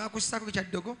ky'obwavu kye baakussaako kya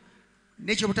ddogo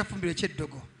n'ekyo butafumbiro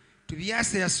eky'eddogo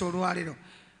tubyaseyasa olwaleero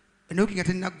enooki nga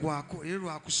tennaggwako era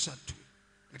lwakusatu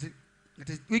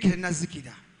wiiki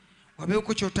tennazikira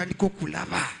wabeeko kyotandika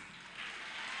okulaba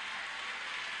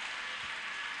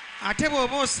ate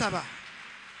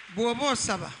bw'oba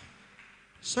osaba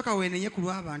soka weenenye ku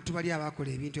lw'abantu bali abaakola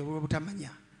ebintu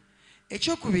olw'obutamanya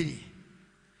ekyokubiri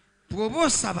bw'oba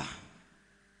osaba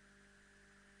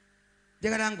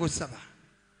njagala ng'osaba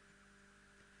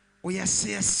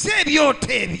oyaseyase ebyoto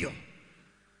ebyo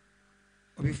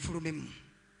obifulumemu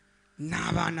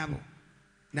n'abaana bo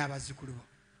n'abazzukulu bo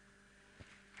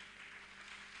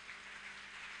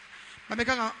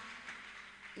bameka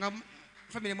nga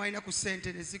famire mwalina ku ssente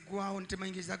ne ziggwawo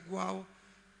netemanyi zaggwawo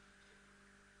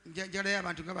njagalayo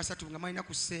abantu nga 3 nga mwalina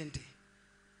ku ssente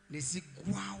ne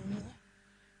ziggwawo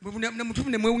nemutumu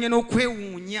ne mwewuunya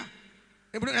n'okwewuunya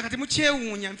nakati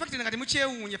mukyewuunya infact nakati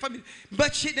mukyewuunya famire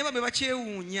ne bamwe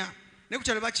bakyewuunya ne ku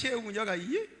kyalo bakyewuunya baga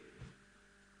ye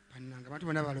bannanga abantu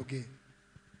bonna baloge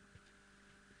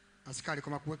asikaali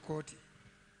koma kuwa ekkooti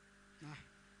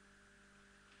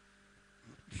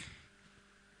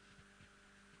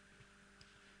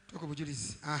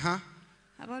obujulizi. Aha.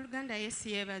 Abooluganda Yesu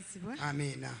yeebazibwa.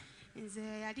 Amina. Nze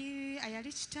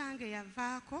yali kitange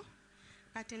yavaako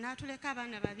kati n'atuleka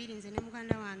abaana babiri nze ne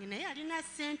muganda wange naye alina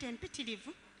ssente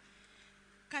mpitirivu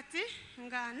kati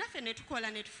nga naffe ne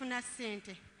tukola ne tufuna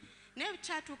ssente naye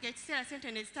kyatuuka ekiseera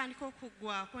ssente ne zitandika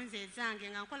okuggwako nze ezange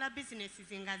nga nkola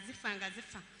bizinesi nga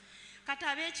zifa kati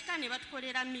ab'ekika ne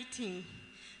batukolera meeting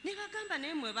ne bagamba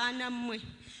naye mwe baana mmwe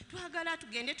twagala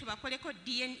tugende tubakoleko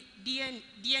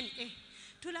DNA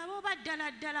tulabe oba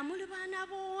ddala muli baana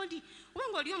booli oba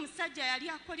ng'oli omusajja yali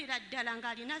akolera ddala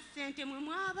ng'alina ssente mwe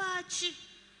mwabaaki.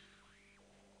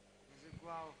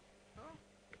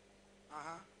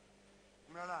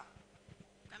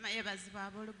 Kama yeebazibwa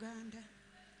abooluganda.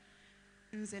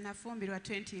 Nze nafumbirwa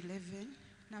 2011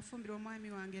 nafumbirwa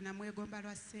omwami wange namwegomba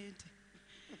lwa ssente.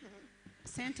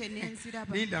 Ssente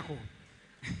nenziraba. Lindako.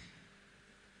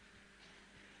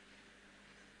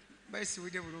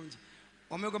 Bayisiwudde bulungi.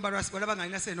 Omwegomba lwasi olaba nga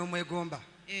alina ssente n'omwegomba.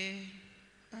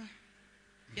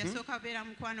 Yasooka beera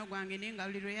mukwano gwange naye nga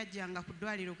buli lwe yajjanga ku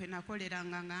ddwaliro kwe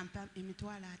nakoleranga nga mpa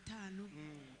emitwalo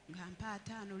 5 nga mpa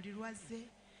 5 oli lwazze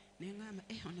ne ngamba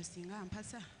ono singa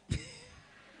mpasa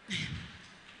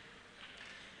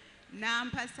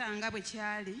nampasa nga bwe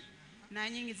kyali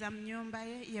nanyingiza mu nnyumba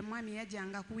ye mwami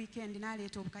yajjanga ku weekend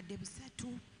n'aleeta obukadde 3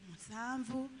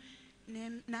 7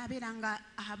 n'abeera nga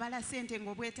abala ssente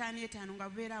ng'obw'etaano nga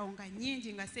bubeerawo nga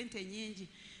nnyingi nga ssente nnyingi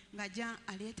ng'ajja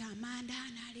aleeta amanda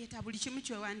n'aleeta buli kimu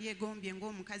kyewandyegombye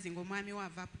ng'omukazi ng'omwami we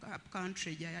ava up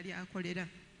country gye yali akolera.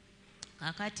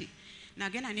 Kakati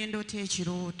nagenda n'endoota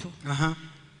ekirooto.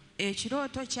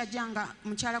 Ekirooto kyajjanga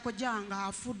mukyalako jjanga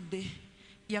afudde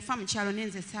yafa mu kyalo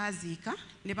nenze saaziika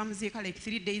ne bamuziika like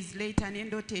 3 days later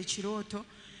n'endoota ekirooto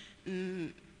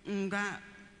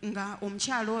nga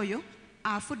omukyalo oyo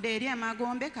afudde eri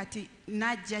amagombe kati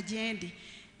najja gyendi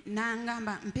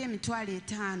n'angamba mpa emitwalo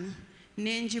 5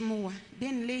 nenjimuwa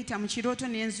then later mu kirooto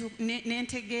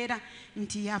nentegeera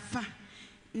nti yafa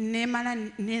nemala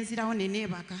nenzirawo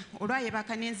neneebaka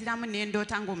olwayebaka nenziramu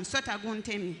nendoota ng'omusota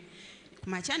guntemye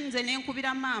kumakya nze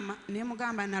nenkubira maama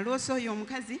nemugamba naloosa oyo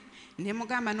omukazi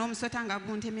nemugamba n'omusota nga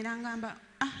guntemera ngamba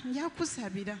nja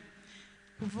kusabira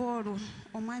kuva olwo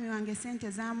omwami wange sente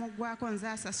zamugwako nze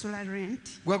asasula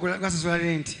rent. Gwasasula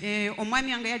rent?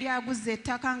 Omwami wange yali aguze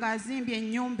ettaka ng'azimbye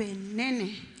ennyumba ennene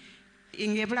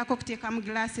ng'ebulako okuteekamu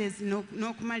glasses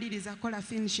n'okumaliriza kola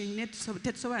finishing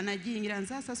tetusobola nagiyingira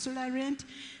nze asasula rent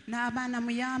n'abaana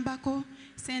muyambako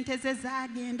sente ze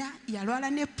zaagenda yalwala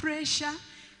ne pressure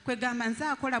kwegamba nze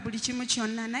akola buli kimu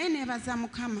kyonna naye neebaza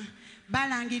Mukama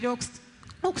balangirira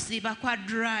okusiiba kwa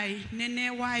dry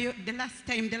neneewaayo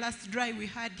the last dry we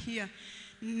had here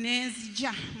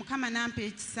nenzija Mukama nampa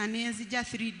ekisa nenzija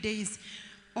 3 days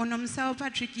ono musawo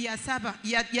Patrick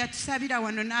yatusabira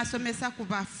wano n'asomesa ku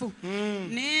bafu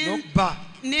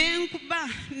nenkuba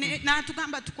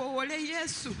n'atugamba tukoowole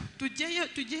Yesu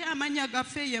tujjeyo amanya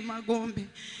gaffe ye magombe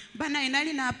banaye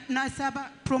nali nasaba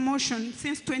promotion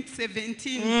since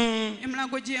 2017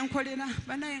 emulago gye nkolera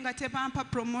banaye nga tebampa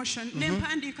promotion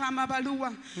nempandiika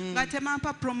amabaluwa nga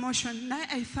tebampa promotion naye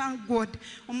I thank God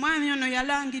omwami ono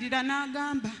yalangirira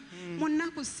n'agamba mu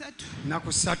nnaku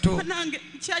 3 nange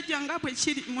kyajja nga bwe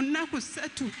kiri mu nnaku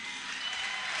 3.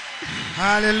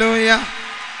 Haleluya.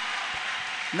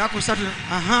 Nnaku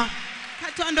 3.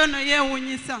 Katonda ono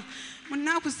yeewuunyisa mu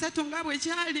nnaku 3 nga bwe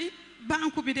kyali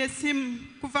bankubira essimu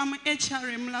kuva mu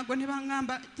HR mulago ne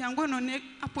bangamba jangu ono ne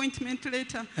appointment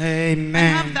letter. Amen. I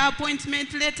have the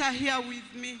appointment letter here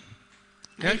with me.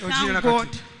 I thank God.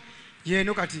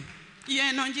 Yeno kati.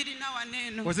 Yeno njirina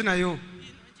waneeno. Ozinayo.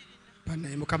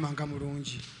 Banaye Mukama nga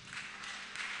mulungi.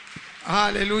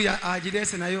 Haleluya.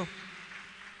 Ajirese nayo.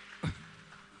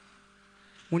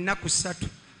 Mu nnaku 3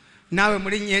 naawe mu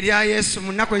linnya erya Yesu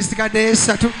mu nnaku ezisigadde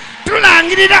 3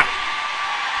 tulangirira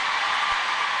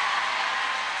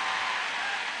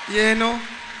yeno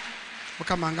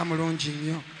Mukama nga mulungi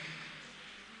nnyo.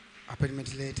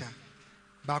 Appointment letter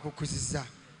bakukuzizza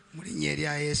mu linnya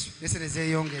erya Yesu nesene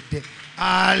zeeyongedde.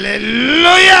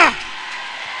 Haleluya.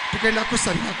 Tugenda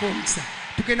kusabirako omukisa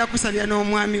tugenda kusabira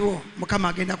n'omwami wo Mukama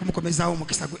agenda kumukomezaawo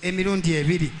omukisa gwe emirundi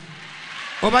 2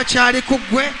 oba kyali ku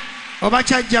ggwe oba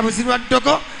kyajja buzirwa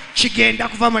ddogo kigenda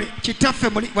kuva muli kitaffe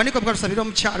muli waniko bukatusabira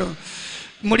omukyalo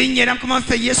mu linnya era Mukama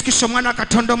waffe Yesu Kristo omwana wa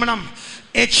Katonda omulamu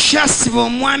ekyasiba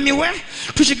omwami we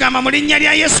tukigamba mu linnya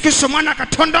lya Yesu Kristo omwana wa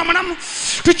Katonda omulamu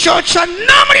tukyokya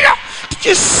n'omuliro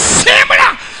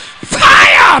tukisimbula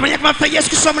fire mu linnya Mukama waffe Yesu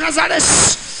Kristo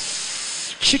Omunazaalesi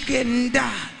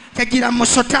kigenda kyagira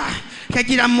musota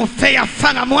kyagira mufe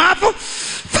yafa nga mwavu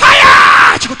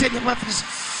fire kikutenye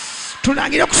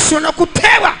tulangire okusona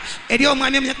okuteebwa eri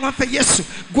omwami omunyaka waffe Yesu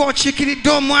gw'okiikiridde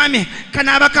omwami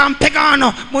kanaaba kampega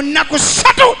wano mu nnaku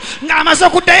 3 ng'amaze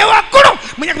okuddayo waggulu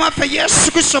munyaka waffe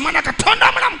Yesu Kristo omwana Katonda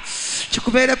omulamu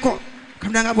kikubeereko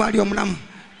Katonda nga bw'ali omulamu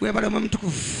weebale omwe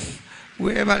mutukuvu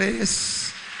weebale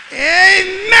Yesu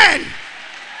amen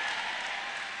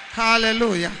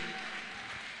haleluya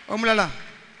omulala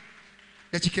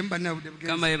yakikemu bannaabudde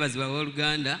kama yebazibwa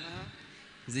w'oluganda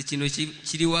nze kino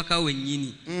kiri waka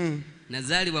wennyini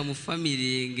nazaalibwa mu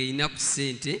famire ng'erina ku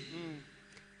ssente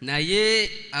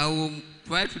naye awo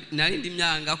nali ndi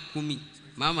myaka nga 10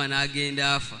 maama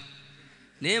n'agenda afa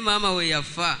naye maama we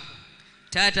yafa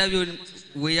taata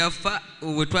we yafa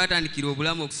we twatandikira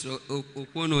obulamu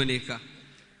okwonooneka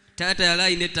taata yali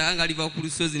alina ettaka nga liva ku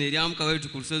lusozi ne lyamuka wetu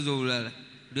ku lusozi olulala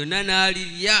lyonna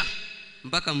n'alirya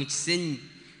mpaka mu kisenyi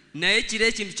naye kiro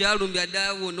ekintu kyalumbya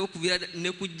ddala bonna okuvira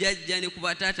ne ku jjajja ne ku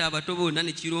bataata abato bonna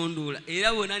ne kirondoola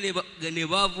era bonna ne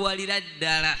baavuwalira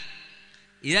ddala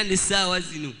era n'essaawa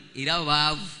zino era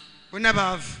baavu bonna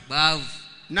baavu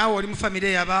naawe oli mu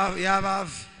famire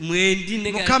y'abaavu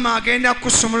mwendi Mukama agenda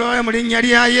kukusumulula mu linnya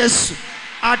lya Yesu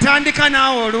atandika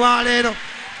naawe olwaleero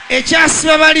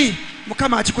ekyasiba bali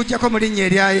Mukama akikuggyako mu linnya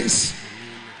erya Yesu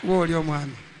wooli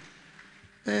omwami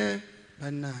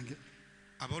bannange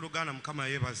abooluganda Mukama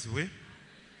yeebazibwe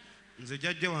nze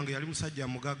jjajja wange yali musajja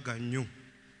mugagga nnyo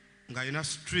ng'alina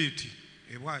street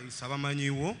ebwayise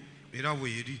abamanyiwo era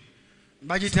weeri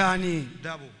bagitaani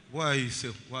dabo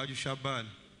bwayise waju Shabani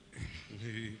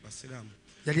basiraamu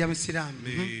yali ya musiraamu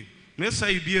naye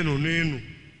sayidi eno n'eno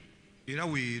era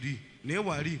weeri naye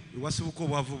wali ewasibuka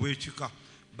obwavu bw'ekika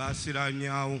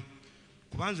baasiranyaawo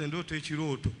kubanze ndoota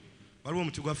ekirooto waliwo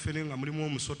omuti gwa ffene nga mulimu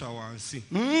omusota wansi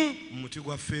mu muti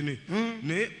gwa ffene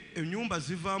naye ennyumba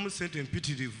zivaamu ssente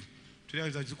empitirivu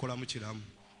teriyinza zikolamu kiramu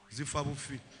zifa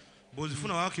bufi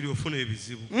bw'ozifuna waakiri ofuna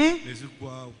ebizibu ne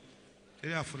ziggwawo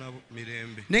teri afuna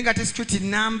mirembe naye nga tesituti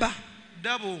namba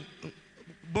dabo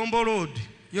Bombo Road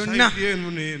yonna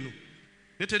eno n'eno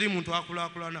naye teri muntu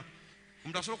akulaakulana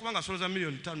omuntu asobola okuba nga asoloza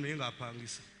 $5,000 naye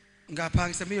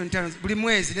ng'apangisa $5,000 buli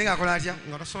mwezi naye ng'akola atya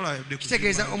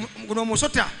kitegeeza guno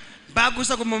omusota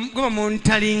baagusa guba mu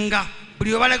ntalinga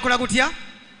buli obalakola gutya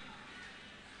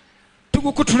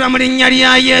tugukutula mu linnya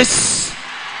lya Yesu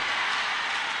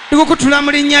tugukutula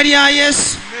mu linnya lya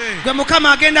Yesu gwe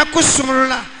Mukama agenda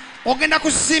kukusumulula ogenda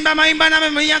kusimba amayimba namme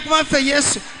mu linnya waffe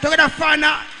Yesu togenda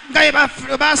faana nga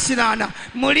baasiraana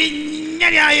mu linnya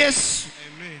lya Yesu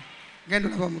genda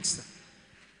olaba omukisa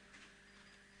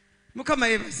Mukama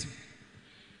yeebazibwe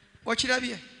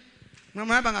okirabye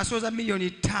mwamulaba ng'asooza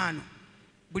 $5,000,000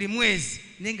 buli mwezi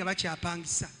naye nga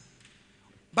bakyapangisa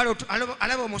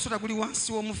alaba omusota guli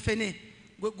wansi w'omufene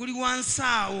guli wansi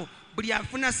awo buli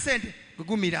afuna ssente gwe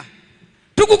gumira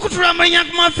tugukutula mu linnya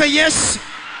waffe Yesu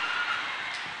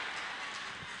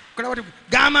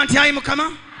gamba nti ayi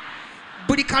Mukama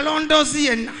buli kalondoozi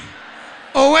yenna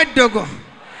ow'eddogo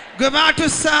gwe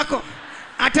baatussaako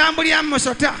atambulira mu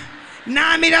musota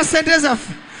n'amira ssente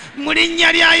zaffe mu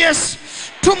linnya lya Yesu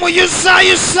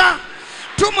tumuyuzaayuza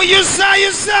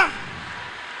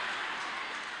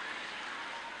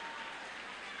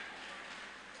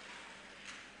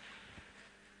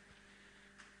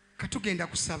katugenda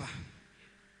kusaba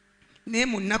naye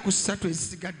mu nnaku 3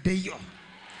 ezisigaddeyo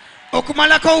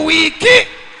okumalako wiiki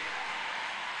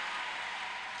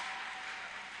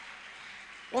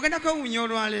ogenda kwewuunya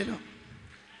olwaleero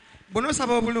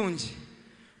bw'onoosaba obulungi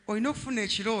olina okufuna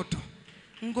ekirooto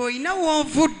ng'olina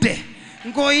w'ovudde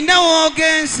ng'olina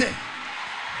w'ogenze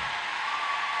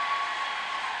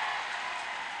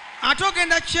ate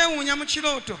ogenda kyewuunya mu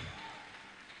kirooto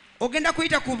ogenda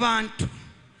kuyita ku bantu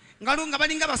nga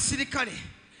balinga basirikale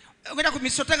ogenda ku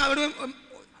misota nga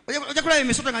ojja kulaba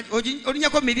emisota nga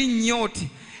olinnyako mirinnyoti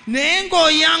naye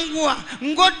ng'oyanguwa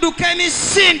ng'odduka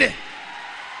emisinde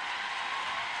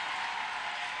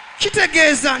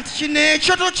kitegeeza nti kino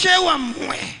ekyoto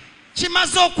kyewammwe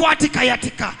kimaze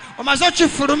okwatikayatika omaze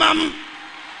okifulumamu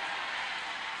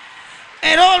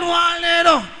era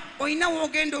olwaleero olina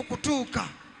w'ogenda okutuuka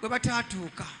bwe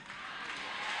bataatuuka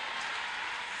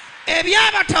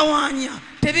ebyabatawaanya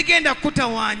tebigenda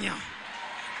kukutawaanya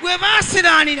bwe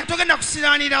baasiraanira togenda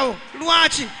kusiraanirawo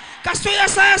lwaki kasita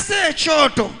oyasaayasa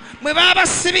ekyoto bwe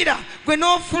baabasibira gwe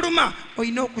n'ofuluma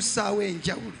olina okussaawo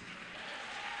enjawulo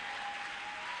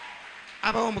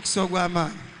abawo omukisa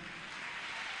ogw'amaanyi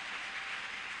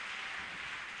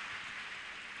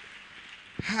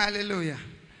haleluya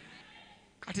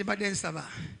kati mbadde nsaba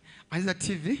anyiza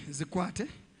TV zikwate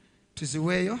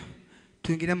tuziweeyo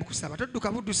tuyingire mu kusaba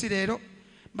todduka buddusi leero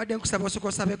mbadde nkusaba osooka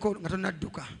osabeko nga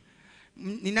tonnadduka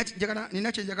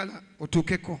nina kyenjagala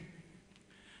otuukeko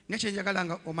nekye njagala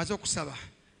nga omaze okusaba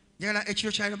njagala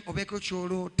ekiro kyali obeeko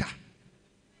kyoloota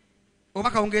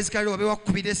oba kawungeezi kaliro obe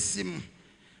wakubira essimu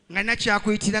nga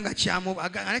nakyakuyitira nga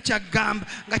nakyagamba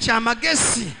nga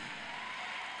kyamagesi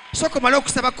sooka omale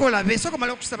okusabako olabe sooka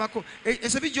omale okusabako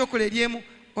ensobi gyokola eryemu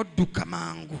odduka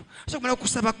mangu sooka omale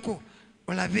okusabako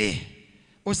olabe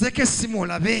ozeko essimu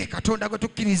olabe katonda gwe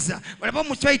tukkiriza olabe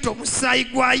omukibayita omusaayi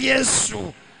gwa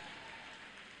yesu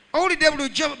owulidde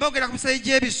bulijjo boogera ku musaayi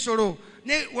gy'ebisolo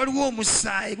ne waliwo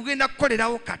omusaayi gugenda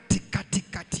kukolerawo kati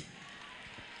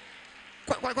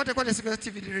kwate esigo ya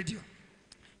TV ne radio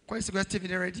kwate esigo ya TV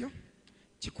ne radio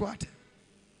gikwate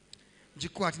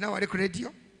nawe wali ku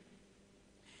radio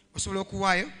osobola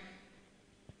okuwaayo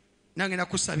nange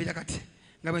nakusabira kati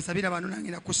nga bwe nsabira bano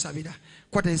nange nakusabira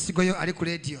kwata ensigo yo ali ku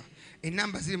radio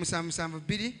enamba ziri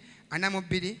 772 42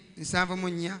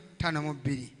 74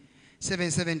 52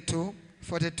 772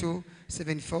 42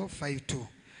 74 52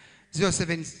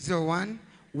 0701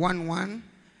 11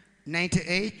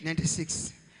 98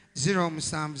 96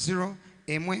 070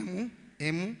 emu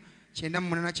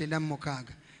 9896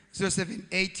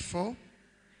 0784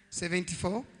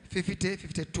 74 50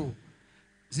 52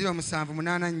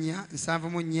 0784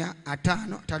 74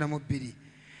 552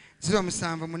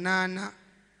 0787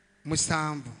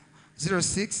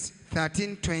 06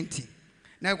 13 20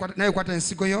 naye kwata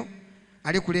ensigo yo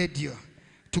ali ku radio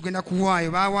tugenda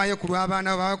kuwaayo baawaayo ku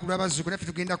lw'abaana baawe ku lw'abazzukulu naffe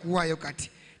tugenda kuwaayo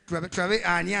kati tulabe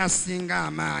ani asinga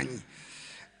amaanyi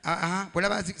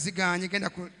bwolaba ziganye genda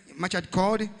ku machad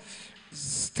code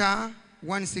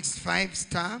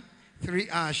 *165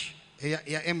 *3#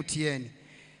 ya MTN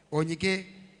onyige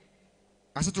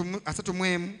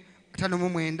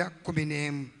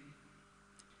 3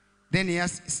 then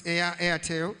yes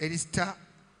Airtel eri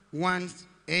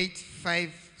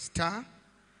 *185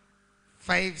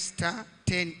 *5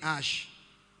 *10#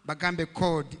 bagambe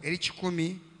code eri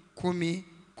 10 10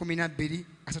 12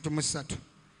 33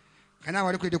 kana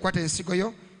wali kulede kwata ensigo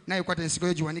yo naye kwata ensigo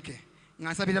yo giwanike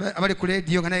ngansabira abali ku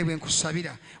radio nga naye bwe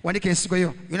nkusabira wanike ensigo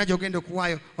yo yona gyogenda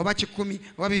okuwaayo oba 10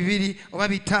 oba 2 oba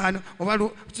 5 oba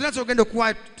tunazo ogenda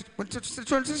okuwaayo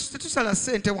tusala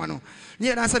sente wano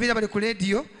niye nansabira abali ku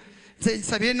radio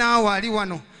nsabire naawe ali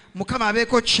wano mukama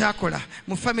abeeko kyakola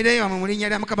mu famire yo mu linnya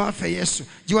lya mukama waffe yesu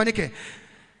giwanike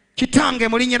kitange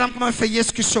mu linnya lya mukama waffe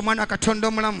yesu kristo omwana katonda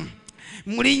omulamu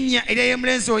mu linnya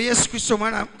ery'omulenzi wa yesu kristo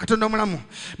omwana katonda omulamu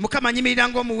mukama nyimirira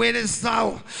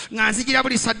ng'omuweerezaawo nga nzigira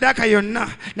buli saddaaka yonna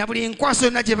na buli nkwaso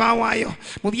yonna gye baawaayo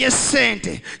mu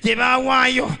by'essente gye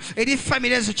baawaayo eri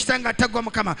famire ezo kitanga attagwa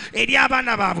mukama eri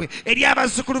abaana baabwe eri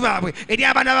abazzukulu baabwe eri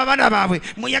abaana b'abaana baabwe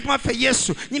mu yakama ffe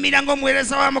yesu nyimirira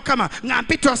ng'omuweereza wa mukama nga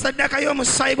mpitwa saddaaka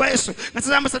y'omusaayi gwa yesu nga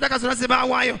nsazaamu saddaaka zonna ze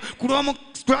baawaayo ku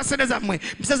lwasente zammwe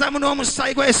mpisazaamu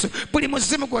n'omusaayi gwa yesu buli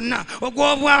muzimu gwonna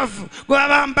ogw'obwavu gwe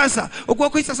babambaza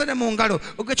ogw'okuyisa sene mu ngalo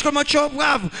ogw'ekikomo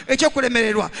ky'obwavu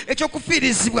ekyokulemererwa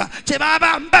ekyokufiirizibwa kye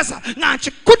babambaza nga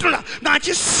nkikutula nga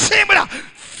nkisimbula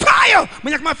faayo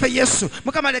munyakama ffe yesu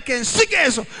mukama leka ensigo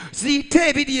ezo ziyite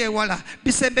ebiri ewala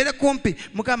bisembere kumpi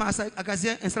mukama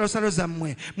agazie ensalosalo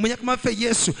zammwe munyakama ffe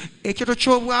yesu ekyoto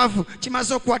ky'obwavu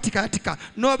kimaze okwatikatika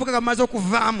n'obugaga bumaze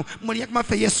okuvaamu munyakama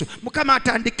ffe yesu mukama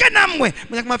atandike nammwe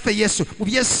munyakama ffe yesu mu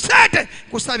byesente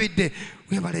kusabidde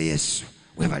webale yesu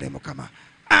webale mukama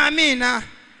amina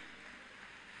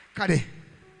kale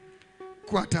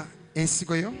kwata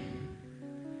ensigo yo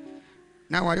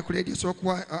nawe ali ku radio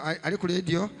ali ku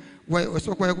radio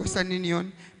osobola okuwa Western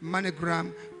Union,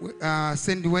 MoneyGram,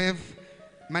 Sendwave,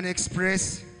 Money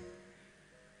Express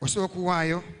osobola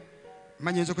okuwaayo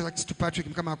manyi oyinza okuza Kisitu Patrick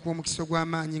mukama akuwa omukisa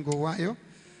ogw'amaanyi ng'owaayo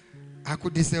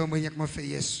akuddiseewo mu linnya lyaffe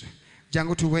Yesu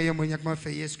jangu tuweeyo mu linnya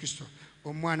lyaffe Yesu Kristo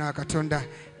omwana wa Katonda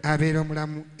abeera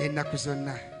omulamu ennaku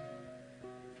zonna.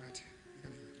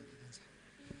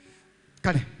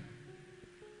 Kale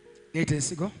leeta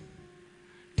ensigo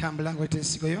tambula ng'oleta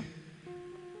ensigo yo.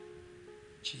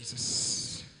 Jesus.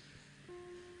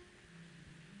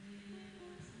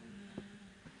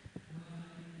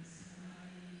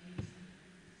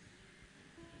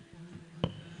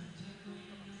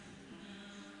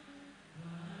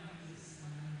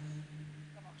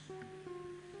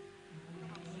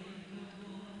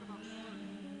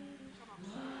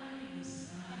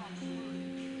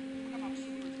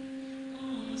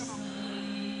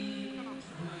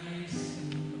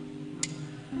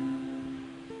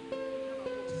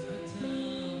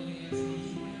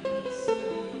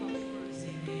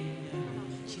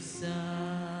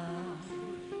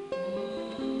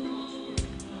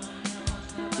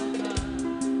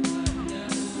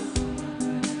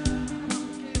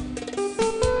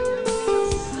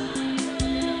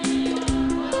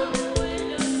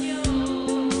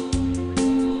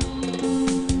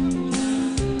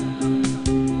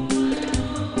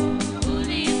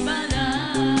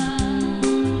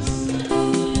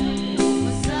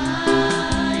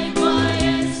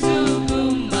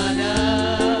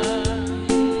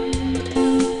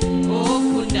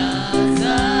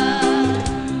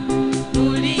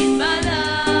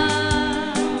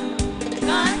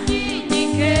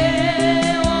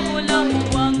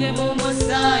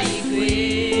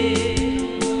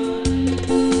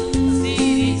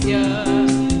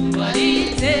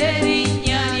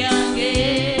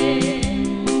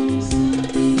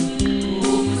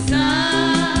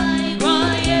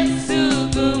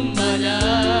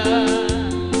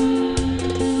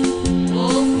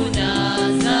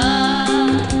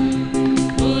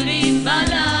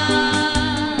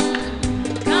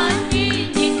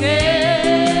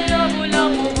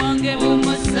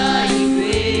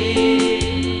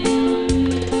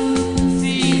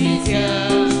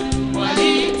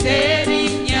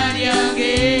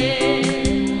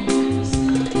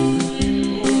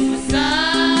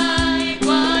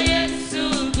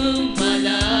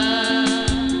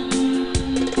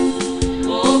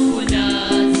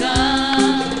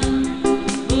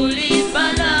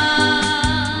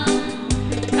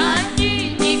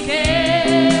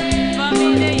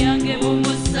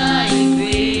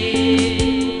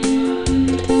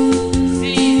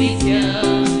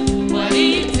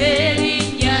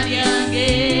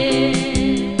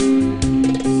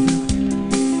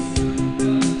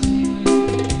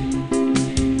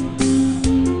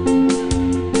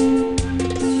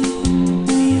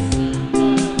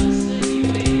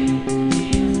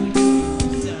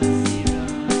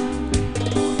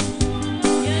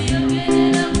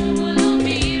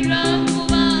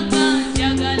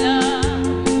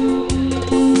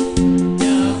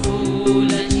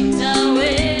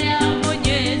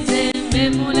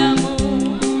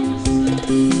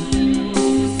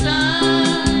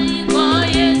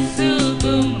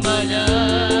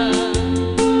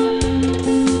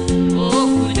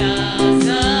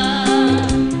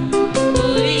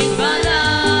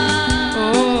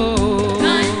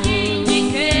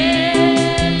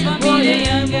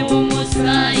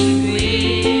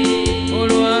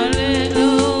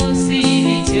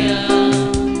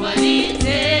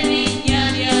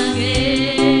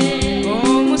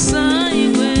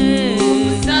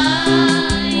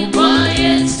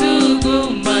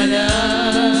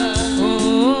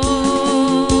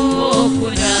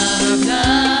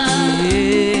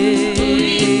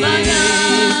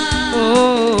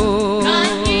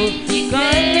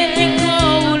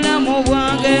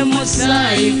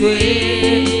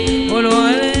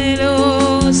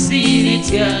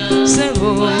 siritya sebo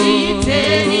walite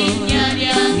erinnya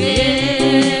lyange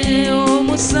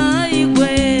omusaayi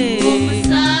gwe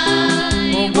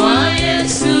omusaayi gwa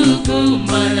Yesu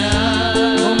gumala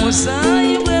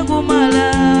omusaayi gwe gumala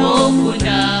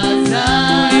okunaaza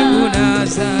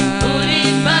gunaza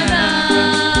ulimbala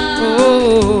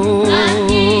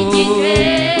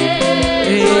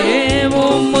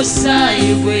omusaayi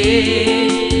gwe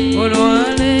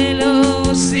olwaleero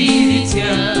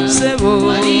siritya sebo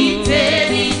walite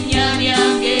erinnya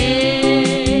lyange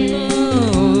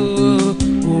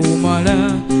gumala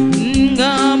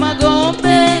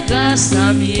ng'amagombe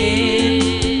gasamye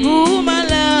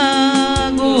gumala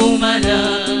gumala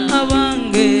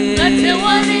abange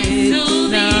tewali ssuubi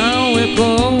naawe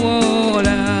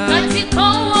kowoola kati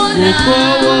kowoola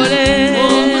ukowole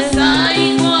omusaayi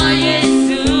gwa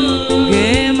Yesu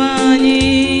gemaanyi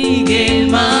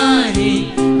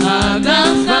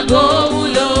agafa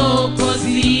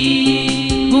g'obulokozi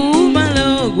gumala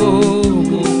ogwo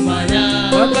gumala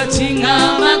wakati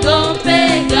ng'amagombe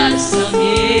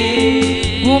gasamye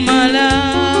gumala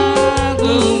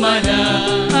gumala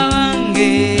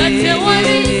abange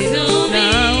tewali ssuubi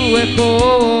naawe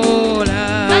kowoola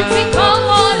kati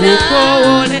kowoola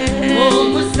ukowole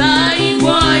omusaayi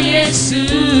gwa Yesu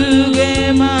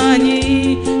gemaanyi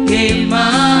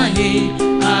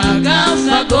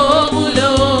agafa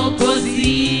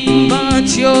g'obulokozi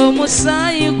banti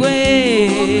omusaayi gwe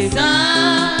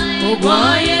omusaayi gwa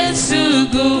Yesu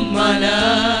gumala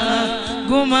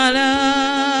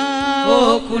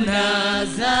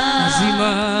okunaaza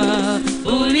zima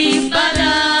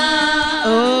ulimbala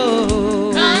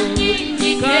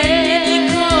kanyinyike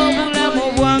obulamu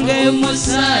bwange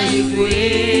omusaayi gwe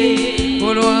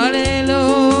olwaleero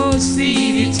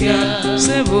siritya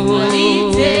sebo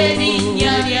walite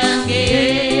erinnya lyange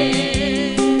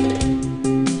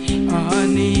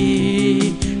ani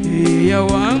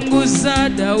eyawanguza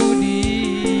Dawudi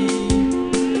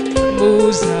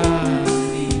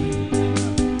mbuzaani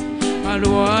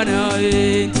alwana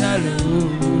entalo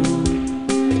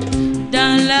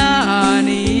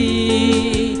ddalaani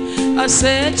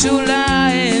asekyula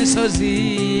ensozi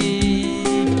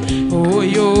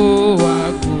oyo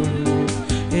waggulu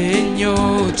ennyo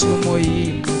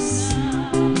tumuyimusa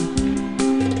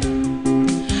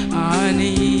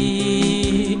ani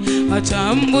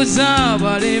atambuza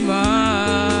abalema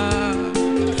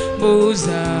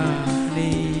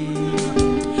mbuzaani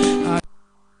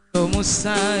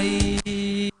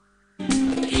omusaayi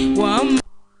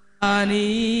wamani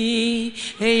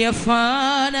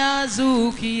eyafaana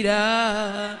azuukira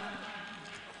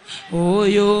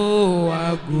oyo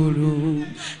waggulu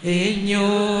ennyo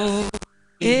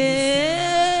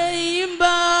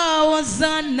eyimba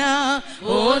ozana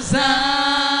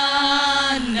ozana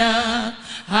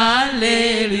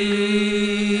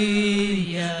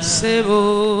haleluya sebo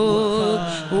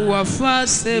wafa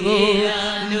sebo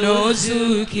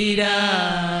nozuukira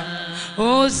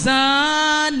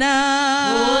ozana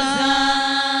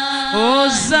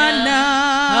ozana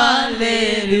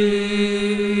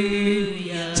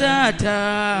haleluya tata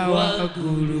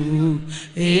waggulu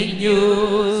ennyo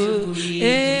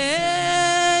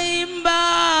eyimba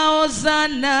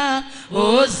ozana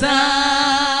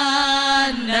ozana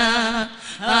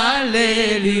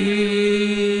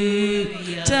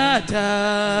haleluya tata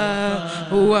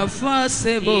wafa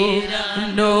sebo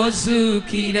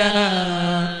nozuukira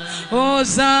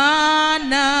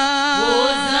ozana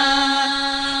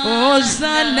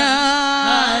ozana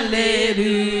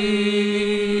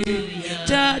haleluya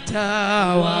tata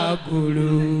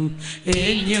waggulu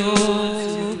ennyo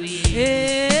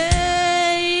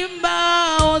eyimba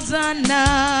ozana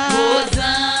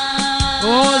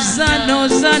ozana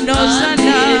ozana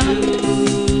ozana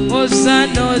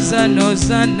ozana ozana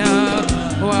ozana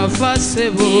wafa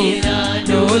sebo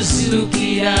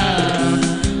nozuukira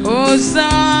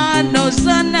ozana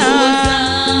ozana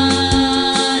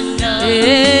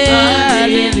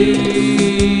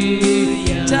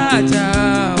haleluya tata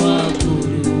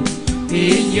waggulu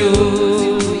ennyo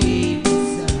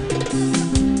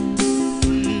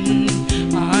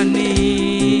ani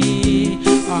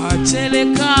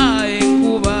ateleka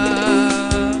enkuba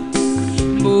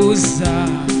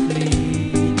mbuzaani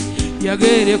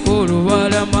yagereko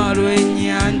olubalama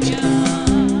lw'ennyanja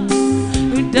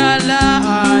ddala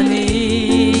ani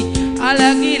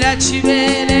alagira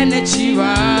kibeere ne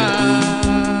kiba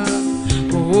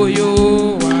oyo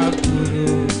waggulu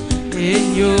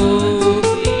ennyo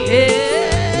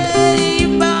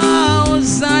eyimba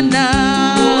ozana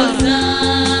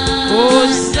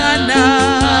ozana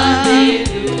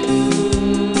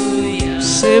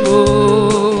sebo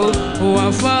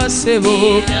wafa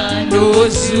sebo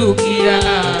nozukira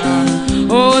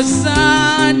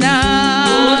Osana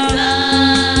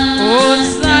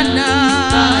Osana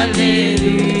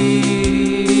Hallelujah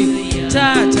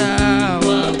Tata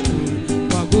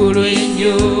wagulu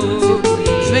enyo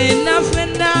Fena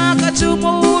fena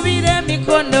katumubire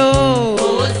mikono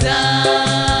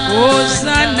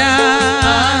Osana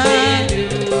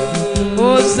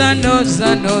Osana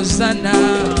Osana Osana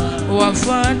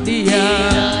wafandia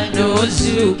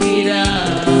nozukira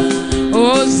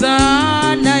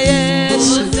Osana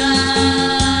Yesu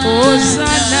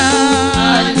Osana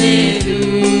Hallelujah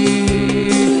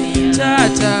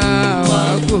Tata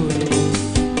wagulu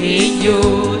enyo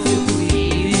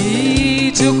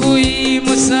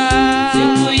tukuyimusa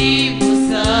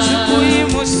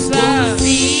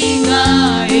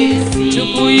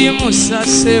tukuyimusa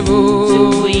sebo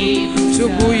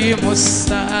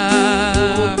tukuyimusa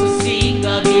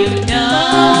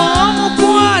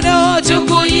omukwano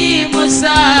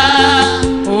tukuyimusa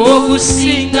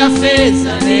okusinga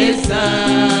feza neza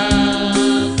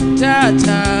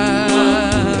tata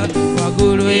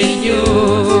wagulu enyo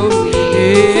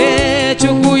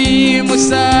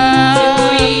tukuyimusa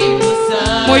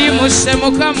muyimuse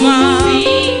mukama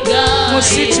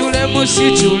musitule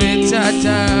musitule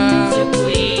tata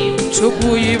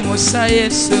tukuyimusa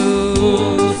Yesu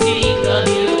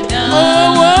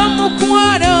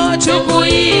omukwano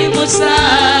tukuyimusa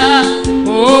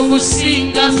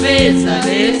okusinga feza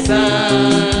neza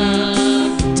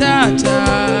tata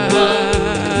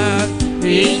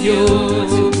enyo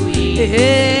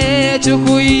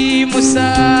tukuyimusa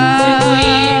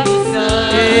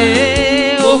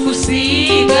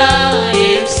okusinga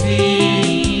Yesu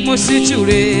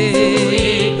musitule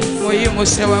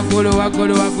muyimuse wagulu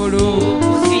wagulu wagulu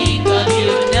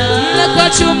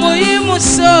nakati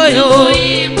muyimuse oyo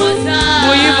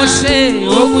muyimuse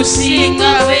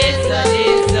okusinga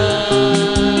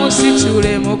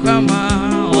musitule mukama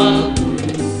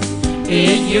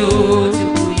enyo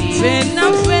fena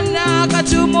fena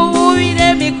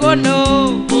katumuwire mikono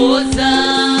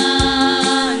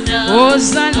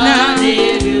Osana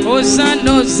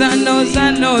Osana Osana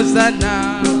Osana Osana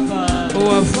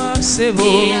wafasebo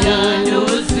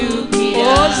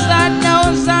Osana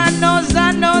Osana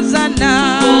Osana Osana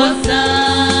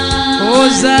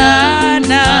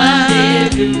Osana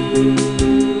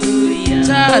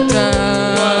tata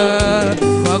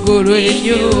wagulu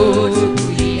enyo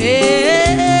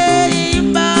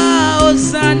imba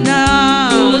Osana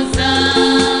Osana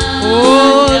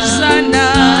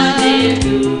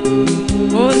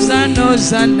Osana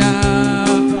Osana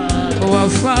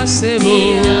wafasebo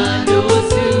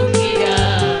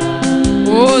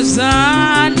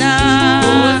Osana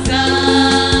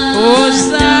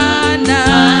Osana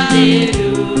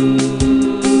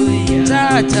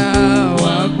tata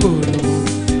wagulu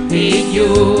enyo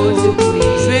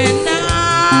fena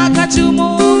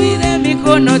katumuwire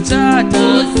mikono tata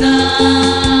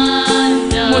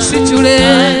musitule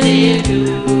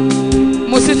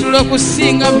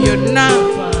okusinga byonna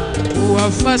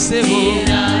wafasebo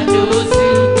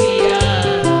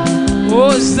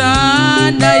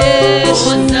Osana Yesu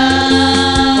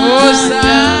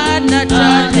Osana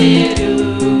tata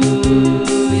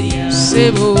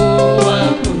sebo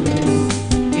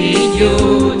enyo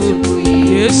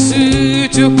Yesu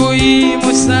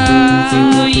tukuyimusa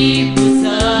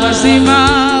mazima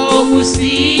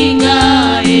okusinga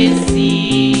Yesu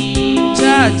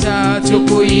tata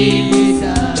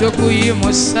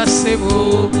tukuyimusa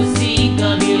sebo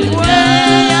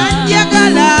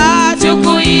weyanjagala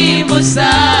tukuyimusa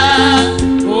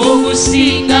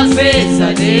okusinga feza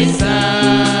neza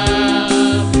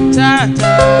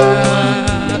tata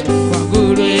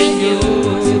wagulu enyo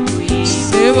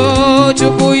sebo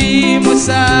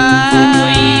tukuyimusa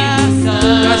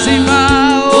mazima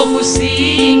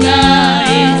okusinga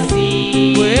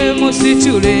we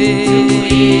musitule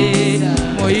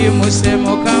muyimuse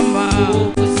mukama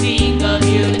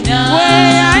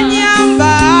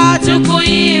weyanyamba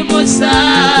tukuyimusa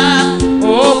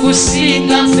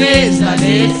okusinga feza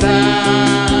neza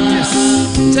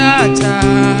tata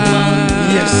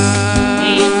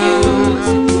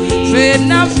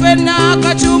fena fena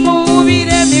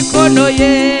katumuwire mikono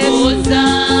Yesu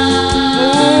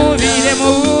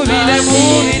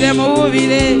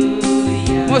muwubire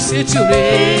musitule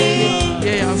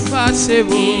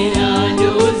yeyafasebo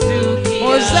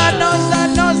Osana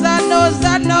Osana Osana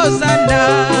Osana Osana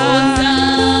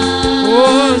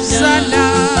Osana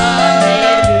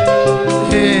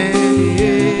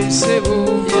sebo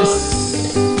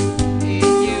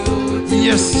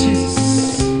Yes Jesus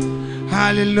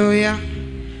Hallelujah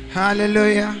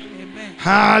Hallelujah Amen.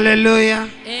 Hallelujah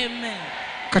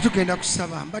katugenda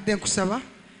kusaba mbadde nkusaba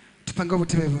tupange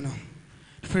obutebe buno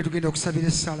tufune tugenda okusabira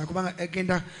essaala kubanga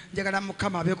egenda njagala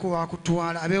mukama abeeko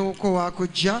wakutwala abeeko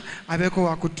wakujja abeeko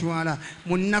wakutwala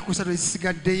mu nnaku 3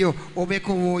 ezisigaddeyo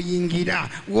obeeko wooyingira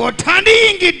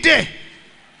wootandiyingidde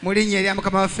mu linnya erya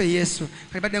mukama waffe yesu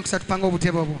kati badde nkusaba tupange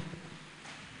obutebe obwo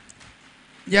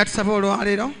gyatusaba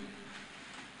olwaleero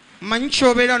manyi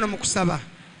kyobeera no mu kusaba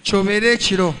kyobeera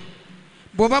ekiro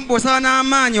bw'osaba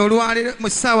n'amaanyi olwaleero mu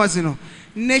ssaawa zino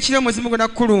n'ekiro muzimu gwenda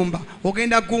kukulumba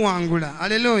ogenda guwangula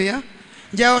aleluya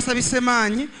njawo osabise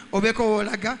maanyi obeeko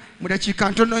woolaga mu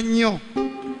dakiika ntono nnyo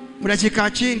mu dakiika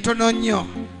ki ntono nnyo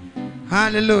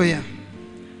haleluya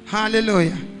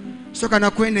haleluya soka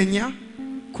nakwenenya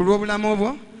ku lw'obulamu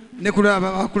bwo ne ku lw'abo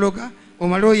abakuloga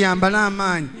omale oyambala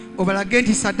amaanyi obalage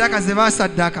nti saddaaka ze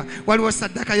baasaddaaka waliwo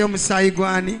saddaaka y'omusaayi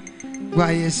gwani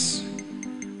gwa yesu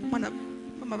mwana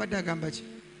mama badde agamba ki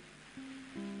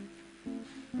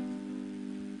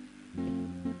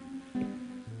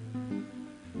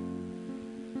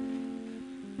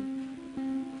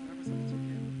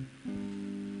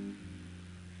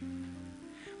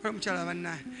omukyala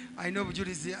bannaye alina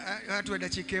obujulizi atuwa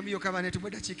eddakiika emu yokka bane tubwe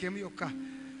eddakiika emu yokka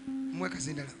muwe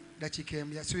kazindala eddakiika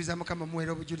emu yasuubiza mukama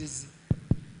muweera obujulizi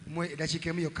muwe eddakiika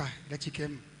emu yokka eddakiika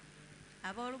emu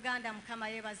abooluganda mukama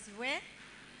yeebazibwe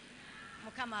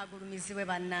mukama agulumizibwe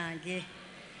bannange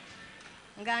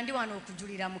nga ndi wano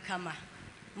okujulira mukama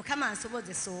mukama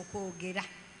ansobozesa okwogera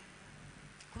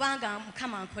kubanga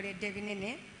mukama nkoledde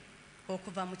binene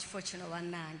okuva mu kifo kino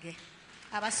bannange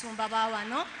abasumba ba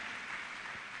wano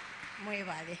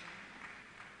mwebale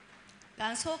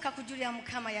nga nsooka kujulira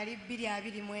mukama yali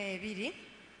 222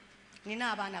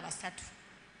 nina abaana 3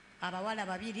 abawala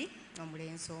 2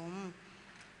 omulenzi omu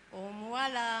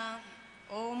omuwala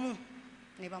omu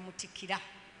ne bamutikira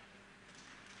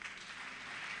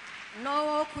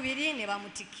n'owokubiri ne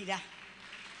bamutikira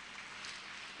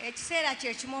ekiseera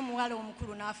kyekimu omuwala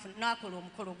omukulu n'akola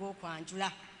omukolo gw'okwanjula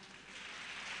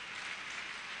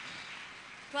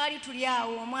twali tuli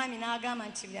awo omwami n'agamba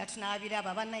nti bira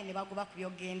tunaabiraba bannaye ne bagoba ku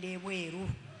byogenda ebweru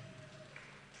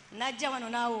najja wano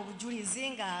naawe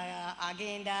obujulizi nga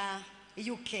agenda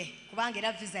UK kubanga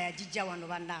era visa yagijja wano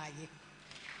bannaaye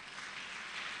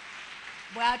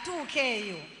bw'atuuka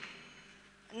eyo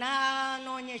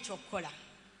n'anoonya ekyokukola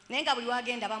naye nga buli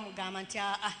wagenda bamugamba nti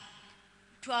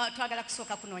twagala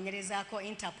kusooka kunoonyerezaako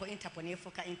interpo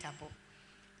neefuuka interpo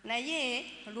naye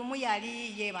lumu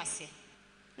yali yeebase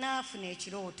n'afuna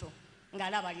ekirooto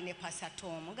ng'alaba aline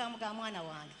pasatomu ng'amuga mwana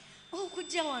wange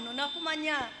okujja wano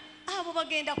nakumanya abo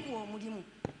bagenda kuwa omulimu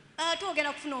ate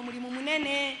ogenda kufuna omulimu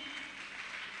munene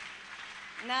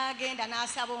n'agenda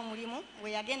n'asaba omulimu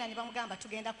we yagenda ne bamugamba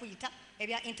tugenda kuyita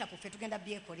ebya interpo ffe tugenda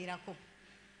byekolerako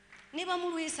ne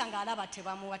bamulwisa ng'alaba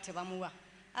tebamuwa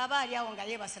aba ali awo nga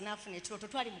yeebasa n'afuna ekirooto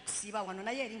twali mu kusiiba wano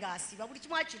naye eri ng'asiiba buli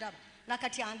kimu akiraba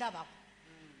nakati andabako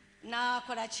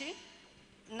n'akola ki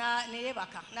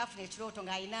neyebaka n'afuna ekirooto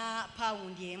ng'alina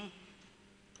pawundi emu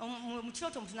mu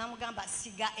kirooto omuntu n'amugamba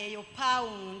siga eyo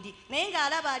pawundi naye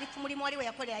ng'alaba ali ku mulimu wali we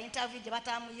yakolera interview gye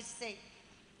batamuyise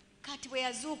kati bwe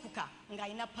yazuukuka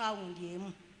ng'alina pawundi emu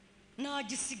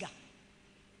n'agisiga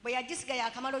bwe yagisiga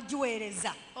yakamala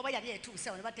ogiweereza oba yali etuuse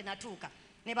awo ne batenatuuka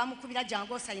ne bamukubira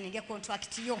jangu osayininge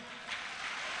kontrakiti yo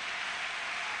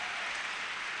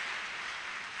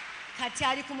kati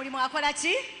ali ku mulimu akola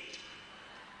ki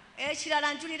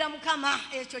ekirala njulira mukama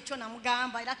ekyo kyo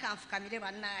namugamba era kanfukamire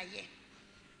bannaaye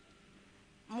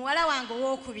muwala wange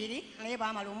owokubiri naye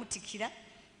baamala omutikira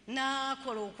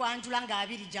n'akola okwanjula nga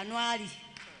 2 January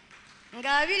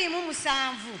nga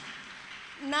 27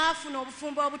 n'afuna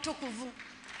obufumbo obutukuvu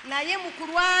naye mu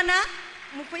kulwana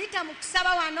mu kuyita mu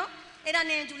kusaba wano era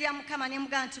nenjulira mukama ne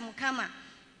mugamba nti mukama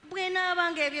bwe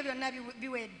naabanga ebyo byonna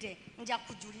biwedde nja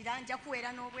kujulira nja kuweera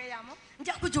n'obweyamo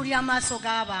nja kujulira amaaso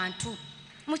g'abantu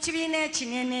mu kibiina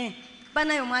ekinene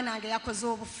banaye omwana wange yakoze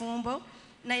obufumbo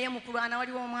naye mu kulwana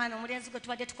waliwo omwana omulenzi gwe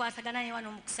tubadde tukwasagana naye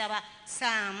wano mu kusaba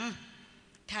saamu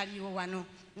taliwo wano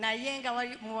naye nga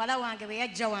muwala wange bwe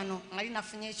yajja wano ngali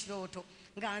nafunye ekirooto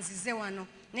nga nzize wano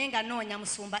naye nga noonya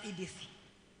musumba Edith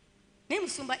naye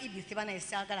musumba Edith banaye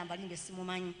saagala mbalimbe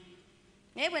simumanyi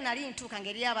naye bwe nali ntuuka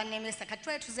ngeri abannemesa kati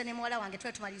twali tuze ne muwala wange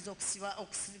twali tumaliriza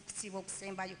okusiiba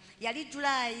okusembayo yali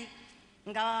Julaayi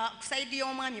nga kusaidi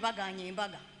y'omwami baganye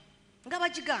embaga nga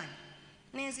bagiganye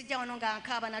nenzijja wano nga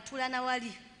nkaaba natuula nawali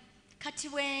kati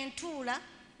bwe ntuula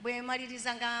bwe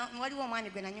maliriza nga waliwo omwami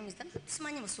gwe nanyumiza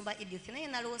simanyi musumba Edith naye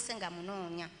naloose nga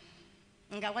munoonya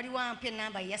nga waliwo ampa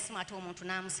enamba yeyasimu ate omuntu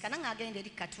n'amusika nange agenda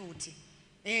eri katuuti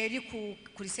eri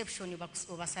ku reception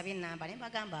obasabe enamba ne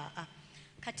mbagamba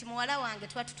kati muwala wange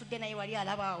tuba tutudde naye wali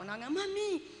alaba awo nanga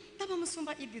mami ndaba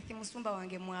musumba Edith musumba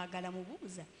wange mwagala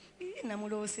mubuuza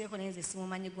namulooseeko naye nze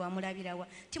simumanyi gwamulabirawa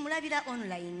timulabira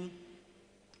online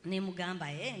ne mugamba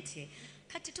nti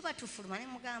kati tuba tufuluma ne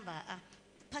mugamba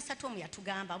Pastor Tom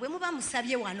yatugamba bwe muba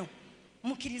musabye wano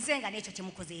mukirize nga n'ekyo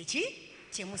kyemukoze eki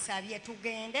kyemusabye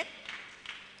tugende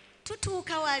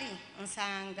tutuuka wali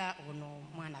nsanga ono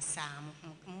mwana Saamu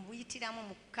mubuyitiramu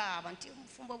mukaaba nti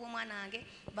omufumbo bw'omwana wange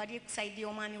bali kusaidi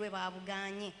y'omwami we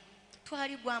baabuganye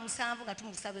twali gwa 7 nga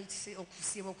tumusaba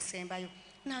okusiiba okusembayo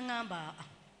n'angamba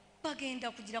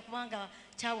bagenda kugira kubanga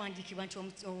kyawandiikibwa nti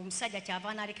omusajja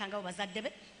kyava n'alekangabo bazadde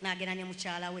be n'agenda ne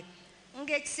mukyala we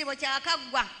ng'ekisibo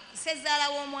kyakaggwa ssezaala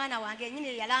w'omwana wange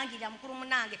ennyini yalangirira mukulu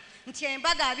munange nti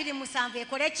embaga 27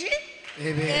 ekole ki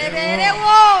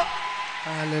ebeerewo.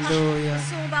 Haleluya.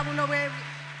 Sumba buno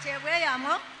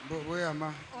bweyamo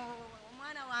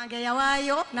omwana wange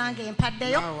yawaayo nange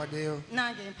empaddeyo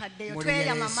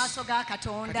tweyama mu maaso ga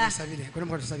Katonda. Tusabire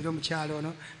omukyalo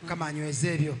ono Mukama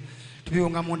anyweze ebyo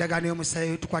tubiwunga mu ndagaano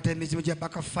y'omusaayi tukwata emizimu gya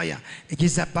bakafaya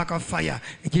egiza bakafaya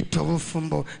egitta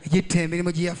obufumbo egitta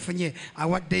emirimu gye yafunye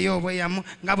awaddeyo obweyamu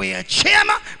nga bwe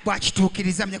yakyema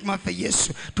bwakituukiriza mu Mukama waffe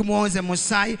Yesu tumuwonze mu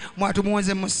musaayi omwana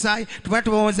tumuwonze mu musaayi tubona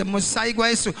tumuwonze mu musaayi gwa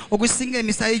Yesu ogusinga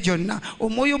emisaayi gyonna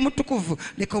omwoyo omutukuvu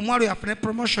leka omwana oyo afune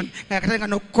promotion nga yakatenga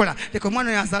n'okukola leka omwana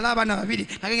oyo azaala abaana 2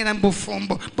 nga genda mu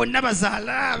bufumbo bonna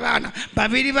bazaala abaana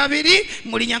 2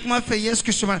 mu linnya Mukama waffe Yesu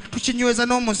Kristo tukinyweza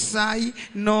n'omusaayi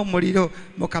n'omuliro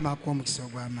Mukama akw'omukisa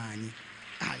ogw'amaanyi.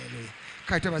 Haleluya.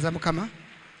 Kale twebaza Mukama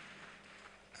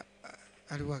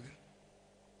aliwaga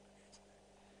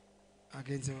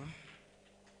agenzewa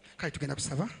kale tugenda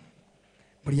kusaba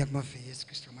mu linnya Mukama waffe Yesu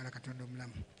Kristo omwana Katonda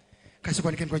omulamu.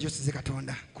 Kasukwanike emikono gy'osize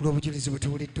Katonda ku lw'obujulizi bwe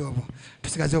tuwulidde obwo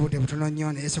tusigaze obudde butono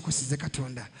nnyo naye Yesu kusize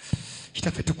Katonda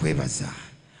kitaffe tukwebaza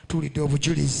tuwulidde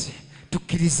obujulizi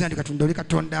tukkiriza ndi Katonda oli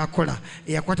Katonda akola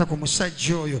eyakwata ku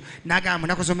musajja oyo n'agamba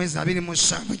munaku z'omwezi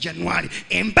 27 January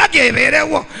embaga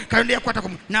ebeerewo Katonda yakwata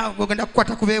nawe ogenda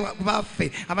kukwata ku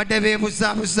baffe abadde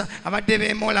beebuzaabuza abadde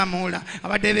beemoolamoola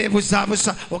abadde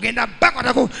beebuzaabuza ogenda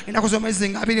bakwatako ennaku z'omwezi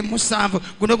nga 27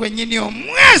 guno gwennyini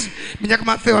omwezi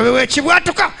Mukama waffe wabeewo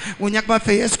ekibwatuka Mukama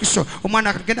waffe Yesu Kristo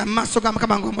omwana agenda mu maaso ga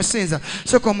Mukama ng'omusinza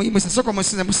soka omuyimusa soka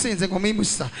omusinza musinze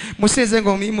ng'omuyimusa musinze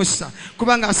ng'omuyimusa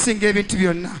kubanga asinga ebintu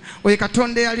byonna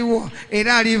Katonda yaliwo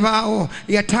era alibaawo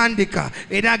yatandika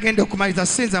era agenda okumaliza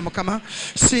sinza Mukama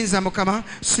sinza Mukama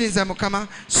sinza Mukama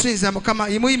sinza Mukama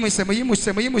yimuyimuse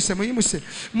muyimuse muyimuse muyimuse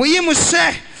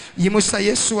muyimuse yimusa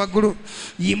Yesu waggulu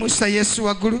yimusa Yesu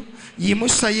waggulu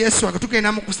yimusa Yesu waggulu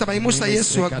tugenda mu kusaba yimusa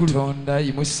Yesu waggulu Katonda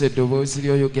yimuse eddoboozi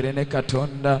ly'oyogere ne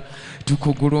Katonda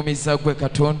tukugulumiza gwe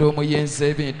Katonda omuyenza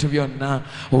ebintu byonna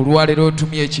olwaleero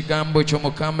otumye ekigambo kyo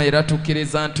Mukama era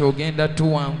tukkiriza nti ogenda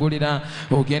tuwangulira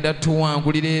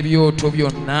ebyoto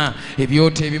byonna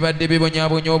ebyoto ebibadde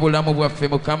bibonyaabonya obulamu bwaffe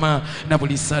Mukama na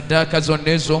buli saddaaka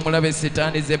zonna ez'omulabe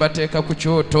sitaani ze bateeka ku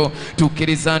kyoto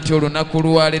tukkiriza nti olunaku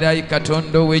lwaleero ayi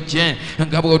Katonda ow'eggye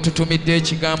nga bw'otutumidde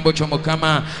ekigambo kyo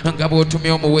Mukama nga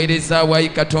bw'otumye omuweereza wo ayi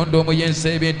Katonda omuyenza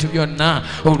ebintu byonna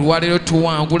olwaleero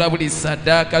tuwangula buli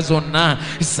saddaaka zonna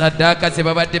saddaaka ze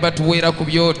babadde batuweera ku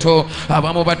byoto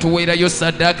abamu batuweerayo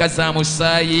saddaaka za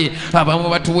musaayi abamu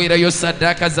batuweerayo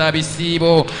saddaaka za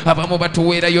bisiibo abamu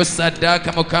batuweerayo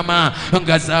saddaaka Mukama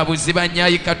nga za buzibanya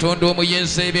ayi Katonda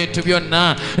omuyenza ebintu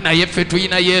byonna naye ffe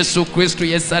tuyina Yesu Kristo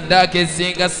ye saddaaka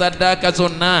ezinga saddaaka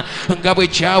zonna nga bwe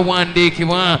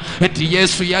kyawandiikibwa nti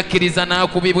Yesu yakkiriza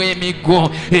n'akubibwa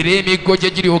emiggo era emiggo gye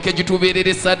giryoke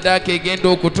gitubeerere saddaaka egenda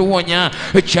okutuwonya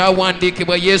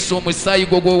kyawandiikibwa Yesu omusaayi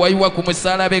gwo gwe ku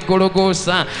musaalaba e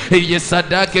Gologoosa ye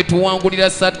saddaaka etuwangulira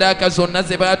saddaaka zonna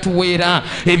ze baatuweera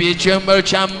ebyekyambalo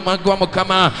kyamagwa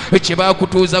Mukama kye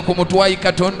baakutuuza ku mutwayi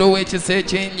Katonda ow'ekisa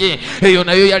ekingi eyo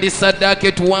nayo yali saddaaka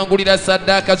etuwangulira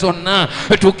saddaaka zonna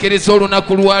tukkiriza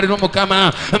olunaku lwaleero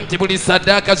Mukama nti buli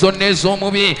saddaaka zonna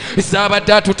ez'omubi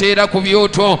zaabadde atuteera ku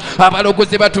byoto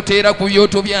abalogoze batuteera ku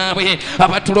byoto byabwe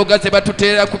abatuloga ze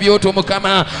batuteera ku byoto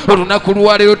Mukama olunaku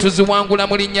lwaleero tuziwangula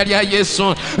mu linnya lya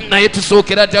Yesu naye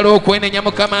tusookera ddala okwenenya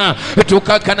Mukama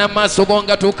tukakkana mu maaso go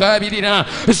nga tukaabirira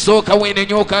sooka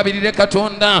weenenya okaabirire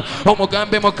Katonda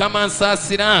omugambe Mukama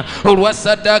nsaasira olwa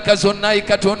saddaaka zonna ayi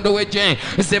Katonda ow'eggye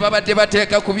ze babadde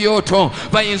bateeka ku byoto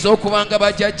bayinza okuba nga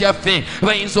bajjajjaffe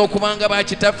bayinza okuba nga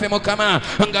bakitaffe Mukama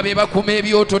nga be bakuma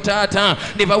ebyoto taata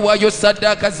ne bawaayo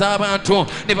saddaaka z'abantu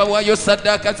ne bawaayo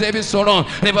saddaaka z'ebisolo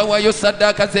ne bawaayo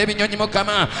saddaaka z'ebinyonyi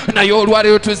Mukama naye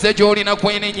olwaleero tuzze gy'olina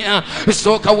kwenenya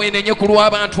sooka sooka weenenye ku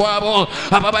lw'abantu abo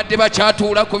ababadde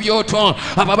bakyatuula ku byoto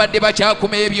ababadde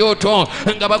bakyakuma ebyoto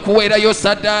nga bakuweerayo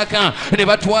saddaaka ne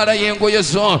batwalayo engoye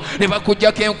zo ne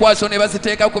bakuggyako enkwaso ne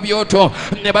baziteeka ku byoto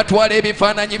ne batwala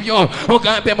ebifaananyi byo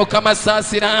ogambe Mukama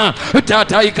saasira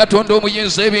taata ayi Katonda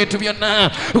omuyinza ebintu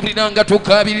byonna wulira nga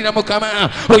tukaabirira Mukama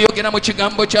oyogera mu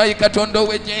kigambo kyayi Katonda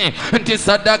ow'eggye nti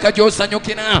saddaaka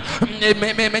gy'osanyukira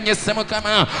emenyese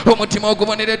Mukama omutima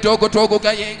oguboneredde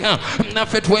ogutoogugayenga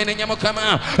naffe twenenya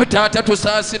Mukama taata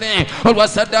tusaasire olwa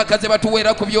saddaaka ze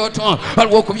batuweera ku byoto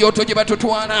olwo ku byoto gye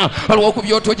batutwala olwo ku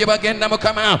byoto gye bagenda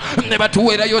Mukama ne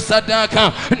batuweerayo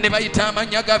saddaaka ne bayita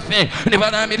amannya gaffe ne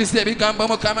balaamiriza ebigambo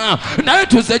Mukama naye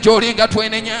tuze gy'oli nga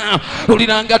twenenya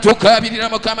olira nga tukaabirira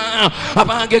Mukama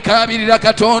abange kaabirira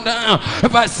Katonda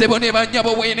bassebo ne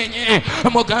bannyabo bwenenye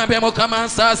mugambe Mukama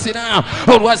nsaasira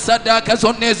olwa saddaaka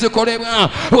zonna ezikolebwa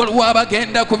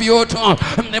olw'abagenda ku byoto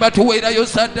ne batuweerayo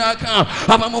saddaaka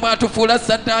abamu batufuula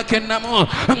saddaaka ennamu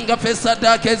nga ffe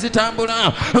saddaaka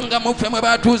ezitambula nga muffe mwe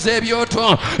batuuza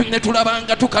ebyoto ne tulaba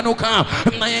nga tukanuka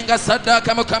naye nga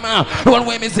saddaaka Mukama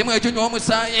waliwo emizimu eginywa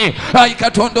omusaayi ayi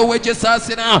Katonda ow'eggye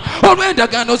saasira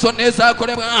olw'endagaano zonna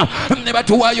ezakolebwa ne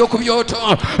batuwaayo ku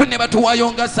byoto ne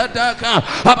batuwaayo nga saddaaka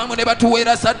abamu ne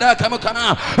batuweera saddaaka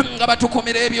Mukama nga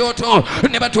batukumira ebyoto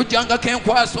ne batujjangako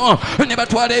enkwaso ne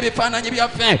batwala ebifaananyi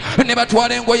byaffe ne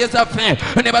batwala engoye zaffe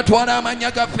ne batwala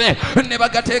amannya gaffe ne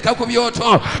bagateeka ku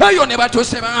byoto eyo ne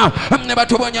batusema ne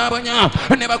batubonyaabonya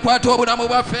ne bakwata obulamu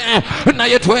bwaffe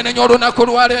naye twenenya olunaku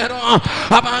lwaleero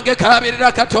abange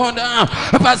kaabirira Katonda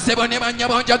bassebo ne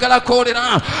bannyabo njagala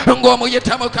koolera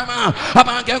ng'omuyita Mukama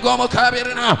abange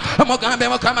ng'omukaabirira mugambe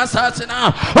Mukama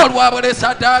saasira olwabula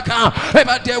saddaaka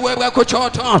ebadde eweebwa ku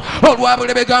kyoto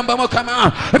olwabula ebigambo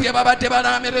Mukama bye babadde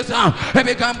balaamiriza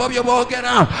ebigambo bye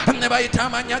boogera ne bayita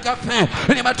amannya gaffe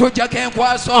ne batuggyako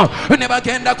enkwaso ne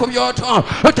bagenda ku byoto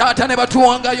taata ne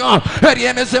batuwongayo eri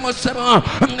emizimu ssebo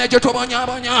ne gye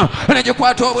tubonyaabonya ne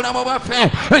gikwata obulamu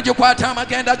bwaffe ne gikwata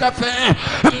amagenda gaffe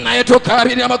naye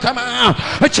tukaabirira Mukama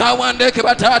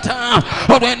kyawandiikibwa taata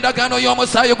olw'endagaano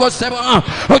y'omusaayi gwo ssebo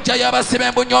ojjayo abasiba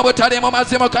embunya obutali mu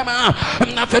mazzi Mukama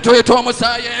naffe tuyita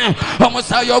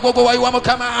omusaayi ogwo gwe wayiwa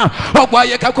Mukama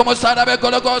ogwayeka ku musaalaba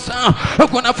Gologoosa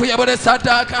gunafuye buli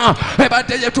saddaaka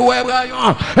ebadde gye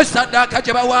tuweebwayo saddaaka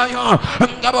gye bawaayo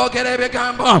nga boogera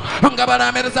ebigambo nga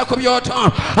balaamiriza ku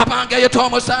byoto abange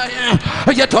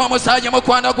yeta omusaayi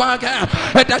mukwano gwange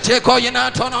eddakiika oyina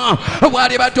ntono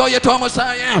bwali badde oyeta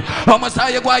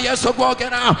omusaayi gwa Yesu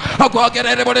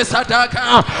gwogerere buli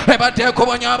saddaaka ebadde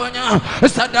ekubonyaabonya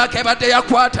saddaaka ebadde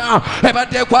yakwata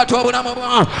ebadde ekwata obulamu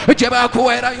bwo gye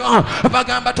bakuweerayo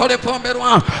bagamba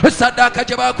tolefumbirwa saddaaka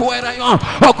gye bakuweerayo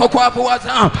okwo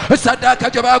kwakuwaza saddaaka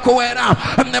gye bakuweera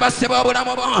ne basiba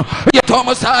obulamu bwo yeta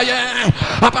omusaayi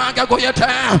abange guyete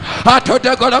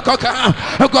atudde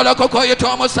golokoka oyeta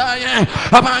omusaayi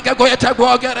abange guyete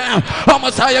gwogere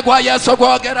omusaayi gwa Yesu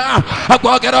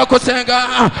gwogera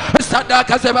okusinga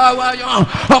saddaaka ze bawaayo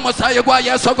omusaayi gwa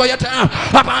Yesu guyete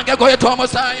abange guyete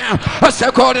omusaayi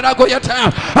sekoolera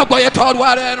guyete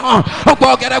olwaleero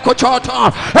gwogere ku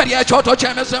kyoto eri ekyoto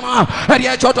ky'emizimu eri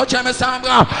ekyoto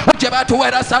ky'emisambwa gye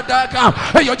batuweera saddaaka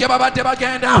eyo gye babadde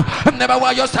bagenda ne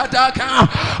bawaayo saddaaka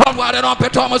olwaleero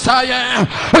mpita omusaayi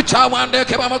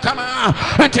kyawandiikibwa Mukama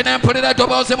nti ne mpulira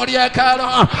eddoboozi mu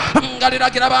lyekaalo nga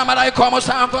liragira bamalayika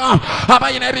omusanvu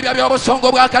abayina ebibya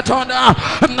by'obusungu bwa Katonda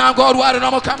nange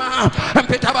olwaleero Mukama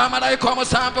mpita bamalayika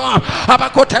omusanvu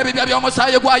abakutte ebibya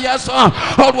by'omusaayi gwa Yesu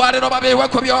olwaleero babiiwe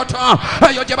ku byoto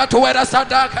eyo gye batuweera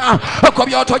saddaaka ku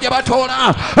byoto gye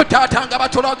batuula taata nga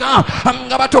batuloga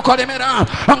nga batukolimira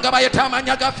nga bayita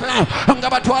amannya gaffe nga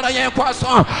batwalayo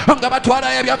enkwaso nga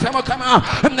batwalayo ebyaffe Mukama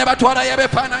ne batwalayo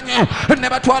ebifaananyi ne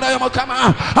batwalayo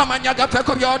Mukama amannya gaffe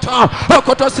ku byoto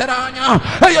okutusiraanya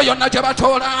eyo yonna gye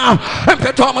batuula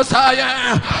mpita omusaayi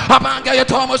abange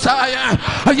yeta omusaayi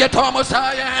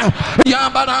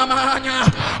yambala amaanyi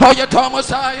oyeta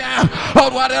omusaayi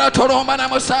olwaleero tulumba ne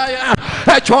musaayi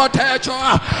ekyoto ekyo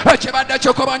ekibadde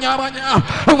kikubonyaabonya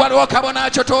waliwo kabona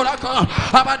akituulako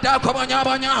abadde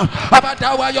akubonyaabonya abadde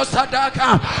awaayo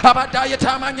saddaaka abadde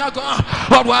ayita amanyago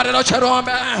olwaleero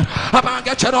kirumbe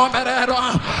abange kirumbe leero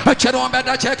kirumbe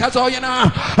eddakiika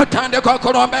z'oyina tandika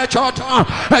okulumba ekyoto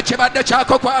ekibadde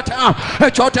kyakukwata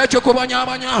ekyoto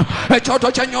ekikubonyaabonya ekyoto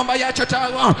ky'ennyumba ya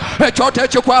kitaawo ekyoto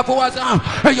ekikwavuwaza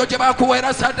eyo gye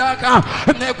bakuweera saddaaka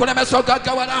nekulemesa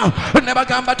ogaggawala ne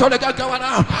bagamba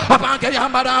tolegaggawala abange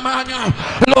yambala amanya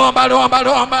lomba lomba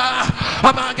lomba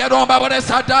abange lomba bole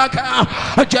sadaka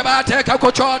gye bateeka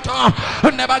ku kyoto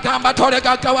ne bagamba tole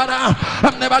gaggawala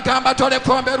ne bagamba tole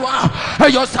fomberwa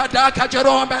eyo sadaka gye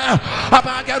lombe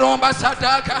abange lomba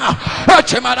sadaka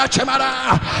kimala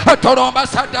tolomba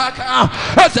sadaka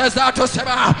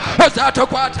ezezatuseba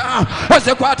ezatukwata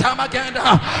ezikwata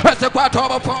amagenda ezikwata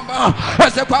obufumbo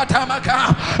ezikwata amaka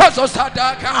ezo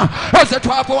sadaka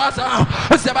ezitwavuwaza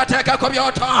zebateeka ku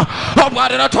byoto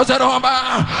obwaliro tuziromba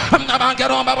nabange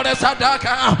lomba buli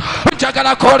sadaka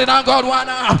njagala kuwuliranga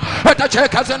olwana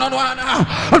etakyeka zino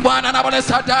lwana na buli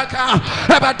sadaka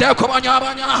ebadde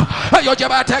kubonyabonya eyo gye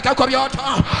bateeka ku byoto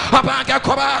abange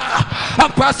kuba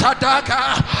kwa sadaka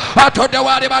atudde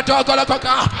wali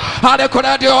badogolokoka ali ku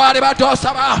radio wali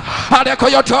badosaba ali ku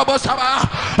youtube saba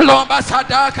lomba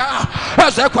sadaka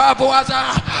ezekwavuwaza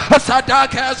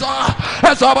sadaka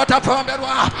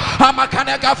ez'obutafumberwa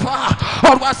amakane gafa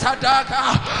olwa sadaka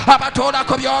abatuula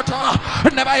ku byoto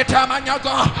ne bayita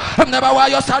amanyago ne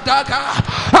bawaayo sadaka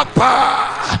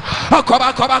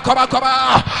koba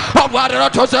olwaliro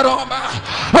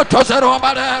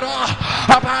tuziromba leero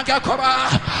abange koba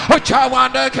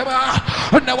kyawandikibwa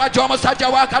ne wajja omusajja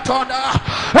wa katonda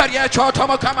eri ekyoto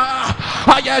mukama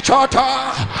ayekyoto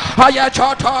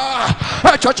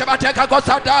ekyo kye bateekako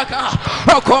sadaka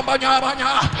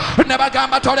okumbonyabonya ne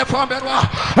bagamba tolefumberwa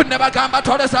ne bagamba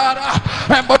tolezaala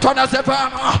embuto ne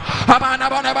zivaamu abaana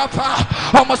bo ne bafa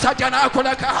omusajja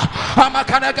n'akuleka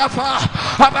amaka ne gafa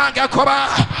abange kuba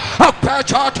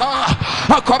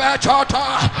okuba ekyoto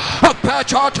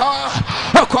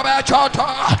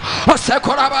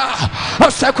osekulaba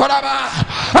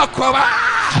okuba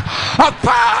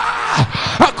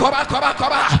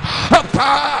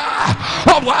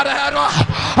obwaleero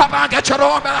abange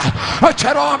kirombe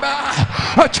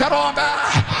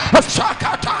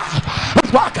sakata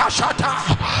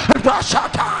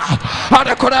rwashata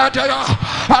ali ku radiyo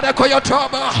ali ku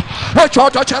youtube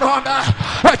ekyoto kirombe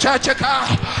ekyekika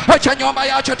ekyenyumba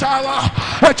ya kitaawo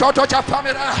ekyoto kya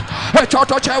famire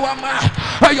ekyoto kyewamwe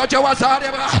eyo gye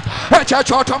wazaalibwa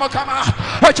ekyekyoto mukama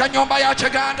ekyenyumba ya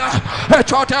kiganda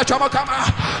ekyoto ekyo mukama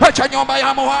ekyenyumba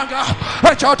ya muwanga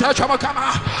ekyoto ekyo mukama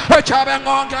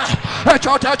ekyab'eŋŋonge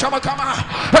ekyoto ekyo mukama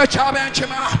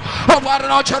ekyab'enkima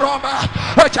obwaliro kiromba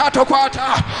ekyatukwata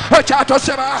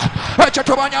ekyatusiba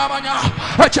ekitubonyabonya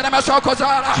ekiremesa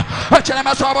okuzaala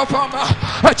ekiremesa obufumbo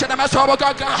ekiremesa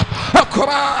obugagga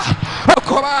kuba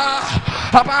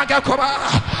abange kuba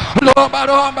lomba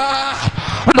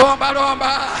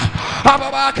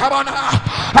abo bakabona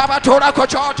abatuula ku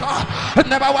kyoto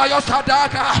ne bawaayo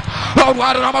sadaka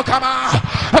olwaliro mukama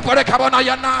buli kabona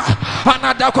yenna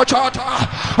anadda ku kyoto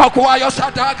okuwaayo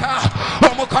sadaka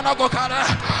omukono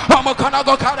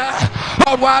gukale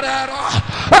olwaleero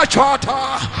ekyoto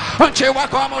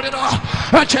nkiwako omuliro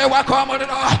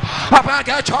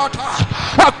abange ekyoto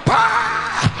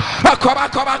koba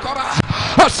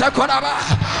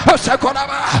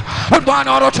osekulaba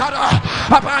lwana olutalo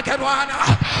abange lwana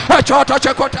ekyoto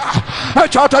kikuta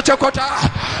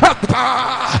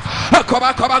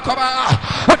koba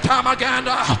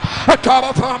tamagenda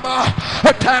tobufumbo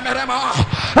temirimo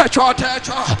ekyoto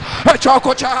ekyo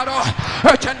ekyokukyalo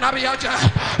ekyenabiyaje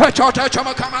ekyoto ekyo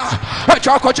mukama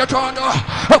ekyokukitundu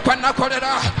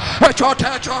kwenakulira ekyoto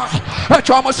ekyo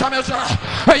ekyomusamiza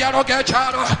eyaloga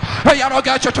ekyalo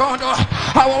eyaloga ekitundu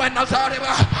awo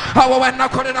wenazaalibwa awo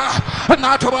wenakulira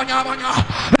natubonyabonya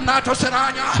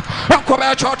natusiranya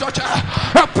nkuba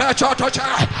ekyoto kye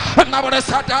nabule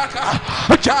sadaka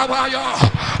gyawaayo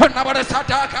nabule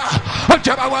sadaka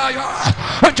gyebawaayo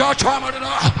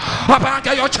gyokyomuliro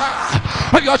abange yokya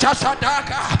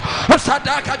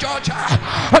sadaka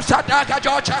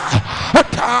gyokya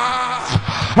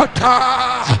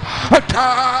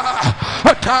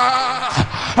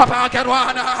abange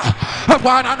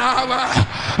lwana naawe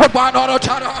lwana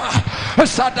olutalo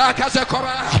sadaka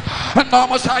zikuba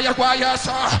n'omusaayi gwa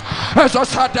yesu ezo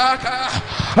sadaka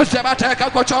zebateeka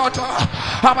ku kyoto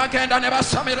abagenda ne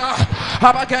basamira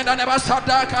abagenda ne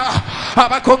basadaka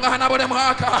abakuŋŋaana buli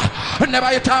mwaka ne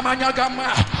bayita amanya gammwe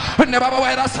ne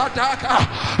babaweera sadaka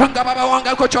nga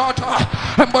babawonga ku kyoto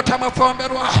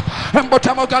mbutamufumberwa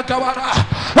mbutamugaggawala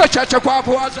ekyo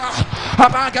ekikwavuwaza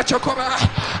abange kikuba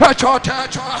ekyoto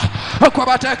ekyo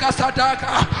kubateeka sadaka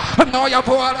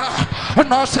n'oyavuwala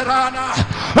n'osiraana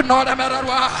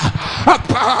n'olemererwa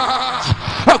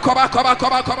koba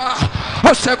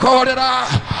osekuulira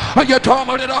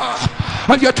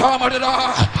yita omuliro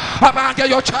abange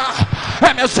yokya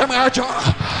emizimu egyo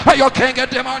eyokenga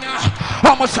edemonia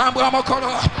omusambu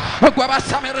omukulu gwe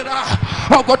basamirira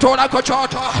ogutuula ku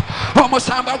kyoto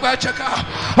omusamba gw'ekika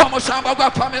omusamba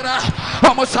gwa famire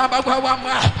omusamba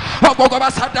gw'ewammwe ogwo gwe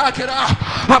basaddaakira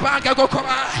abange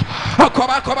gukuba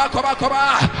koba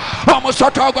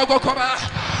omusoto ogwo gukuba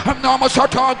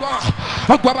n'omusoto ogwo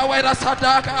gwe baweera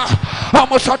saddaaka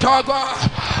omusoto ogwo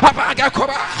abange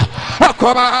kuba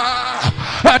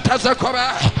entezekuba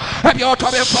ebyoto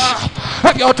bifa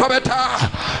ebyoto bita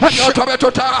ebyoto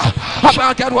bituta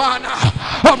abange lwana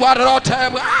olwaliro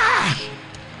oteebwa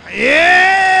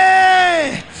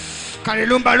kale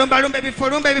lumba ebifo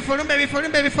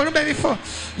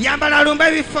yambala lumba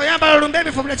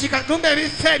ebifo bulakika lumba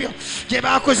ebifo ebyo gye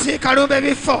bakuziika lumba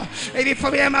ebifo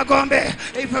by'emagombe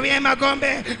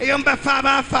eby'omubafu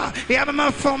abaafa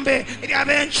eby'abamafumbe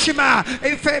eby'ab'enkima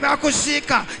ebifo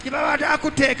ebyakuziika gye baba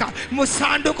bakuteeka mu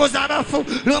sanduku z'abafu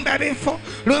lumba ebifo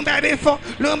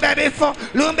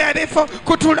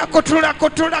kutula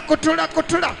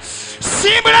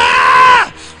simbula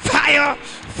fire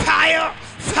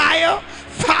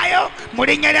mu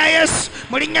linnya lya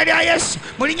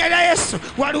yesu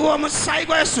waliwo omusaayi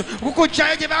gwa yesu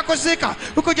gukujjayo gye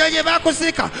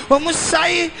bakuziika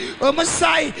omusaayi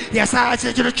yasa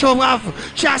ekiro ky'obwavu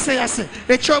kyaseyase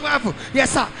eky'obwavu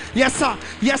yasa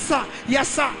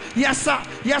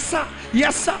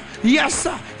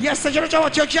ekiro ky'obwavu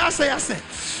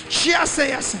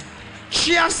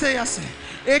kyaseyase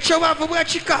eky'obwavu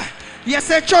bw'ekika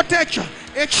yasa ekyoto ekyo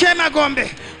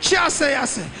ekyemagombe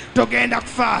kyaseyase togenda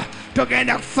kufa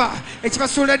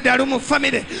ekibasuula eddalu mu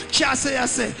famire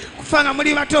kyaseyase kufa nga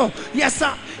muli bato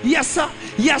yasa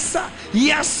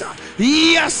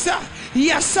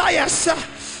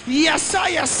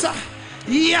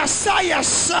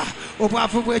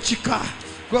obwavu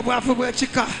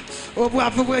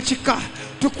bw'ekika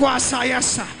tukwasa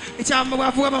yasa ekyama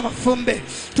obwavu bw'abamafumbe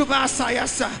tubaasa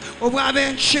yasa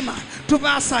obw'ab'enkima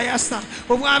tubaasa yasa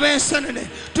obw'ab'ensenene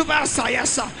tubaasa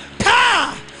yasa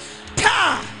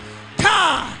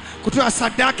kutula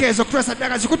saddaaka ezo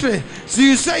zikutule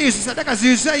ziyuseyuse saddaaka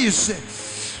ziyuseyuse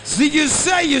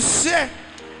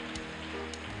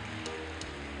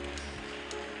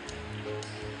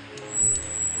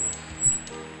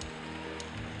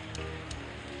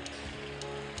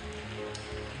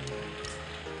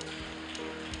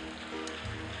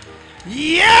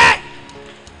yeah!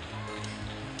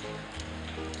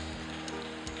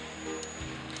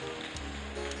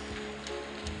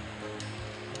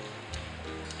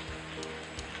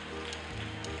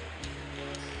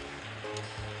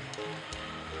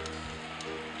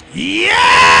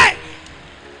 Yeah!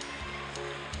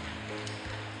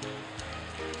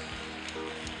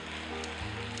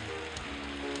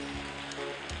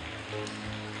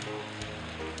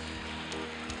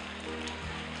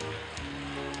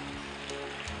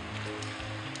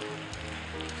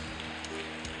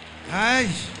 Ay.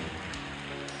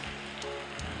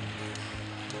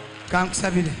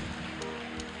 Kankusabire.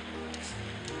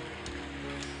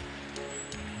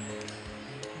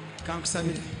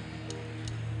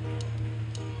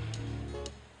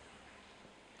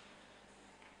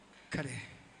 Kale.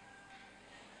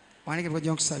 Wanike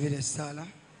bwajja nkusabira essaala.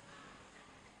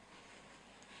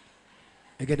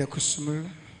 Egenda kusumulula.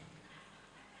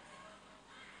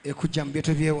 Ekujja mu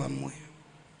byoto byewammwe.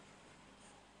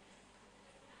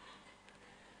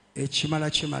 Ekimala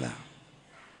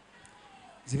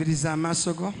zibiriza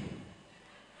amaaso go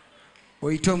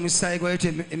oyite omusaayi gwa Yesu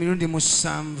emirundi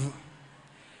 7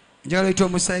 njagala oyite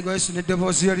omusaayi gwa Yesu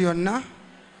n'eddoboozi lyo lyonna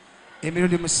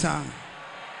emirundi 7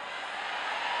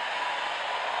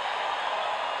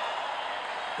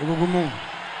 obugumu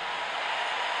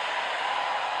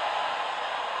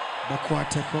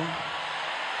bakwateko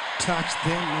touch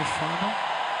them my father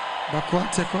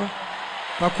bakwateko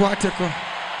bakwateko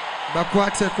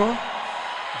bakwateko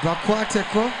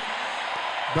bakwateko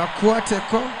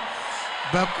bakwateko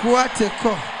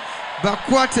bakwateko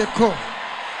bakwateko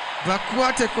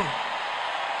bakwateko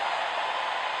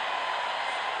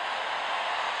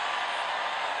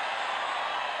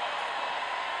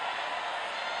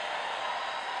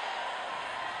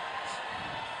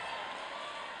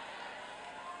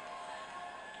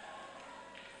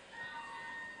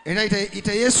era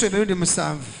ita Yesu emirundi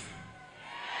 7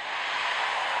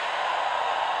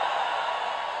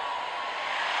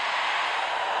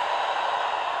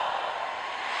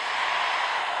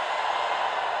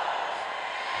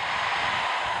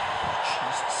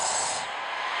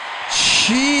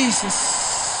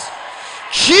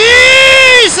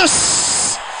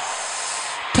 Jesus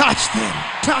touch them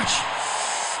touch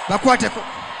bakwateko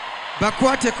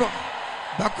bakwateko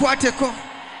bakwateko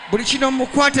buli kino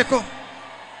mukwateko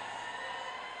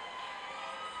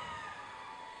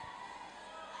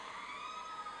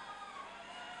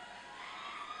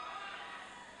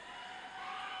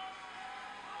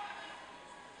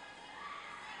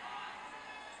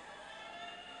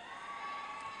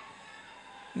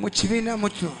mu kibiina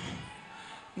muto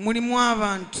mulimu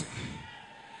abantu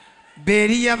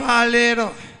beeriya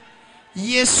baleero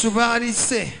yesu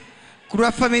baalise ku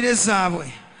lwa famire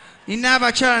zaabwe. Nina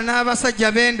abakyala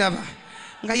n'abasajja bendaba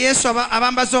nga yesu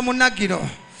abambaza omunagiro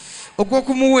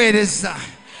ogw'okumuweereza.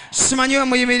 Simanyi we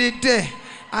muyimiridde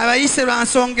abayise lwa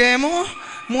nsonga emu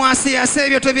mwasiyasa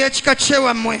ebyoto by'ekika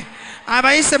kyewammwe,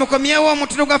 abayise mukomyewo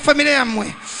omutiro gwa famire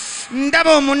yammwe.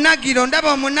 Ndaba omunagiro,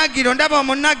 ndaba omunagiro, ndaba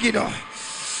omunagiro,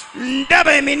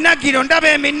 ndaba eminagiro, ndaba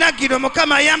eminagiro.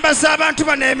 Mukama ayambaza abantu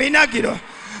bano eminagiro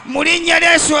mu linnya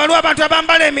lya Yesu. Waliwo abantu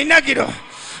abambala eminagiro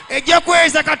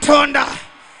egy'okuweereza Katonda.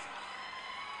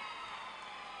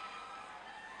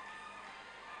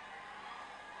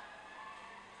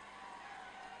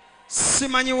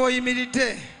 Simanyi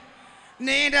w'oyimiridde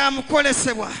naye ndaba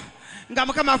mukolesebwa nga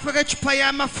Mukama afuka ecupa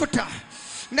y'amafuta.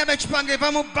 Ndaba ecupa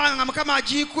ng'eva mu bbanga Mukama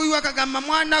agikuyiwa akagamba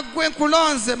mwana gwe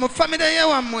nkulonze mu famire ye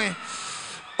wammwe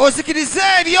ozikirize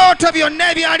ebyoto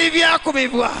byonna ebyali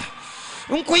byakubibwa.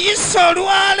 Nkuyisa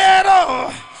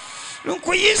olwaleero,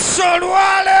 nkuyisa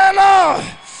olwaleero.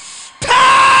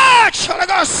 Touch Holy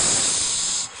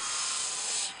Ghost.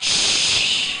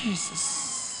 Jesus.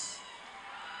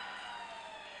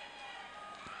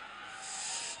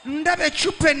 Ndaba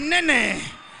ecupa ennene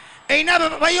erina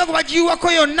bayogo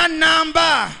bagiyiwako yonna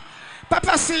namba.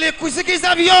 Papa sile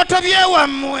kuzikiriza byoto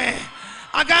byewammwe.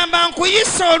 Agamba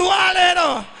nkuyisa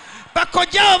olwaleero.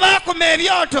 Bakojjawo baakuma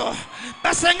ebyoto,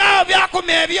 basengawo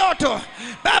byakuma ebyoto,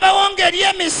 babawo eri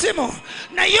emisimu,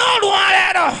 naye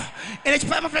olwaleero era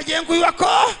ekipa y'amafuta gye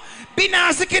nkuyiwako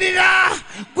binaazikirira.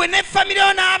 Gwe ne famire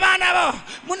yo n'abaana bo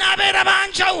munaabeera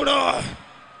banjawulo.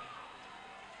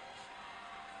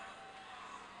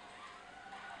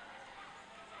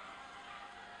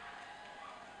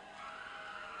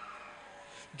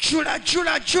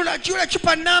 Jula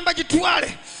ecupa namba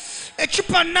gitwale.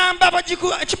 Ecupa namba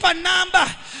bagikuwa, ecupa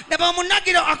namba ndaba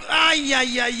omunagiro.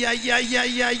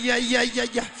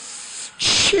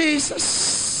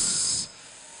 Jesus,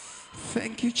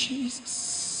 thank you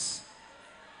Jesus.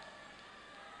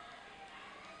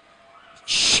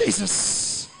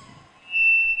 Jesus,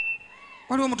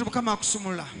 waliwo omuntu Mukama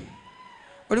akusumula,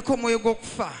 oliko omwoyo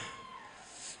gw'okufa.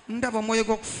 Ndaba omwoyo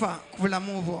gw'okufa ku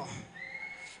bulamu bwo,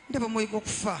 ndaba omwoyo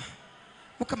gw'okufa.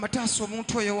 Mukama taasa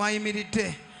omuntu oyo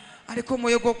wayimiridde aliko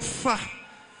omwoyo gw'okufa.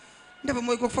 Ndaba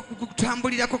omwoyo gw'okufa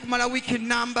kutambulirako kumala wiiki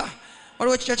namba.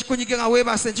 Waliwo kikya kikunyiga nga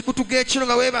weebase, nkikutuga ekiro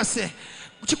nga weebase,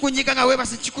 kikunyiga nga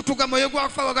weebase, nkikutuga. Mwoyo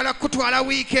gw'okufa wagala kutwala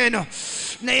wiiki eno,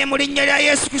 naye mu linnya lya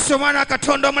Yesu Kristo omwana wa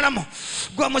Katonda omulamu,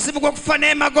 gwe omuzimu gw'okufa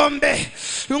n'emagombe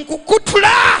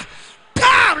nkukutula.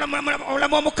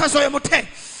 Obulamu omukazi oyo mute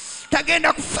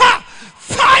tagenda kufa.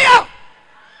 Fire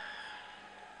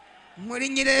mu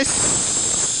linnya lya Yesu.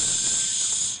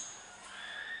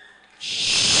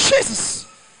 Jesus,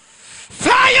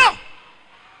 fire.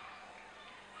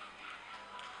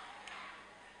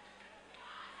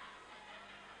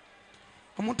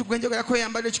 Omuntu gwenjogerako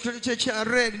yambadde ekitole kye kya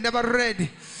red. Ndaba red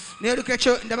naye oliko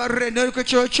ekyo, ndaba red naye oliko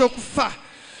ekyo ky'okufa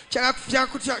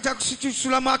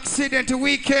kyakusula mu accident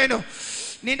wiiki eno.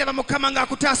 Nindaba Mukama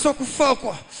ng'akutaasa okufa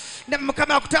okwo. Ndaba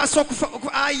Mukama akutaasa okufa.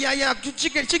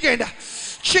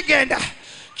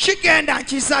 Kigenda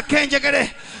nkizaako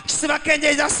enjegere, kisibako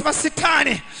enjegere zasiba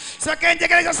sitaani, sibako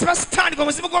enjegere zasiba sitaani. Gwe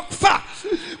omuzimu gw'okufa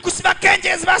kusibako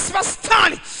enjegere zibasiba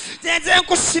sitaani. Nze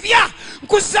nkusibya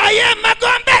nkuzaayo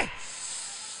emagombe.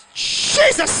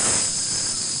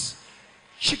 Jesus,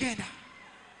 kigenda.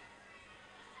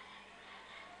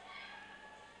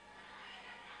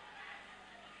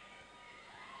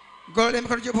 Golola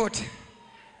emikono gyo bw'oti,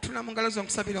 tuna mu ngalo zo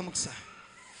nkusabira omukisa.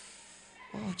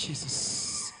 Oh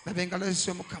Jesus, laba engalo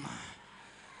z'Omukama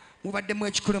mubaddemu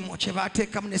ekikolomo kye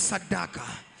baateekamu n'essaddaaka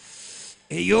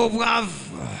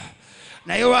ey'obwavu,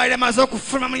 naye olwaleero amaze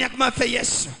okufuluma mu linnya lyaffe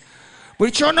Yesu.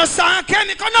 Buli ky'onosaako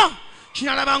emikono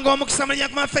kinalaba ng'omukisa mu linnya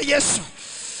lyaffe Yesu.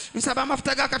 Nsaba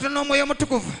amafuta ga Katonda n'Omwoyo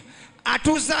Omutukuvu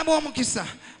atuuzeemu omukisa,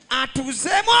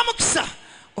 atuuzeemu omukisa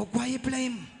ogwa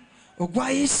Ibulayimu,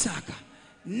 ogwa Isaaka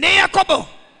ne Yakobo.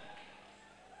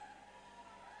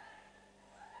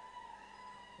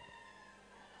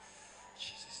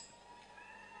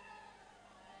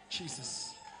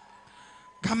 Jesus,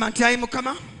 gamba nti ayi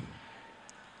Mukama,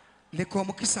 leka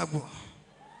omukisa gwo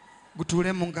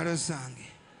gutuule mu ngalo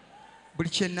zange. Buli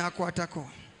kye nnaakwatako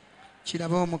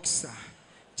kirabe omukisa,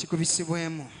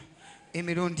 kikubisibwemu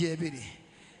emirundi ebiri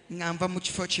nga nva mu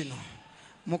kifo kino.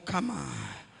 Mukama,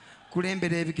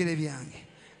 kulembera ebigere byange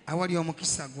awali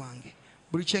omukisa gwange.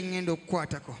 Buli kye ŋŋenda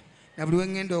okukwatako na buli we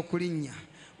ŋŋenda okulinnya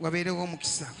wabeerewo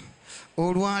omukisa.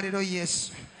 Olwaleero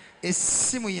Yesu,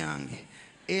 essimu yange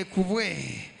ekubwe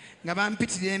nga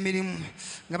bampitirira emirimu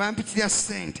nga bampitirira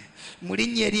ssente mu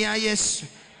linnya erya Yesu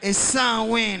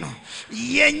essaawa eno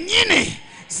yennyini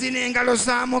zino engalo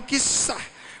za mukisa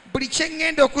buli kye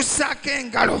ŋŋenda okussaako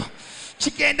engalo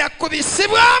kigenda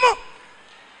kubisibwamu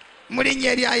mu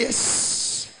linnya erya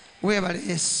Yesu. Weebale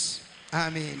Yesu.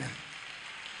 Amiina.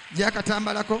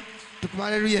 Gyakatambalako tukuba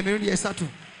haleluya emirundi 3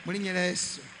 mu linnya erya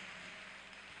Yesu.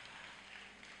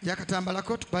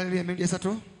 Gyakatambalako tukuba haleluya emirundi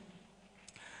 3.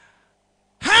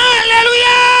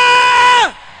 Haleluya!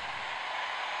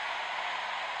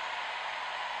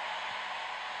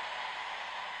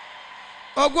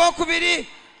 Ogwokubiri.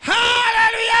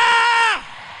 Haleluya!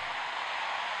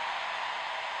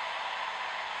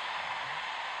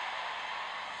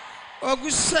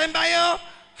 Ogusembayo.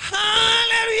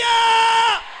 Haleluya!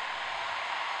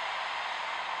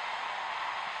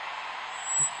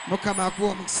 Mukama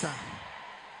akuwa omukisa.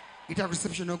 Ita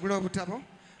reception ogula obutabo.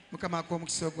 Mukama akuwa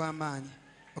omukisa ogw'amaanyi.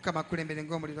 Mukama akulembere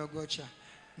ng'omuliro gwokya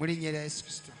mu linnya erya Yesu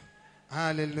Kristo.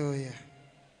 Haleluya.